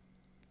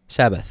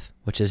 Sabbath,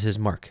 which is his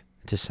mark.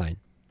 It's his sign.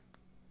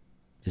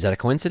 Is that a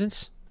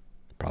coincidence?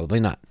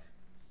 Probably not.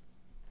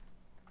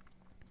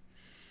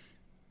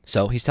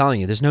 So he's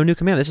telling you, there's no new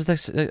commandment.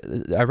 This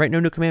is I write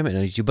no new commandment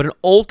unto you, but an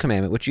old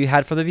commandment which you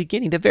had from the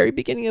beginning, the very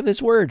beginning of this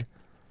word.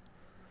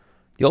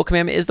 The old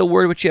commandment is the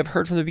word which you have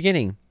heard from the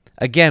beginning.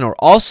 Again, or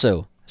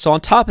also. So on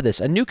top of this,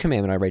 a new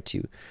commandment I write to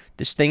you.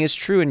 This thing is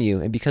true in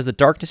you, and because the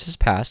darkness is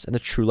past, and the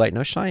true light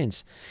now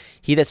shines.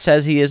 He that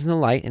says he is in the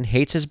light and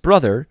hates his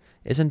brother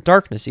is in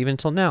darkness even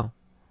until now.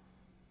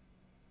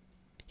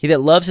 He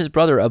that loves his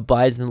brother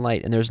abides in the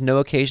light, and there is no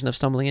occasion of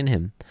stumbling in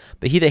him.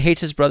 But he that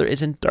hates his brother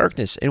is in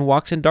darkness, and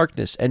walks in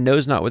darkness, and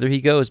knows not whither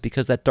he goes,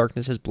 because that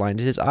darkness has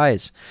blinded his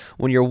eyes.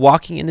 When you're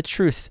walking in the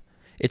truth,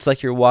 it's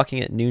like you're walking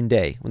at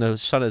noonday. When the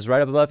sun is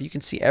right up above, you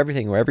can see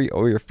everything. Wherever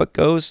your foot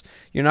goes,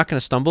 you're not going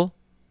to stumble.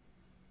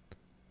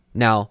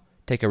 Now,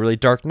 take a really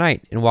dark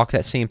night and walk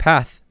that same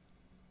path.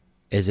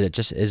 Is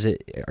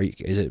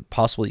it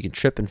possible you can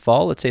trip and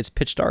fall? Let's say it's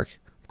pitch dark.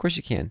 Of course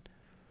you can. And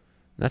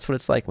that's what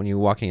it's like when you're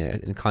walking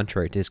in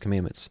contrary to his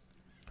commandments.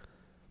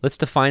 Let's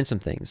define some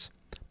things.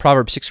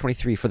 Proverbs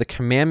 6:23, for the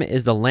commandment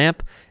is the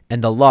lamp,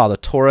 and the law, the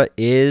Torah,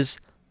 is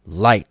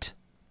light,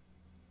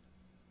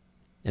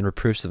 and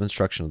reproofs of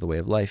instruction of the way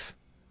of life.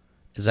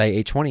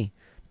 Isaiah 8:20,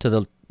 to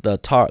the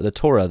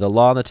Torah, the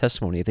law, and the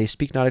testimony, if they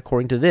speak not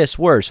according to this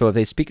word, so if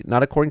they speak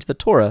not according to the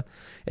Torah,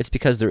 it's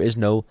because there is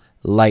no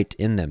light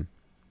in them.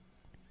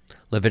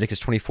 Leviticus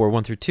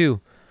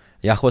 24:1-2,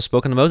 Yahweh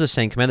spoke unto Moses,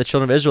 saying, command the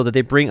children of Israel that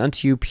they bring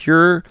unto you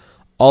pure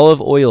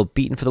olive oil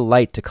beaten for the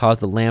light, to cause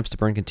the lamps to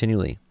burn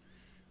continually.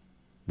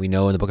 We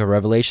know in the book of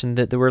Revelation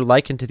that they were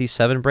likened to these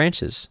 7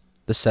 branches,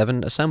 the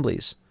 7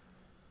 assemblies.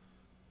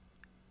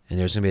 And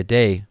there's going to be a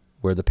day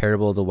where the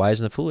parable of the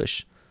wise and the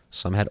foolish,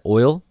 some had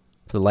oil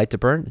for the light to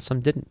burn, and some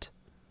didn't.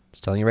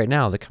 It's telling you right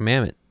now, the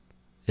commandment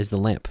is the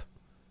lamp,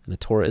 and the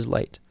Torah is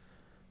light.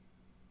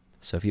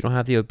 So if you don't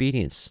have the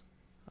obedience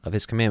of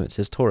his commandments,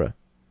 his Torah,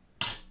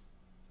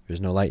 there's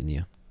no light in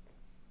you,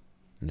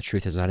 and the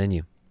truth is not in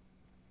you.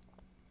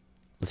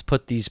 Let's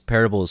put these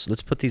parables,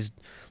 let's put these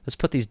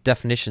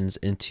definitions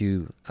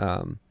into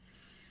action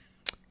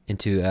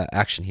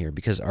here,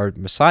 because our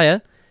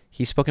Messiah,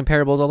 he spoke in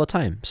parables all the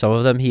time. Some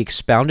of them he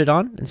expounded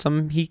on, and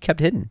some he kept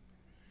hidden.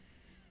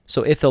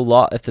 So if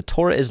the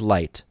Torah is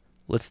light,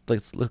 let's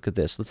look at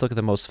this. Let's look at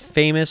the most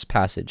famous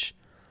passage,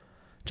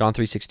 John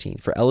 3:16.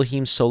 For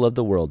Elohim so loved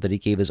the world that he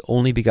gave his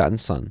only begotten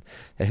Son,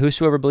 that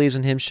whosoever believes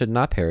in him should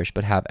not perish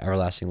but have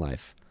everlasting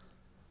life.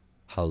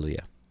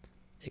 Hallelujah.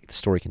 The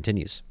story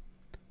continues.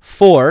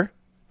 So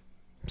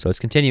it's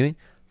continuing.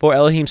 For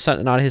Elohim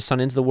sent not his Son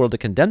into the world to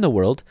condemn the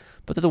world,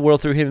 but that the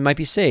world through him might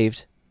be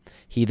saved.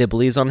 He that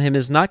believes on him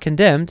is not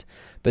condemned,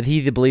 but he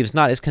that believes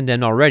not is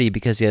condemned already,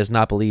 because he has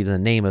not believed in the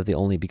name of the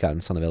only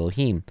begotten Son of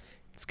Elohim.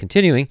 It's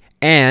continuing.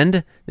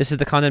 And this is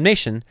the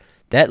condemnation,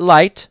 that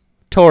light,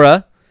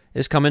 Torah,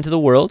 is come into the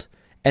world,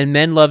 and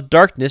men love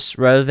darkness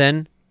rather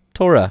than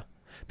Torah,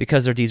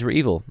 because their deeds were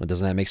evil. Well,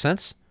 doesn't that make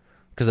sense?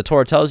 Because the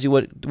Torah tells you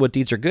what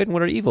deeds are good and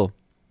what are evil.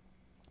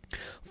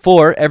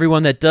 For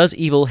everyone that does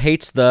evil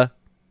hates the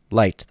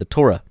light, the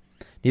Torah,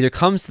 neither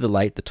comes to the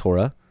light, the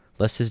Torah,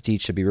 lest his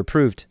deeds should be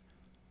reproved.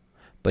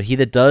 But he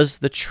that does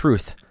the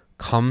truth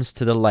comes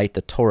to the light,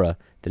 the Torah,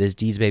 that his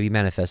deeds may be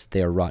manifest, that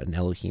they are wrought in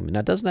Elohim. And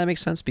now, doesn't that make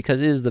sense?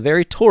 Because it is the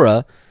very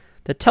Torah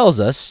that tells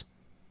us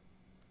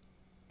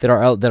that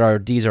our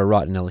deeds are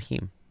wrought in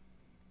Elohim.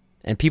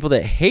 And people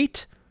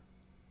that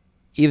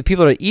even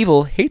people that are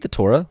evil, hate the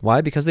Torah.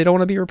 Why? Because they don't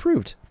want to be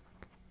reproved.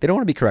 They don't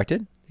want to be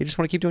corrected. They just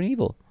want to keep doing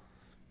evil.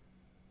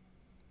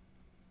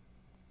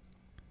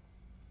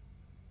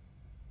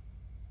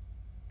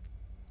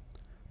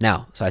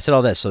 Now, so I said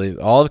all this. So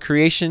all of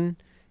creation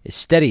is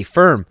steady,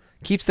 firm,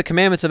 keeps the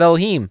commandments of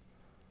Elohim.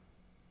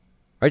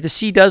 Right? The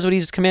sea does what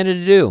he's commanded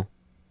to do.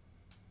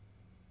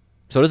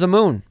 So does the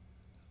moon.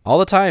 All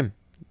the time.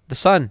 The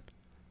sun.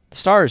 The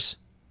stars.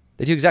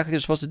 They do exactly what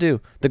they're supposed to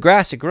do. The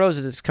grass, it grows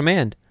at its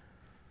command.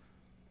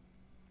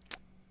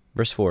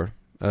 Verse 4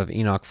 of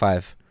Enoch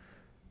 5.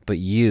 But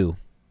you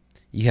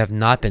have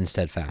not been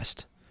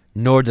steadfast,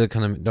 nor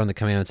done the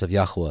commandments of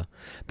Yahweh,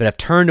 but have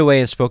turned away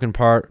and spoken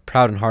proud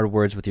and hard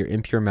words with your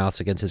impure mouths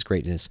against his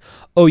greatness.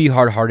 O you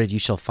hard-hearted, you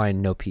shall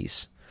find no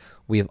peace.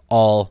 We have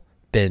all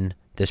been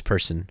this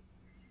person.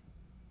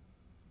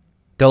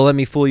 Don't let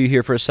me fool you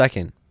here for a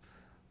second.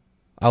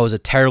 I was a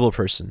terrible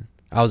person.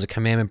 I was a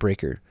commandment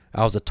breaker.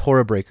 I was a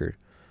Torah breaker.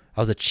 I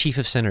was a chief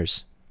of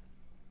sinners.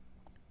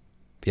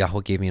 But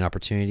Yahweh gave me an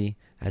opportunity,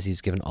 as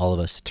he's given all of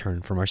us, to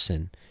turn from our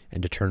sin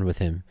and to turn with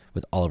him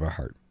with all of our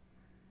heart.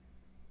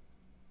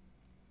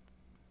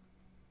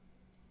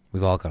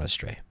 We've all gone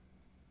astray.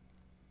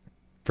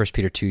 1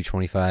 Peter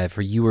 2:25,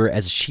 for you were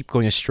as a sheep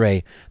going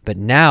astray, but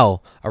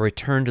now are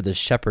returned to the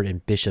shepherd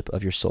and bishop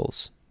of your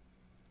souls.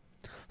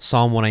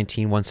 Psalm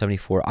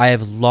 119:174, I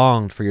have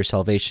longed for your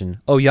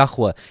salvation, O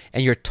Yahweh,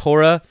 and your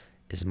Torah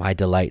is my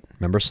delight.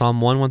 Remember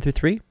Psalm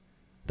 1:1-3?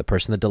 The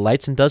person that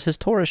delights and does his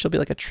Torah shall be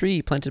like a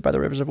tree planted by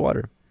the rivers of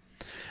water.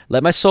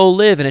 Let my soul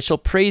live, and it shall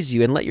praise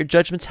you, and let your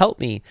judgments help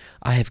me.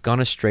 I have gone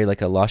astray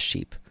like a lost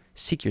sheep.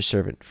 Seek your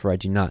servant, for I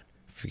do not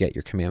forget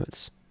your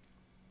commandments.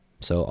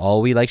 So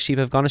all we like sheep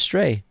have gone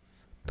astray.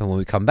 But when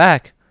we come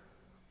back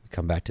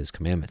to his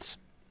commandments.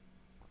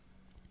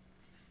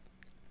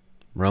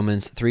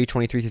 Romans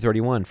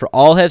 3:23-31. For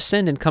all have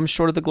sinned and come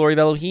short of the glory of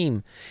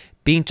Elohim,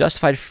 being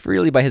justified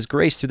freely by his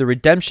grace through the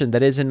redemption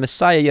that is in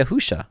Messiah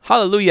Yahusha.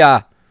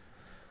 Hallelujah!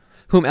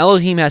 Whom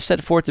Elohim has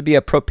set forth to be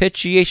a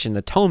propitiation,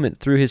 atonement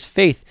through his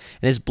faith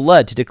and his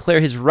blood, to declare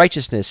his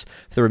righteousness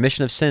for the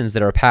remission of sins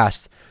that are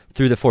past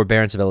through the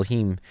forbearance of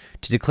Elohim,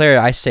 to declare,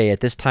 I say, at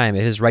this time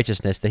of his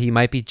righteousness, that he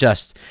might be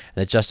just,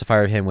 and the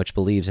justifier of him which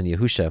believes in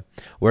Yahusha.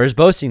 Whereas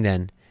boasting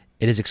then,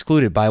 it is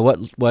excluded by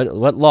what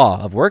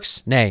law? Of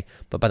works? Nay,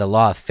 but by the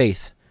law of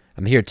faith.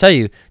 I'm here to tell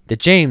you that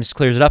James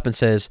clears it up and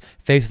says,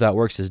 faith without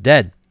works is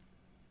dead.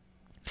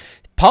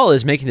 Paul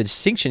is making the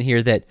distinction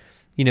here that,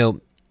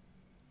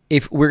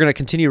 if we're going to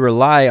continue to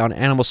rely on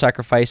animal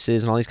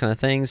sacrifices and all these kind of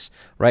things,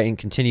 right, and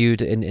continue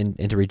to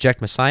and to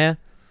reject Messiah,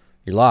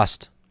 you're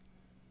lost.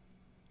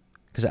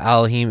 Because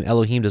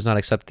Elohim does not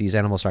accept these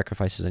animal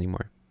sacrifices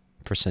anymore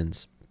for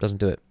sins. Doesn't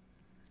do it.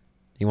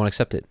 He won't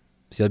accept it.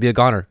 So you'll be a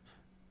goner.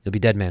 You'll be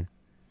dead man.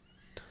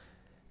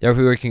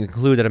 Therefore, we can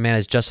conclude that a man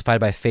is justified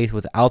by faith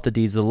without the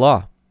deeds of the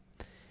law.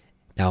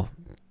 Now,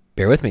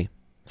 bear with me.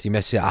 So you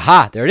may say,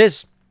 aha, there it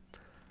is.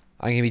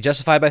 I'm going to be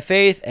justified by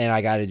faith, and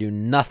I got to do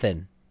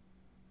nothing.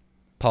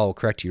 Paul will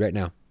correct you right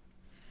now.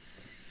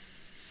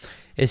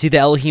 Is he the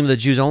Elohim of the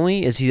Jews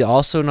only? Is he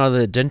also not of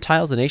the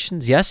Gentiles, the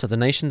nations? Yes, of the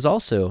nations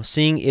also.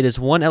 Seeing it is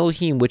one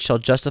Elohim which shall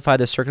justify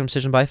the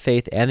circumcision by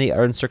faith and the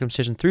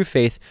uncircumcision through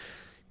faith,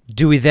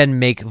 do we then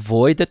make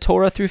void the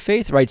Torah through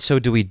faith? Right, so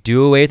do we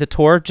do away the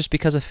Torah just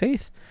because of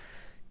faith?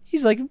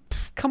 He's like,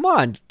 come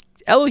on,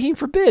 Elohim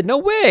forbid, no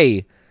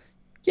way.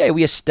 Yeah,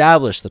 we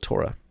establish the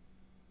Torah.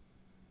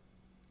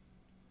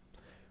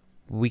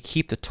 We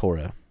keep the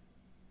Torah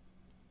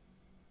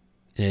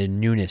in a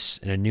newness,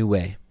 in a new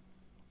way.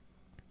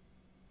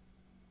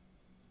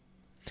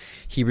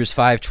 Hebrews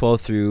 5:12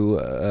 through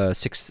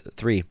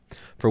 6:3.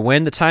 For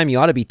when the time you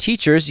ought to be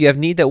teachers, you have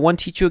need that one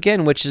teach you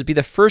again, which is be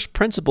the first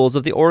principles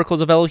of the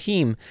oracles of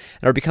Elohim,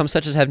 and are become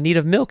such as have need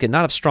of milk and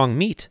not of strong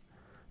meat.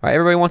 Right?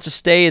 Everybody wants to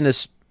stay in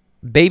this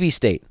baby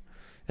state,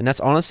 and that's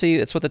honestly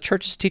what the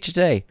churches teach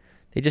today.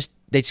 They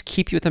just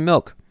keep you at the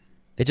milk.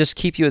 They just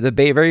keep you at the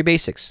very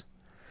basics.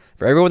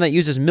 For everyone that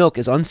uses milk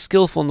is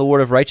unskillful in the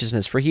word of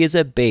righteousness, for he is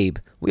a babe.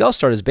 We all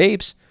start as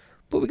babes,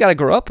 but we got to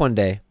grow up one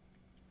day.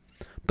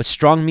 But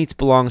strong meats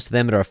belongs to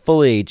them that are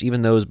full age,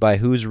 even those by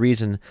whose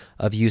reason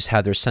of use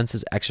have their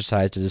senses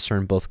exercised to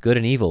discern both good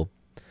and evil.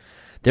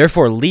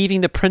 Therefore,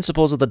 leaving the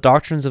principles of the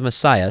doctrines of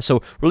Messiah,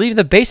 so we're leaving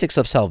the basics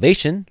of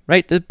salvation,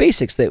 right? The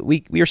basics that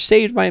we are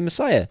saved by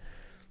Messiah.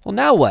 Well,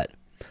 now what?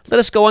 Let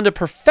us go unto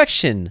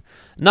perfection,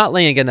 not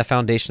laying again the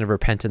foundation of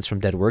repentance from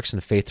dead works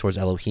and faith towards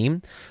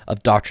Elohim,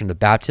 of doctrine of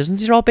baptisms.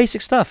 These are all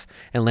basic stuff.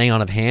 And laying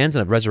on of hands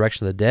and of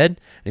resurrection of the dead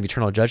and of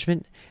eternal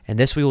judgment. And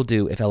this we will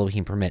do if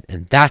Elohim permit.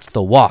 And that's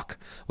the walk.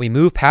 We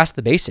move past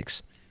the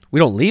basics. We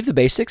don't leave the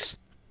basics.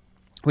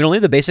 We don't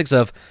leave the basics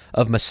of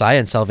Messiah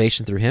and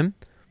salvation through him.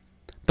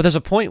 But there's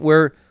a point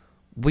where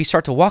we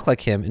start to walk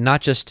like him and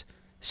not just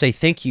say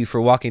thank you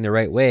for walking the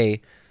right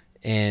way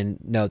and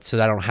no, so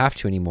that I don't have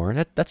to anymore.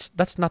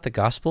 That's not the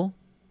gospel.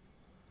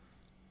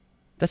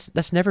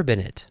 That's never been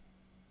it.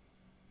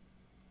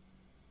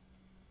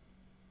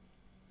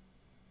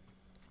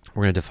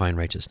 We're going to define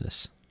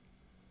righteousness.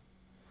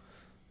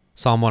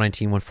 Psalm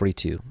 119,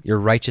 142. Your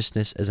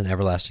righteousness is an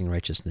everlasting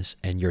righteousness,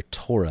 and your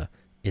Torah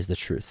is the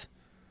truth.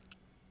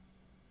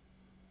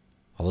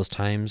 All those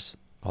times,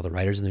 all the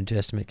writers in the New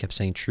Testament kept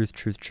saying truth,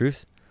 truth,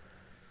 truth.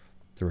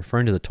 They're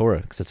referring to the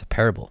Torah because it's a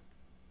parable.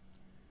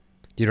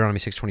 Deuteronomy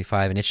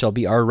 6:25, and it shall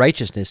be our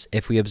righteousness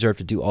if we observe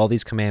to do all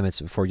these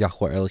commandments before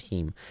Yahweh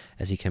Elohim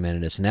as he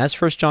commanded us. And as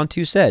 1 John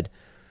 2 said,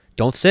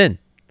 don't sin.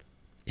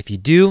 If you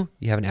do,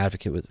 you have an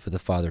advocate with the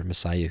Father,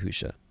 Messiah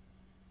Yahusha.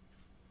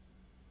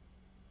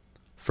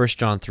 1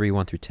 John 3,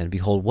 1 through 10,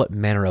 behold, what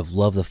manner of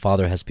love the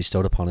Father has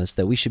bestowed upon us,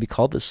 that we should be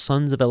called the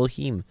sons of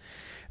Elohim.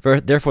 For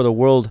therefore the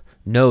world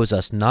knows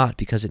us not,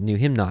 because it knew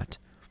him not.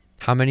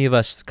 How many of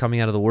us coming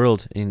out of the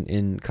world,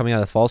 in coming out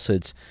of the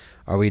falsehoods,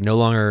 are we no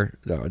longer,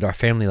 our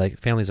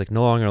families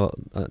no longer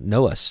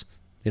know us?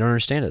 They don't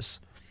understand us.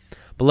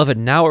 Beloved,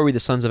 now are we the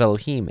sons of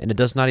Elohim, and it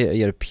does not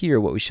yet appear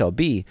what we shall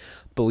be,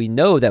 but we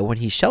know that when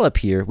he shall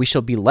appear, we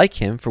shall be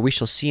like him, for we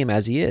shall see him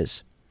as he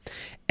is.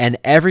 And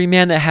every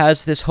man that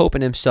has this hope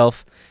in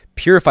himself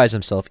purifies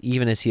himself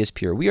even as he is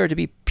pure. We are to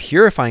be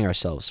purifying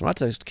ourselves. We're not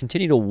to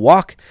continue to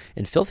walk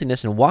in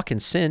filthiness and walk in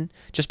sin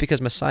just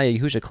because Messiah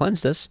Yahushua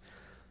cleansed us.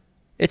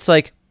 It's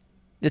like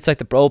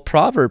the old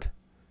proverb.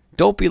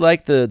 Don't be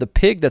like the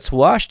pig that's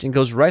washed and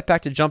goes right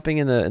back to jumping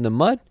in the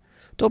mud.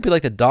 Don't be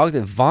like the dog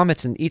that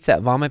vomits and eats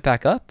that vomit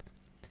back up.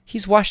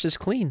 He's washed us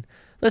clean.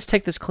 Let's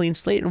take this clean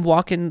slate and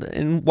walk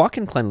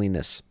in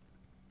cleanliness.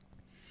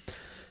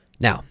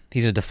 Now,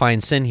 he's going to define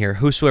sin here.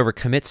 Whosoever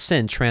commits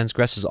sin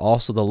transgresses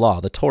also the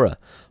law, the Torah.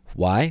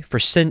 Why? For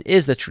sin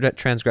is the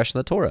transgression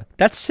of the Torah.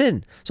 That's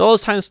sin. So all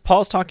those times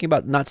Paul's talking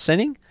about not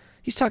sinning,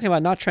 he's talking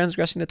about not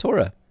transgressing the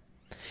Torah.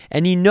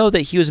 And ye know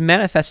that he was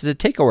manifested to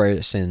take away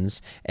our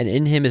sins, and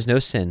in him is no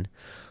sin.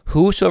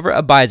 Whosoever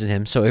abides in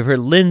him, so whoever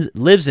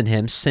lives in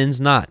him, sins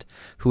not.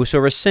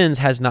 Whosoever sins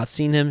has not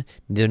seen him,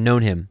 neither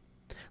known him.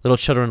 Little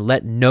children,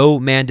 let no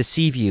man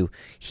deceive you.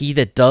 He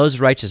that does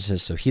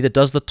righteousness, so he that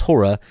does the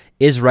Torah,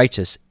 is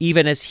righteous,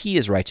 even as he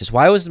is righteous.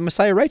 Why was the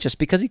Messiah righteous?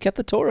 Because he kept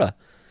the Torah.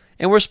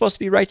 And we're supposed to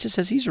be righteous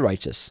as he's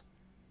righteous.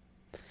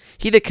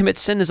 He that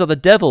commits sin is of the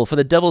devil, for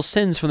the devil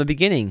sins from the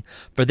beginning.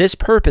 For this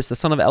purpose the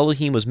Son of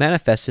Elohim was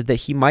manifested, that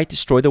he might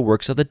destroy the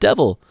works of the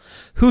devil.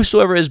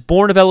 Whosoever is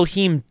born of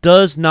Elohim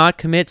does not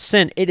commit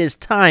sin. It is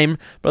time,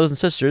 brothers and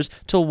sisters,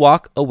 to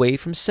walk away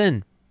from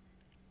sin.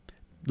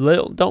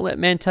 Don't let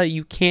man tell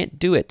you can't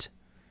do it.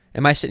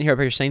 Am I sitting here up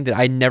here saying that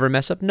I never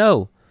mess up?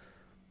 No.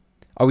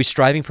 Are we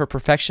striving for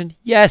perfection?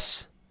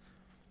 Yes.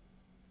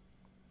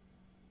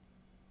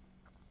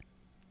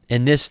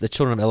 In this, the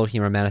children of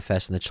Elohim are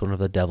manifest, and the children of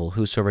the devil.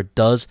 Whosoever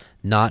does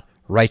not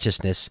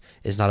righteousness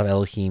is not of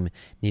Elohim,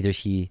 neither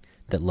he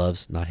that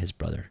loves not his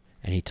brother.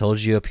 And he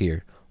told you up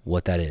here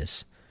what that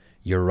is.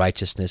 Your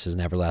righteousness is an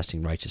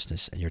everlasting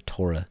righteousness, and your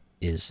Torah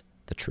is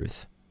the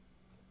truth.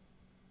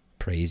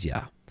 Praise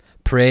Yah.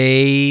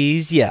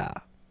 Praise Yah.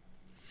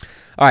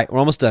 All right, we're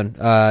almost done.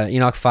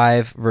 Enoch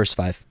 5, verse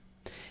 5.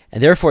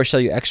 And therefore shall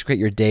you execrate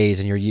your days,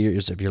 and your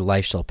years of your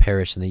life shall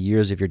perish, and the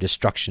years of your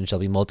destruction shall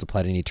be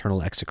multiplied in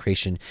eternal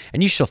execration,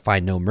 and you shall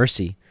find no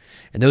mercy.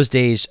 In those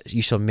days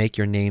you shall make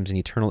your names an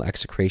eternal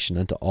execration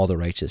unto all the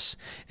righteous,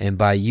 and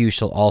by you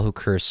shall all who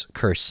curse,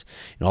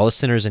 and all the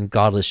sinners and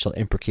godless shall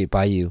imprecate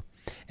by you.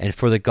 And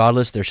for the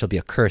godless there shall be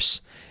a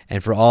curse,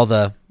 and for all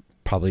the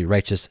probably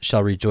righteous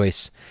shall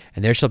rejoice,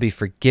 and there shall be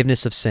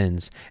forgiveness of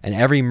sins, and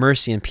every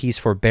mercy and peace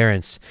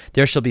forbearance.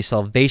 There shall be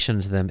salvation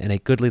unto them, and a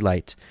goodly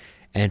light.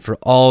 And for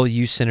all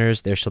you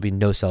sinners there shall be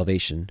no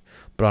salvation,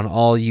 but on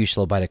all you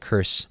shall abide a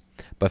curse.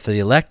 But for the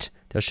elect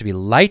there shall be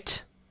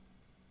light,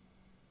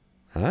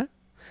 and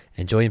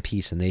joy and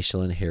peace, and they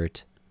shall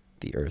inherit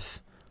the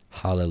earth.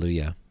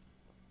 Hallelujah.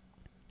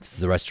 This is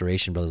the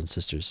restoration, brothers and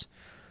sisters.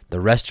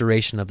 The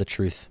restoration of the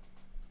truth.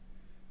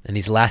 In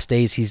these last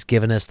days, he's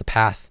given us the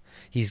path.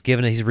 He's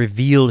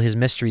revealed his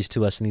mysteries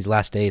to us in these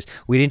last days.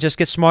 We didn't just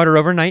get smarter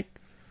overnight.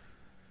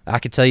 I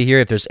can tell you here,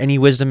 if there's any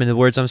wisdom in the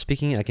words I'm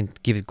speaking, I can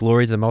give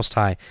glory to the Most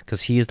High,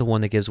 because he is the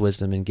one that gives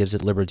wisdom and gives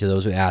it liberty to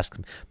those who ask,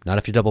 not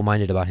if you're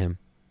double-minded about him.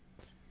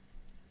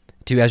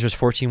 2 Ezra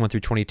 14, 1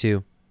 through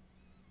 22.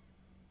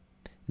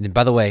 And then,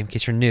 by the way, in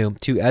case you're new,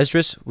 2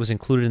 Esdras was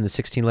included in the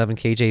 1611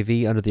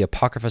 KJV under the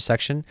Apocrypha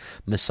section.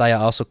 Messiah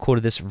also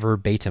quoted this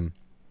verbatim,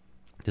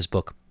 this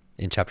book,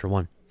 in chapter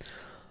 1.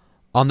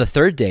 On the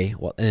third day,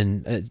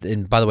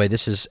 and by the way,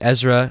 this is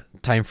Ezra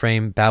time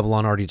frame.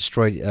 Babylon already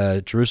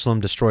destroyed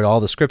Jerusalem, destroyed all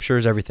the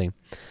scriptures, everything.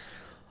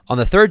 On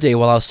the third day,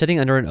 while I was sitting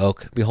under an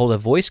oak, behold, a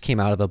voice came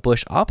out of a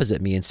bush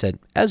opposite me and said,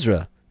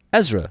 Ezra,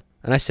 Ezra.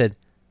 And I said,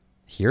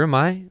 Here am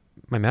I,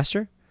 my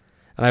master?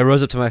 And I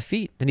rose up to my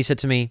feet, and he said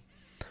to me,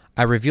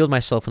 I revealed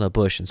myself in a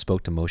bush and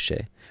spoke to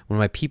Moshe when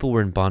my people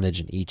were in bondage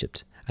in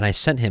Egypt, and I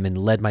sent him and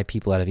led my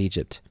people out of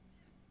Egypt.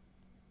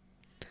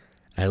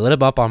 And I led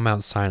him up on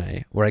Mount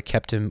Sinai, where I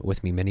kept him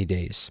with me many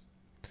days.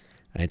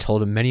 And I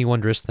told him many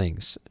wondrous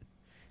things,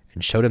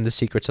 and showed him the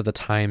secrets of the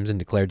times, and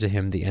declared to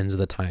him the ends of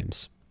the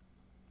times.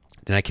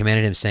 Then I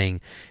commanded him, saying,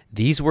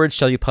 These words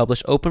shall you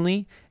publish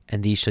openly,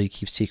 and these shall you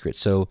keep secret.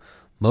 So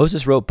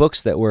Moses wrote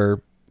books that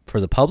were for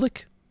the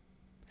public,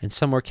 and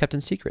some were kept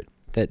in secret,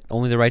 that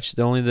only the righteous,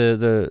 only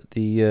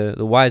the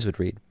wise would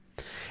read.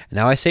 And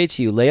now I say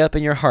to you, lay up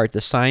in your heart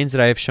the signs that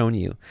I have shown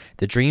you,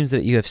 the dreams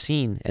that you have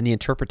seen, and the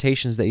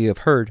interpretations that you have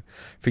heard.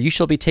 For you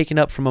shall be taken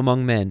up from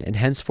among men, and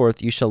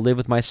henceforth you shall live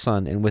with my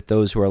son and with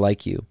those who are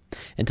like you,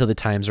 until the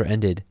times are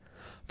ended.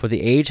 For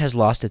the age has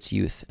lost its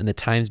youth, and the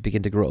times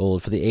begin to grow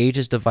old. For the age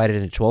is divided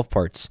into 12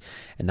 parts,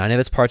 and 9 of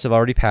its parts have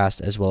already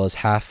passed, as well as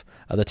half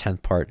of the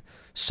 10th part.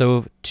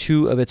 So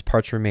 2 of its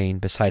parts remain,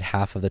 beside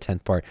half of the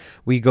 10th part.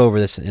 We go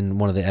over this in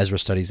one of the Ezra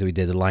studies that we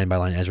did, the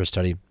line-by-line Ezra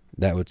study.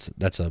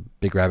 That's a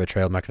big rabbit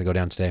trail I'm not going to go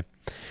down today.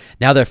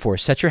 Now, therefore,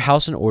 set your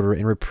house in order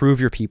and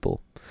reprove your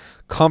people.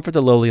 Comfort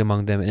the lowly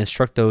among them and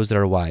instruct those that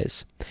are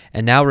wise.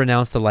 And now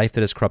renounce the life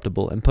that is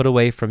corruptible, and put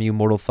away from you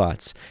mortal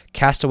thoughts.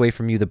 Cast away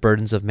from you the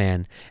burdens of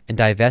man, and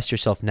divest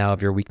yourself now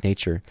of your weak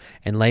nature,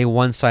 and lay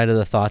one side of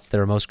the thoughts that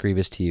are most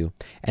grievous to you,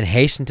 and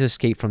hasten to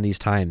escape from these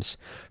times.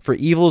 For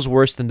evils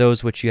worse than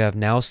those which you have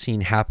now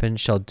seen happen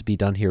shall be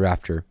done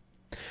hereafter.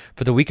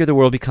 For the weaker the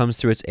world becomes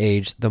through its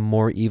age, the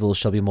more evil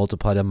shall be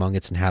multiplied among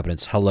its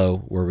inhabitants. Hello,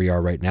 where we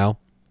are right now.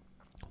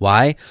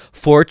 Why?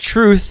 For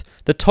truth,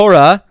 the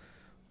Torah,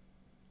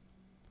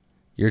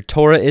 your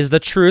Torah is the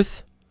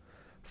truth.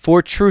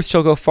 For truth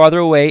shall go farther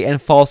away,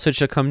 and falsehood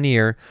shall come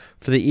near.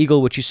 For the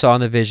eagle which you saw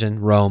in the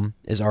vision, Rome,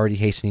 is already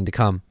hastening to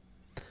come.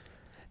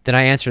 Then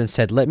I answered and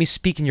said, Let me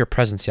speak in your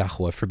presence,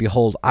 Yahweh, for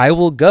behold, I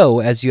will go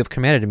as you have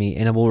commanded me,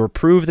 and I will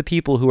reprove the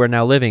people who are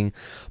now living.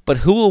 But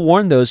who will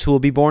warn those who will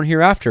be born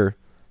hereafter?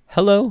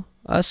 Hello,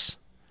 us.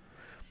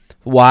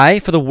 Why?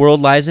 For the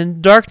world lies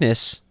in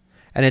darkness,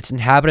 and its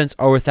inhabitants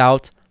are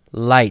without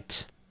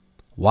light.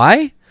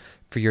 Why?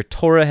 For your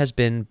Torah has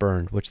been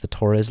burned, which the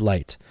Torah is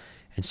light,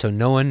 and so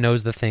no one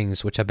knows the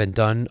things which have been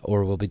done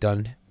or will be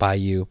done by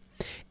you.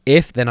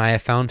 If then I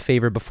have found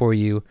favor before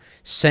you,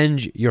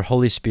 send your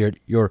Holy Spirit,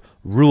 your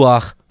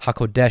Ruach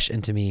HaKodesh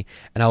into me,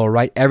 and I will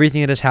write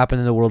everything that has happened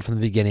in the world from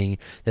the beginning,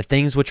 the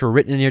things which were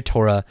written in your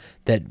Torah,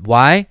 that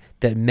why?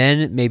 That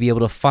men may be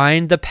able to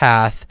find the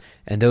path,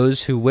 and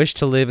those who wish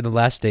to live in the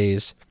last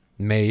days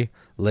may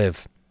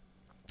live.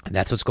 And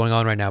that's what's going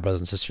on right now,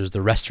 brothers and sisters.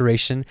 The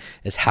restoration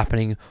is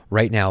happening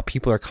right now.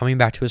 People are coming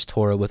back to his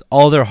Torah with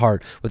all their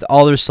heart, with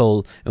all their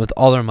soul, and with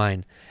all their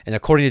mind. And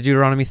according to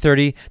Deuteronomy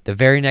 30, the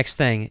very next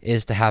thing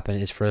is to happen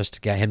is for us to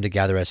get him to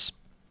gather us.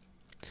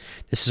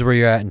 This is where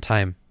you're at in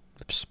time.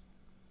 Oops.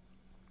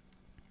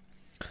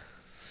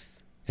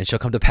 And it shall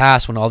come to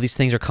pass, when all these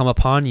things are come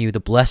upon you,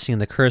 the blessing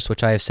and the curse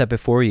which I have set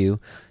before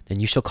you, then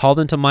you shall call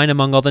them to mind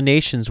among all the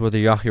nations whither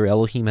Yahweh your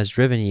Elohim has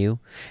driven you,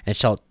 and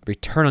shall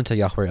return unto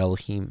Yahweh your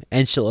Elohim,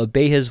 and shall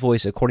obey his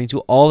voice according to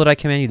all that I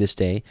command you this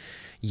day,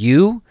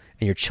 you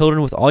and your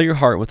children with all your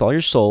heart, with all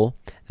your soul,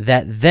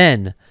 that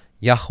then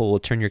Yahweh will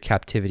turn your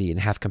captivity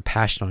and have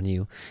compassion on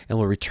you, and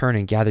will return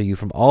and gather you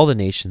from all the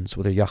nations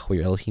whither Yahweh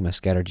your Elohim has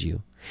scattered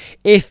you.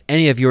 If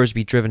any of yours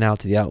be driven out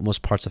to the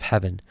outmost parts of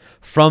heaven,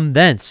 from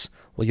thence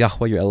will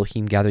Yahweh your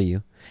Elohim gather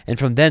you, and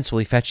from thence will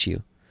he fetch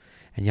you.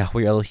 And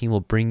Yahweh your Elohim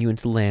will bring you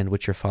into the land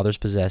which your fathers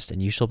possessed,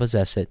 and you shall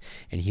possess it,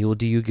 and he will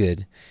do you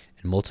good,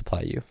 and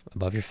multiply you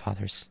above your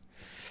fathers.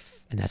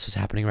 And that's what's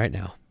happening right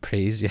now.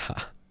 Praise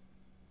Yah.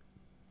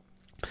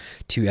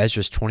 2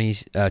 Ezra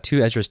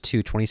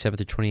 2, 27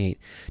 through 28.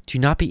 Do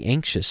not be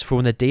anxious, for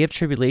when the day of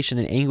tribulation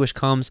and anguish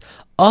comes,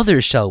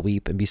 others shall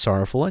weep and be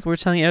sorrowful. Like we were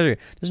telling you earlier,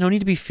 there's no need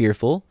to be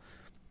fearful.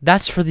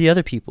 That's for the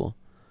other people.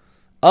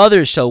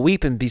 Others shall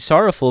weep and be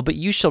sorrowful, but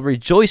you shall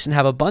rejoice and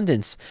have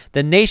abundance.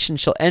 The nations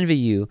shall envy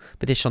you,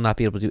 but they shall not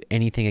be able to do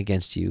anything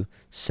against you,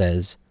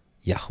 says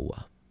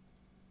Yahuwah.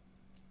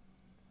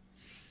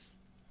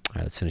 All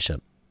right, let's finish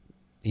up.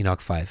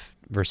 Enoch 5,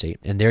 verse 8.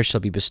 And there shall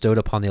be bestowed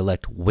upon the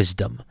elect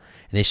wisdom,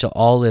 and they shall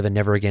all live and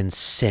never again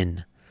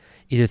sin,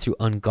 either through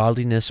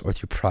ungodliness or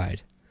through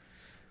pride.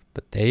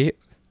 But they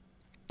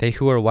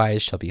who are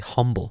wise shall be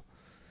humble.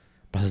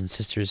 Brothers and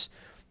sisters,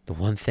 the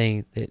one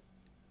thing that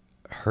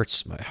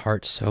hurts my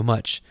heart so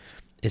much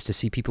is to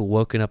see people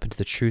woken up into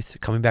the truth,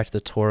 coming back to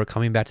the Torah,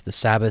 coming back to the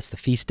Sabbaths, the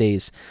feast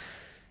days,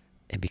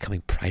 and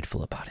becoming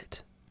prideful about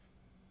it.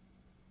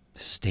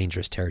 This is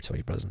dangerous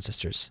territory, brothers and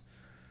sisters.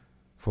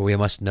 For we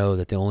must know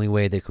that the only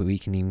way that we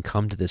can even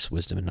come to this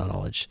wisdom and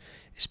knowledge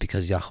is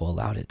because Yahweh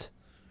allowed it.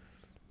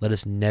 Let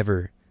us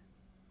never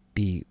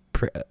be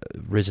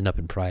risen up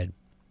in pride,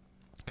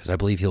 because I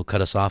believe he'll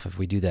cut us off if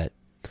we do that.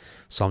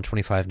 Psalm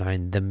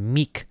 25:9, the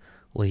meek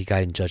will he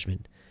guide in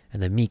judgment,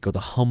 and the meek or the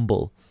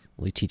humble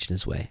will he teach in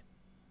his way.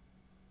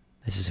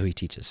 This is who he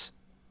teaches.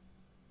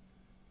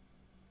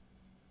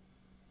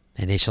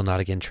 And they shall not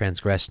again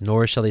transgress,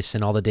 nor shall they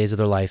sin all the days of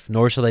their life,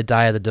 nor shall they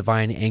die of the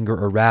divine anger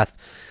or wrath,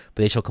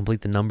 but they shall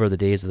complete the number of the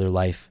days of their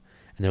life,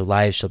 and their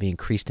lives shall be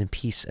increased in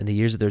peace, and the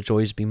years of their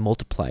joys be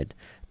multiplied.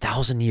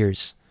 1,000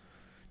 years.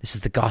 This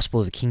is the gospel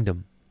of the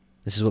kingdom.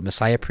 This is what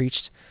Messiah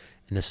preached,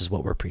 and this is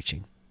what we're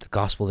preaching. The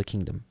gospel of the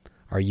kingdom.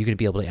 Are you going to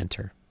be able to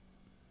enter?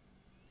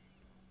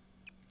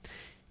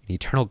 In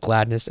eternal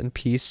gladness and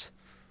peace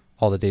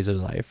all the days of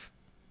their life.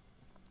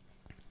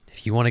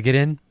 If you want to get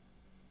in,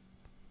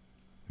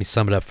 let me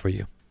sum it up for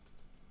you.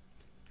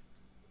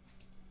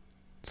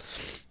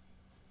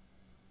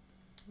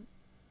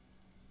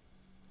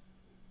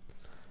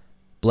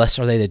 Blessed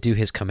are they that do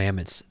his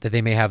commandments, that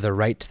they may have the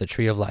right to the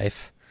tree of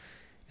life,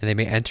 and they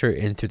may enter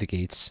in through the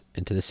gates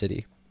into the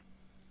city.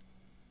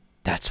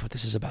 That's what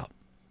this is about.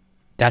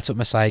 That's what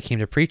Messiah came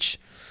to preach,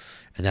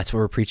 and that's what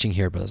we're preaching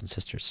here, brothers and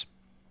sisters.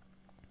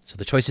 So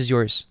the choice is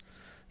yours.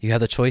 You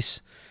have the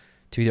choice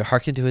to either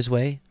hearken to his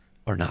way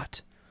or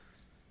not.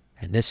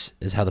 And this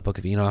is how the book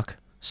of Enoch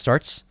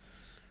starts.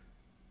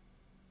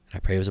 And I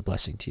pray it was a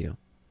blessing to you.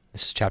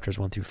 This is chapters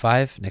 1 through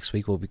 5. Next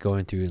week we'll be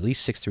going through at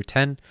least 6 through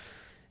 10.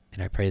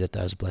 And I pray that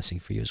that was a blessing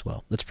for you as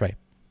well. Let's pray.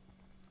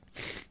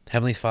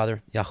 Heavenly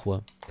Father,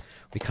 Yahuwah,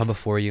 we come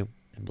before you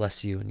and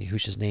bless you in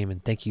Yahushua's name,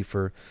 and thank you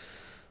for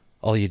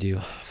all you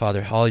do.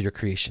 Father, all your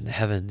creation, the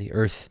heaven, the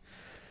earth,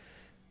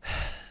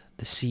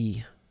 the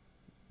sea,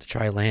 the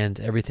dry land,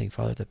 everything,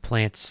 Father, the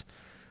plants,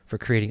 for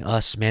creating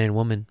us, man and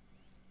woman,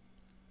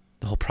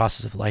 the whole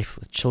process of life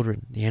with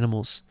children, the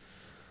animals.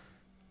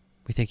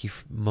 We thank you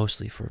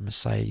mostly for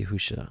Messiah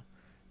Yahushua,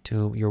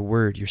 to your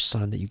word, your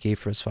Son that you gave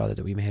for us, Father,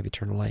 that we may have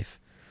eternal life.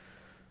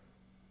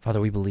 Father,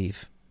 we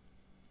believe.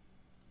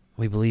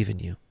 We believe in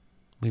you.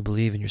 We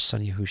believe in your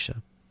Son,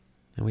 Yahushua.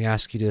 And we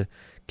ask you to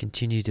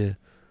continue to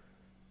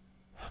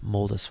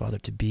mold us, Father,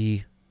 to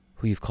be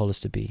who you've called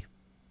us to be.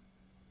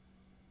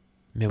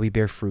 May we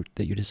bear fruit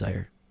that you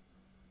desire.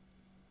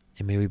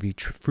 And may we be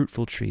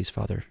fruitful trees,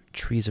 Father,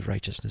 trees of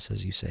righteousness,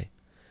 as you say.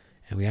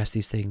 And we ask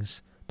these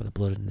things by the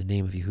blood in the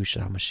name of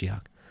Yahushua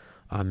HaMashiach.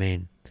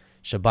 Amen.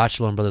 Shabbat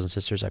Shalom, brothers and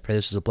sisters. I pray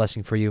this was a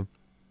blessing for you.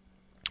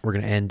 We're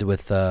going to end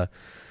with a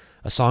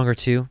song or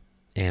two,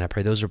 and I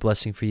pray those are a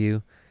blessing for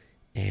you.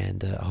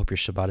 And I hope your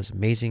Shabbat is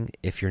amazing.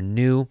 If you're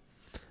new,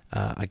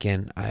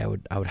 again, I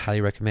would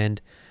highly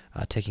recommend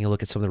taking a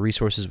look at some of the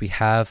resources we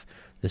have.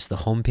 This is the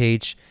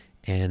homepage,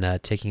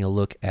 and taking a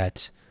look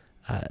at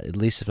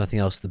least if nothing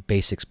else, the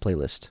basics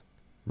playlist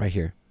right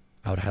here.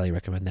 I would highly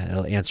recommend that.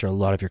 It'll answer a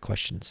lot of your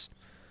questions.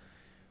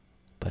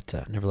 But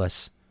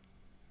nevertheless,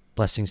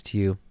 blessings to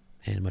you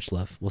and much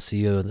love. We'll see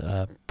you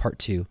in part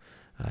 2,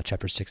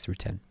 chapters 6 through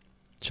 10.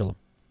 Shalom.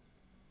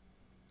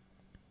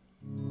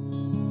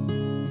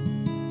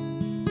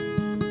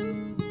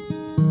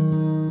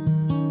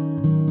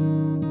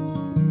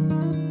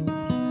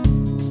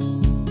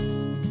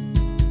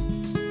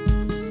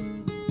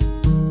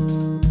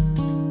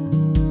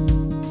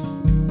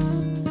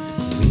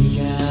 We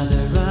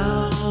gather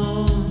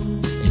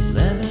round in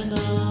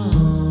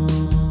Lebanon.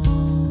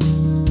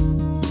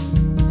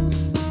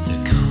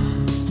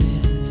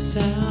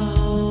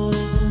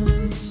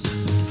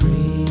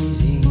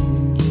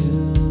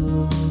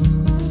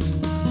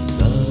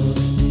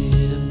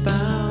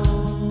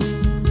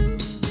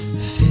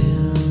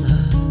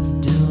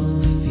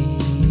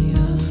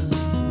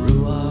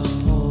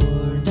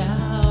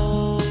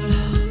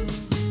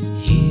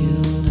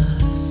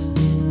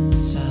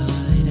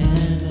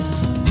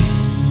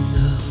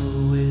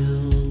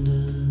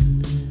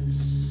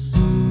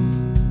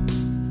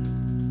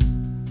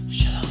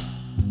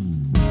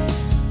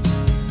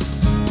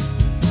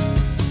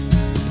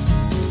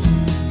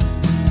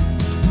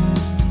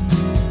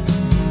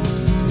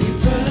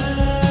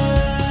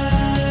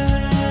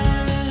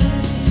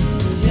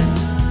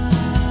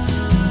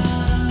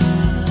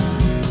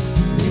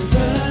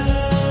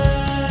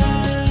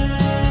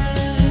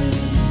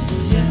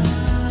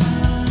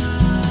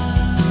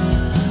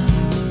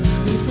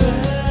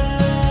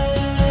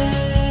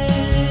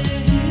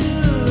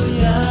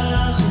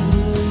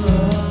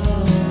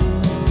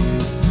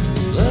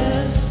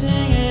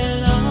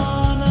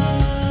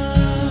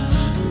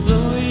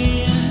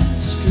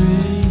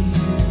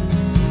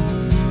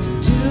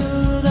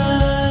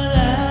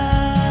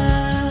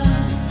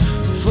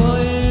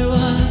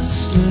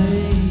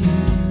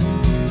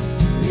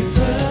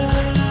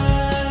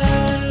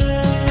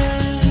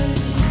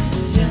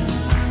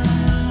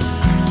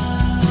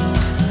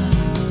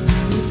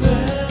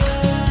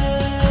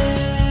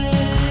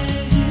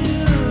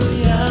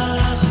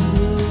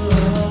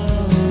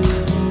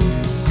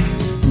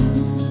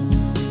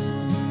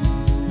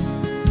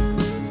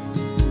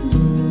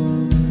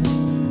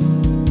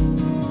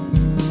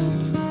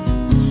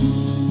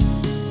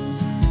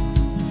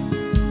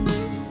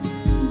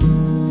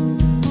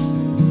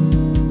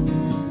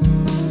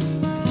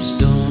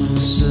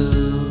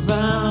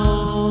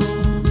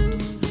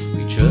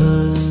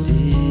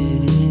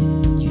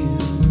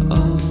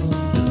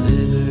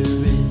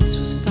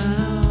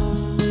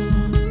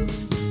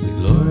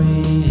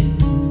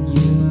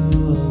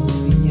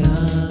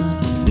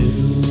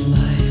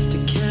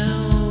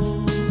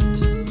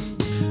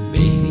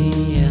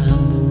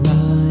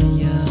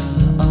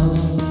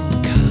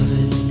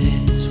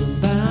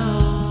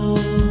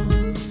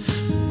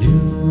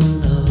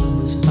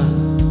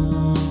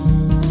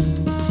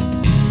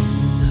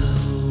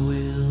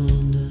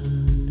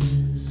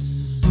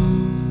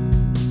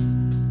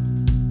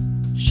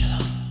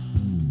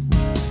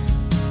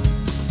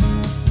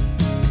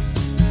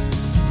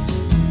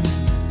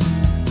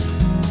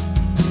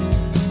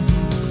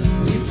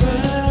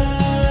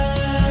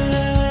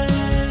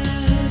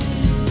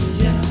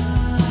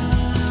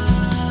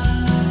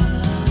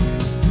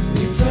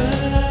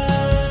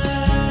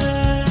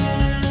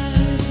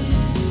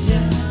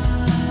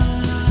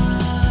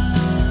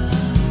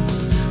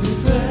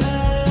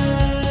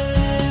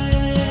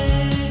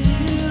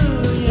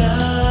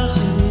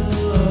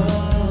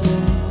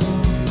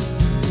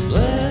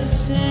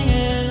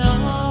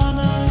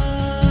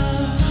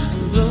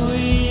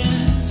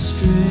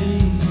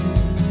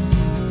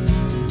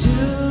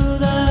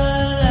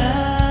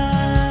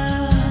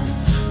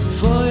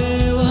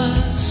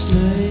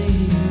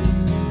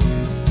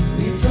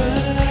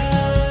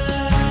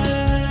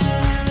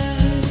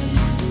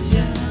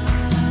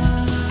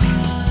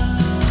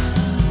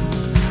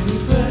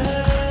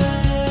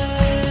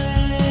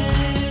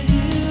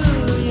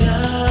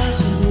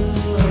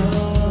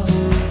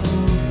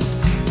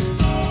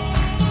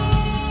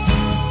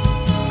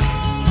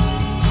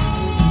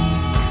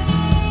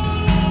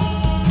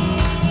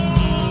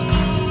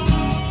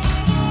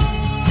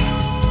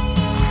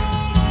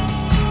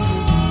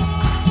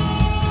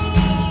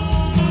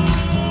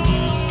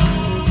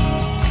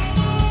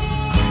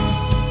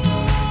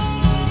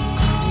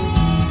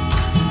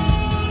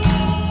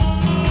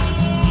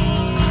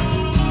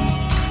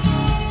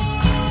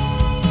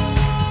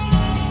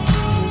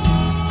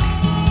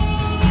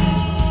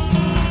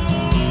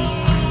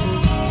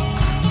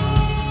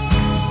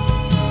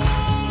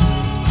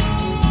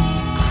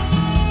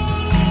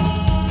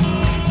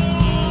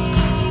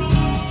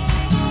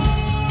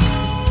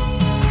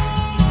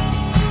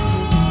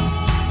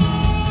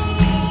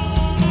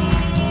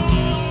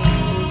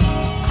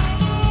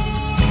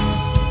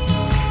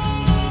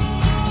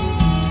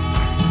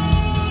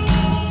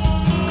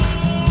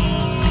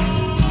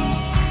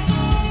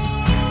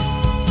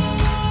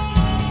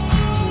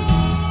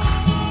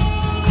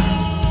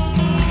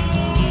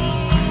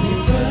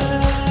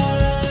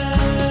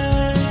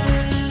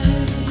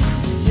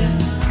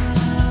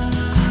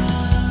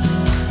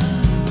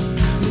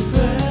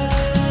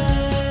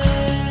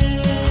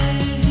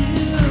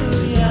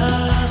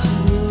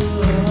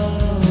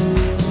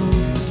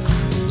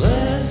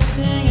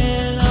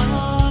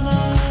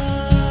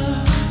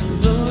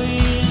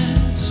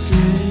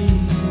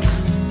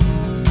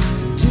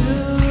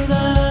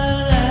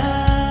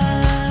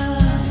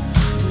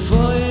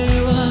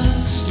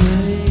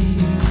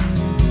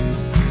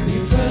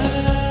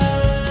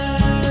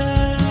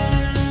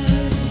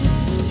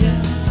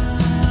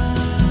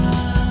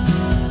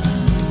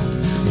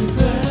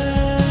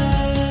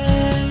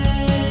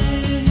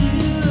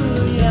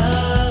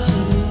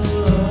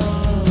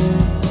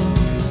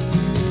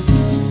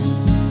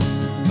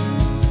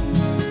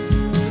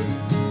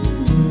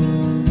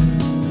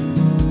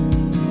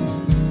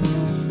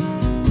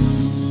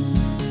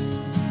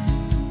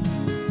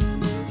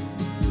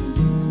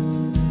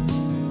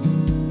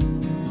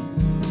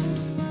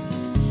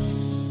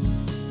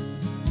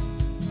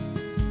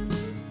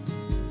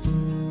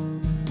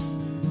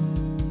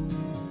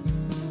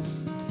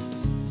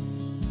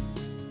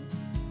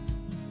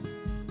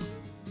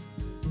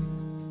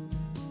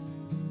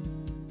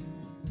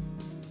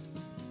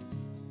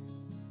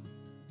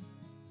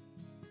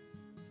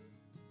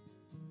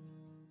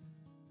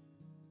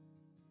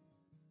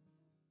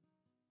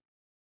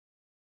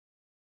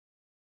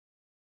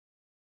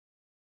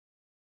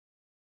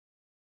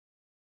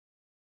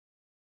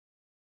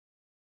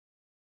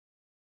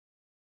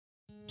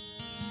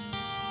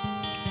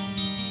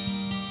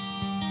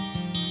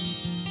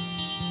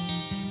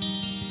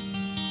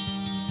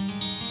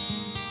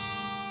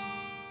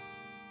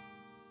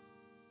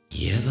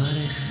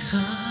 יברכך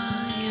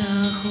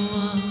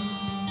יחוה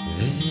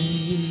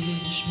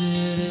וישמרך.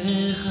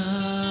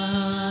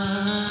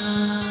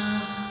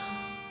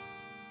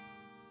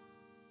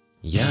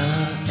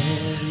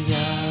 יאר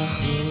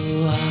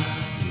יחוה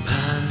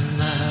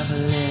פניו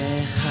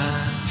לך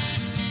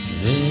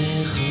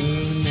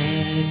וחונקה.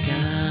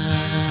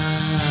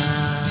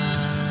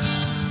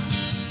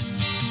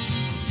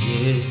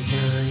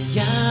 יישא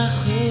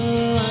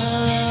יחוה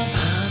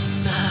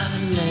פניו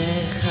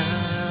לך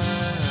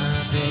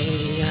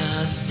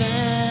ויעשה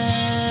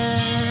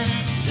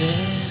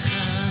לך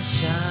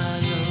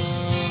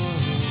שלום.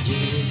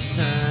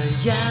 יישא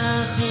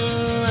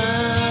יחוה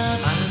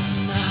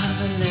פניו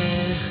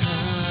לך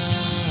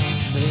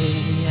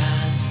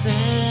ויעשה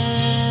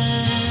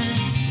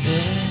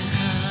לך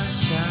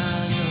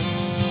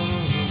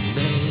שלום.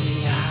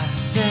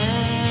 ויעשה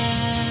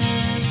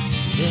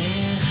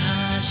לך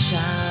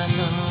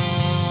שלום.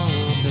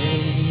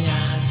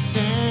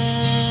 ויעשה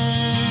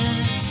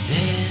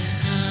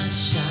לך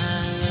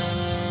שלום.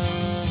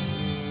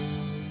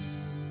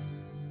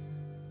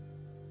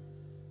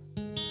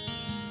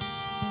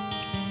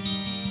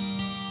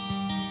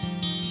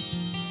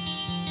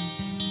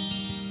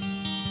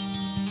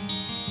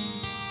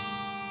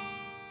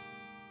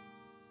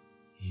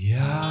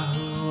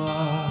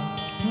 Yahweh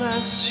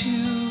bless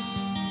you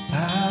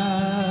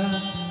and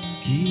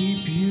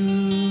keep you.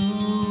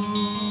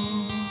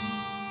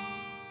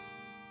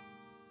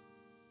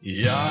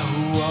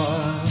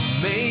 Yahweh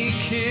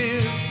make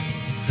his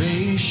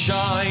face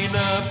shine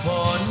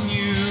upon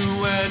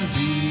you and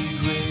be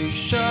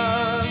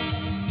gracious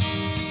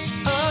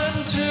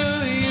unto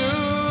you.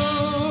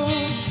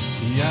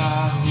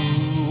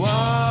 Yahweh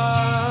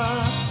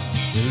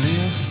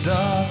lift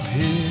up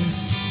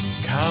his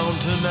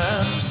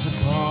countenance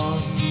upon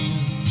you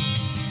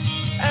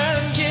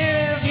and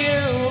give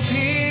you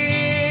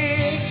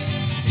peace.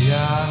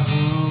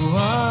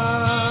 Yahuwah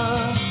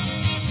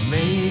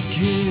make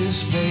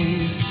his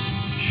face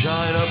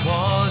shine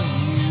upon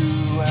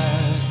you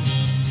and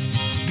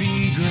be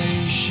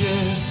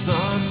gracious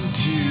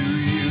unto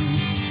you.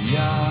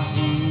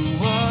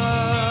 Yahuwah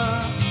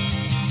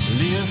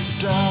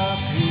lift up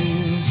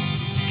his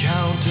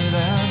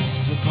countenance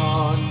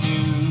upon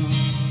you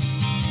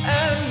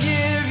and give